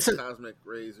 Wait, isn't Cosmic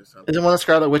Rays or something? Isn't one of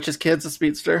Scarlet Witch's kids a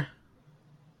speedster?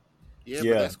 Yeah, but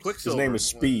that's Quicksilver. His name is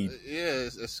Speed.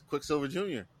 It's Quicksilver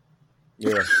Jr.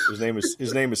 Yeah, his name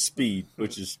is Speed,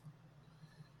 which is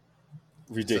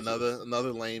ridiculous. It's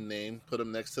another lame name. Put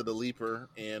him next to the Leaper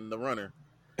and the Runner.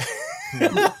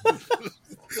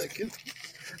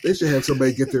 They should have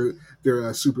somebody get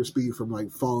their super speed from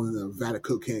like falling in a vat of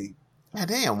cocaine. God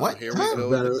damn, what? Here we go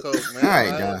with the coke, man. All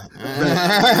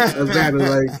right, A vat of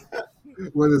like,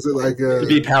 what is it like? To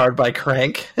be powered by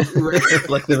Crank,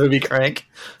 like the movie Crank.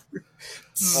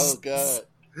 Oh God!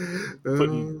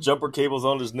 Putting jumper cables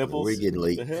on his nipples. We're getting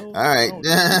late. What the hell? All right.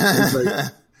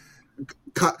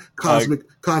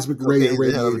 Cosmic ray and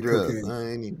radiated cocaine.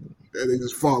 And they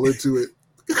just fall into it.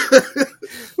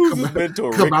 Who's his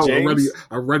mentor? Come Rick out James?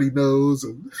 a ruddy nose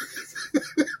and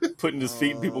putting his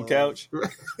feet in people's couch.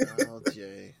 Oh,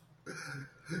 Jay.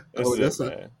 That's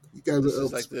man. You guys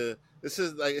This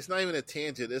is like it's not even a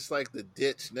tangent. It's like the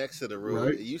ditch next to the road.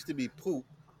 Right. It used to be poop.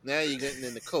 Now you're getting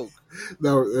into coke.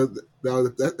 Now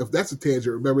if that's a tangent,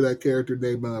 remember that character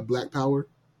named Black Power?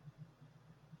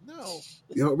 No.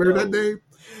 You don't remember that name?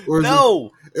 Or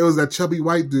it was that chubby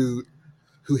white dude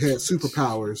who had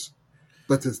superpowers.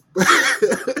 But this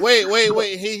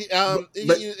wait. He had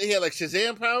like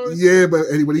Shazam powers. Yeah, but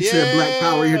when he said Black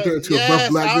Power, he turned into a buff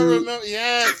black dude. Remember,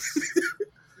 yes.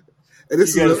 And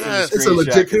it's a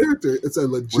legit character. It's a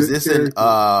legit. Was this character.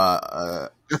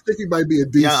 I think he might be a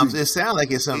DC. Yeah, it sounds like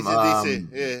it's some. He's in DC.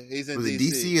 Yeah, he's in was DC. it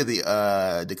DC or the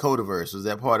Dakotaverse? Was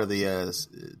that part of the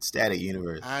Static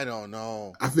universe? I don't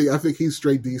know. I think he's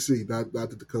straight DC, not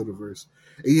the Dakotaverse.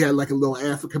 And he had like a little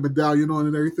African medallion on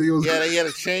and everything. He had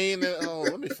a chain.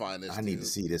 Let me find this. I need to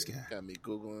see this guy. Got me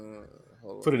googling.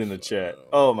 Put it in the chat.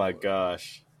 Oh my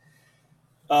gosh.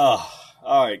 Oh,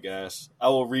 all right, guys. I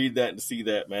will read that and see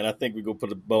that, man. I think we're going to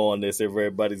put a bow on this if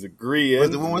everybody's agreeing. Was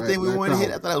there one more thing we wanted to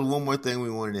hit? I thought it was one more thing we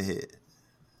wanted to hit.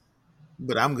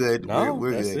 But I'm good. No,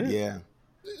 we're good. it. Yeah.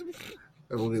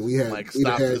 We had Mike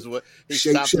stopped us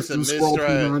in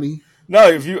mid-stride. No,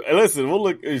 if you listen, we'll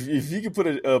look. If you can put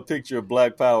a picture of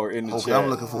Black Power in the chat. I'm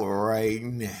looking for it right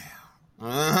now.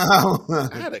 I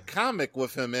had a comic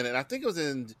with him in it. I think it was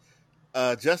in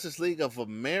Justice League of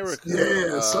America.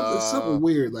 Yeah, something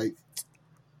weird. Like,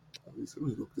 let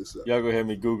me look this up. Y'all go ahead and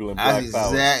me googling Black Power.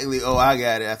 Exactly. Oh, I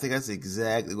got it. I think that's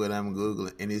exactly what I'm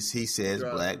googling, and he says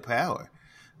Black Power.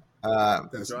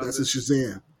 That's his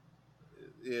Shazam.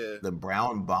 Yeah, the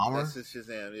Brown Bomber. That's his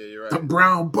Shazam. Yeah, you're right. The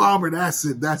Brown Bomber. That's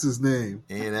it. That's his name.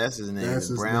 Yeah, that's his name. That's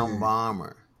the his Brown name.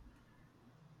 Bomber.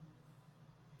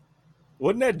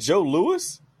 Wasn't that Joe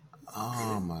Lewis?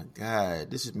 Oh my God!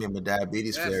 This is me and my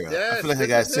diabetes flare up. Yes, I feel like I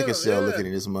got sickle cell looking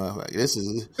at this motherfucker. This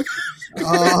is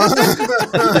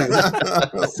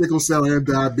Sickle cell and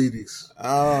diabetes.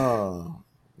 oh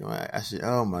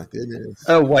my goodness!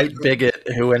 A white bigot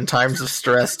who, in times of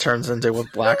stress, turns into a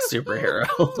black superhero.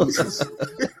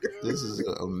 This is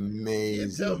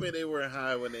amazing. Tell me they were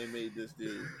high when they made this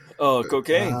dude. Oh,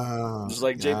 cocaine. Oh, Just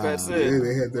like J. Pat Yeah, said.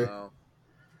 they had that. Wow.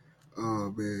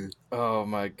 Oh man! Oh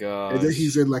my god! And then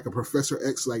he's in like a Professor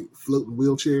X like floating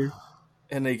wheelchair.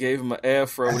 And they gave him an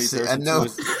afro when he turns I know.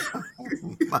 into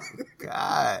Oh my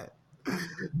God!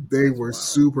 They were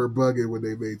super bugging when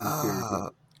they made this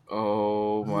character.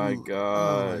 Oh my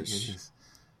gosh! Goodness.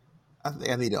 I think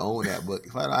I need to own that book.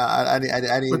 If I need.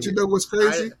 But you know what's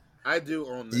crazy? I do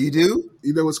own this. You do?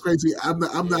 You know what's crazy? I'm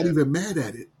not even mad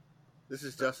at it. This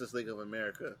is Justice League of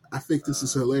America. I think this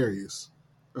is hilarious.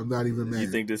 I'm not even mad. You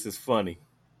think this is funny?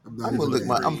 I'm I'm gonna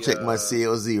look. I'm checking my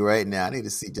CLZ right now. I need to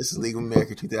see Justice League of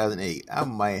America 2008. I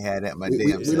might have that my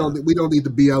damn self. We don't need to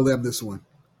BLM this one.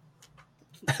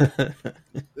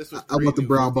 This was I want the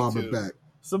Brown 52. Bomber back.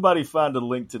 Somebody find a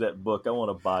link to that book. I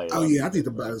want to buy it. Oh yeah, I need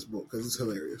to buy this book because it's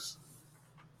hilarious.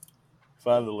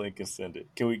 Find the link and send it.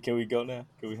 Can we go now?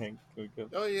 Can we go?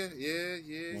 Oh yeah.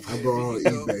 I'm going on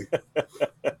eBay.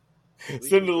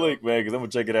 Send the link, man, because I'm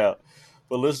gonna check it out.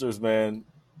 But listeners, man,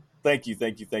 thank you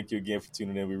again for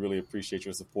tuning in. We really appreciate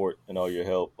your support and all your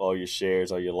help, all your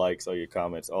shares, all your likes, all your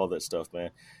comments, all that stuff, man.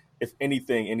 If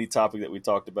anything, any topic that we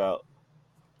talked about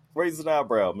raises an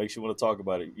eyebrow, makes you want to talk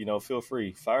about it, feel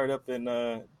free. Fire it up in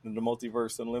the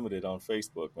Multiverse Unlimited on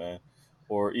Facebook, man,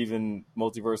 or even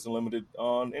Multiverse Unlimited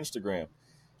on Instagram.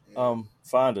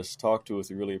 Find us, talk to us.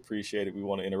 We really appreciate it. We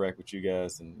want to interact with you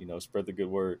guys and spread the good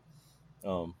word.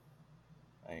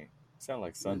 I sound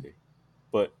like Sunday,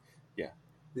 but yeah.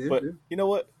 You know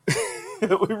what?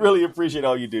 We really appreciate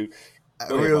all you do.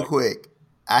 Real quick,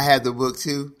 I have the book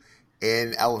too,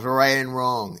 and I was right and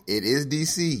wrong. It is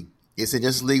DC. It's in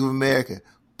Justice League of America,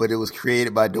 but it was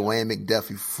created by Dwayne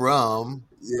McDuffie from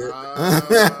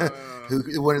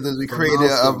who one of the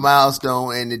creator of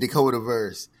Milestone and the Dakota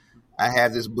Verse. I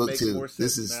have this book too.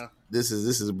 This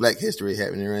is Black history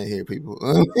happening right here, people.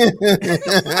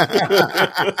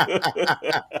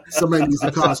 Somebody needs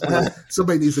a cosplay.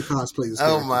 Somebody needs a cosplay. This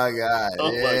oh my God!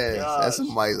 Oh yes, my that's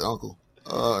somebody's uncle.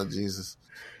 Oh Jesus!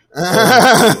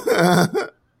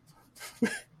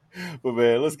 But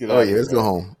man, let's get out of here. Let's go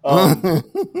home.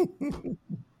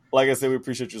 Like I said, we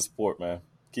appreciate your support, man.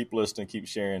 Keep listening, keep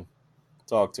sharing,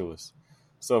 talk to us.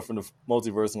 So from the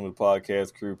Multiverse Limited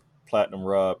Podcast crew, Platinum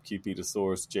Rob, QP The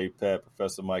Source, J Pat,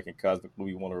 Professor Mike, and Cosmic Blue,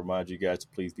 we want to remind you guys to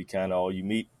please be kind to all you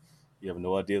meet. You have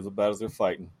no idea the battles they're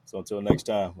fighting. So until next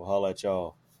time, we'll holler at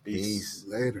y'all. Peace.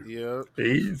 Later. Yep.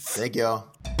 Peace. Thank y'all.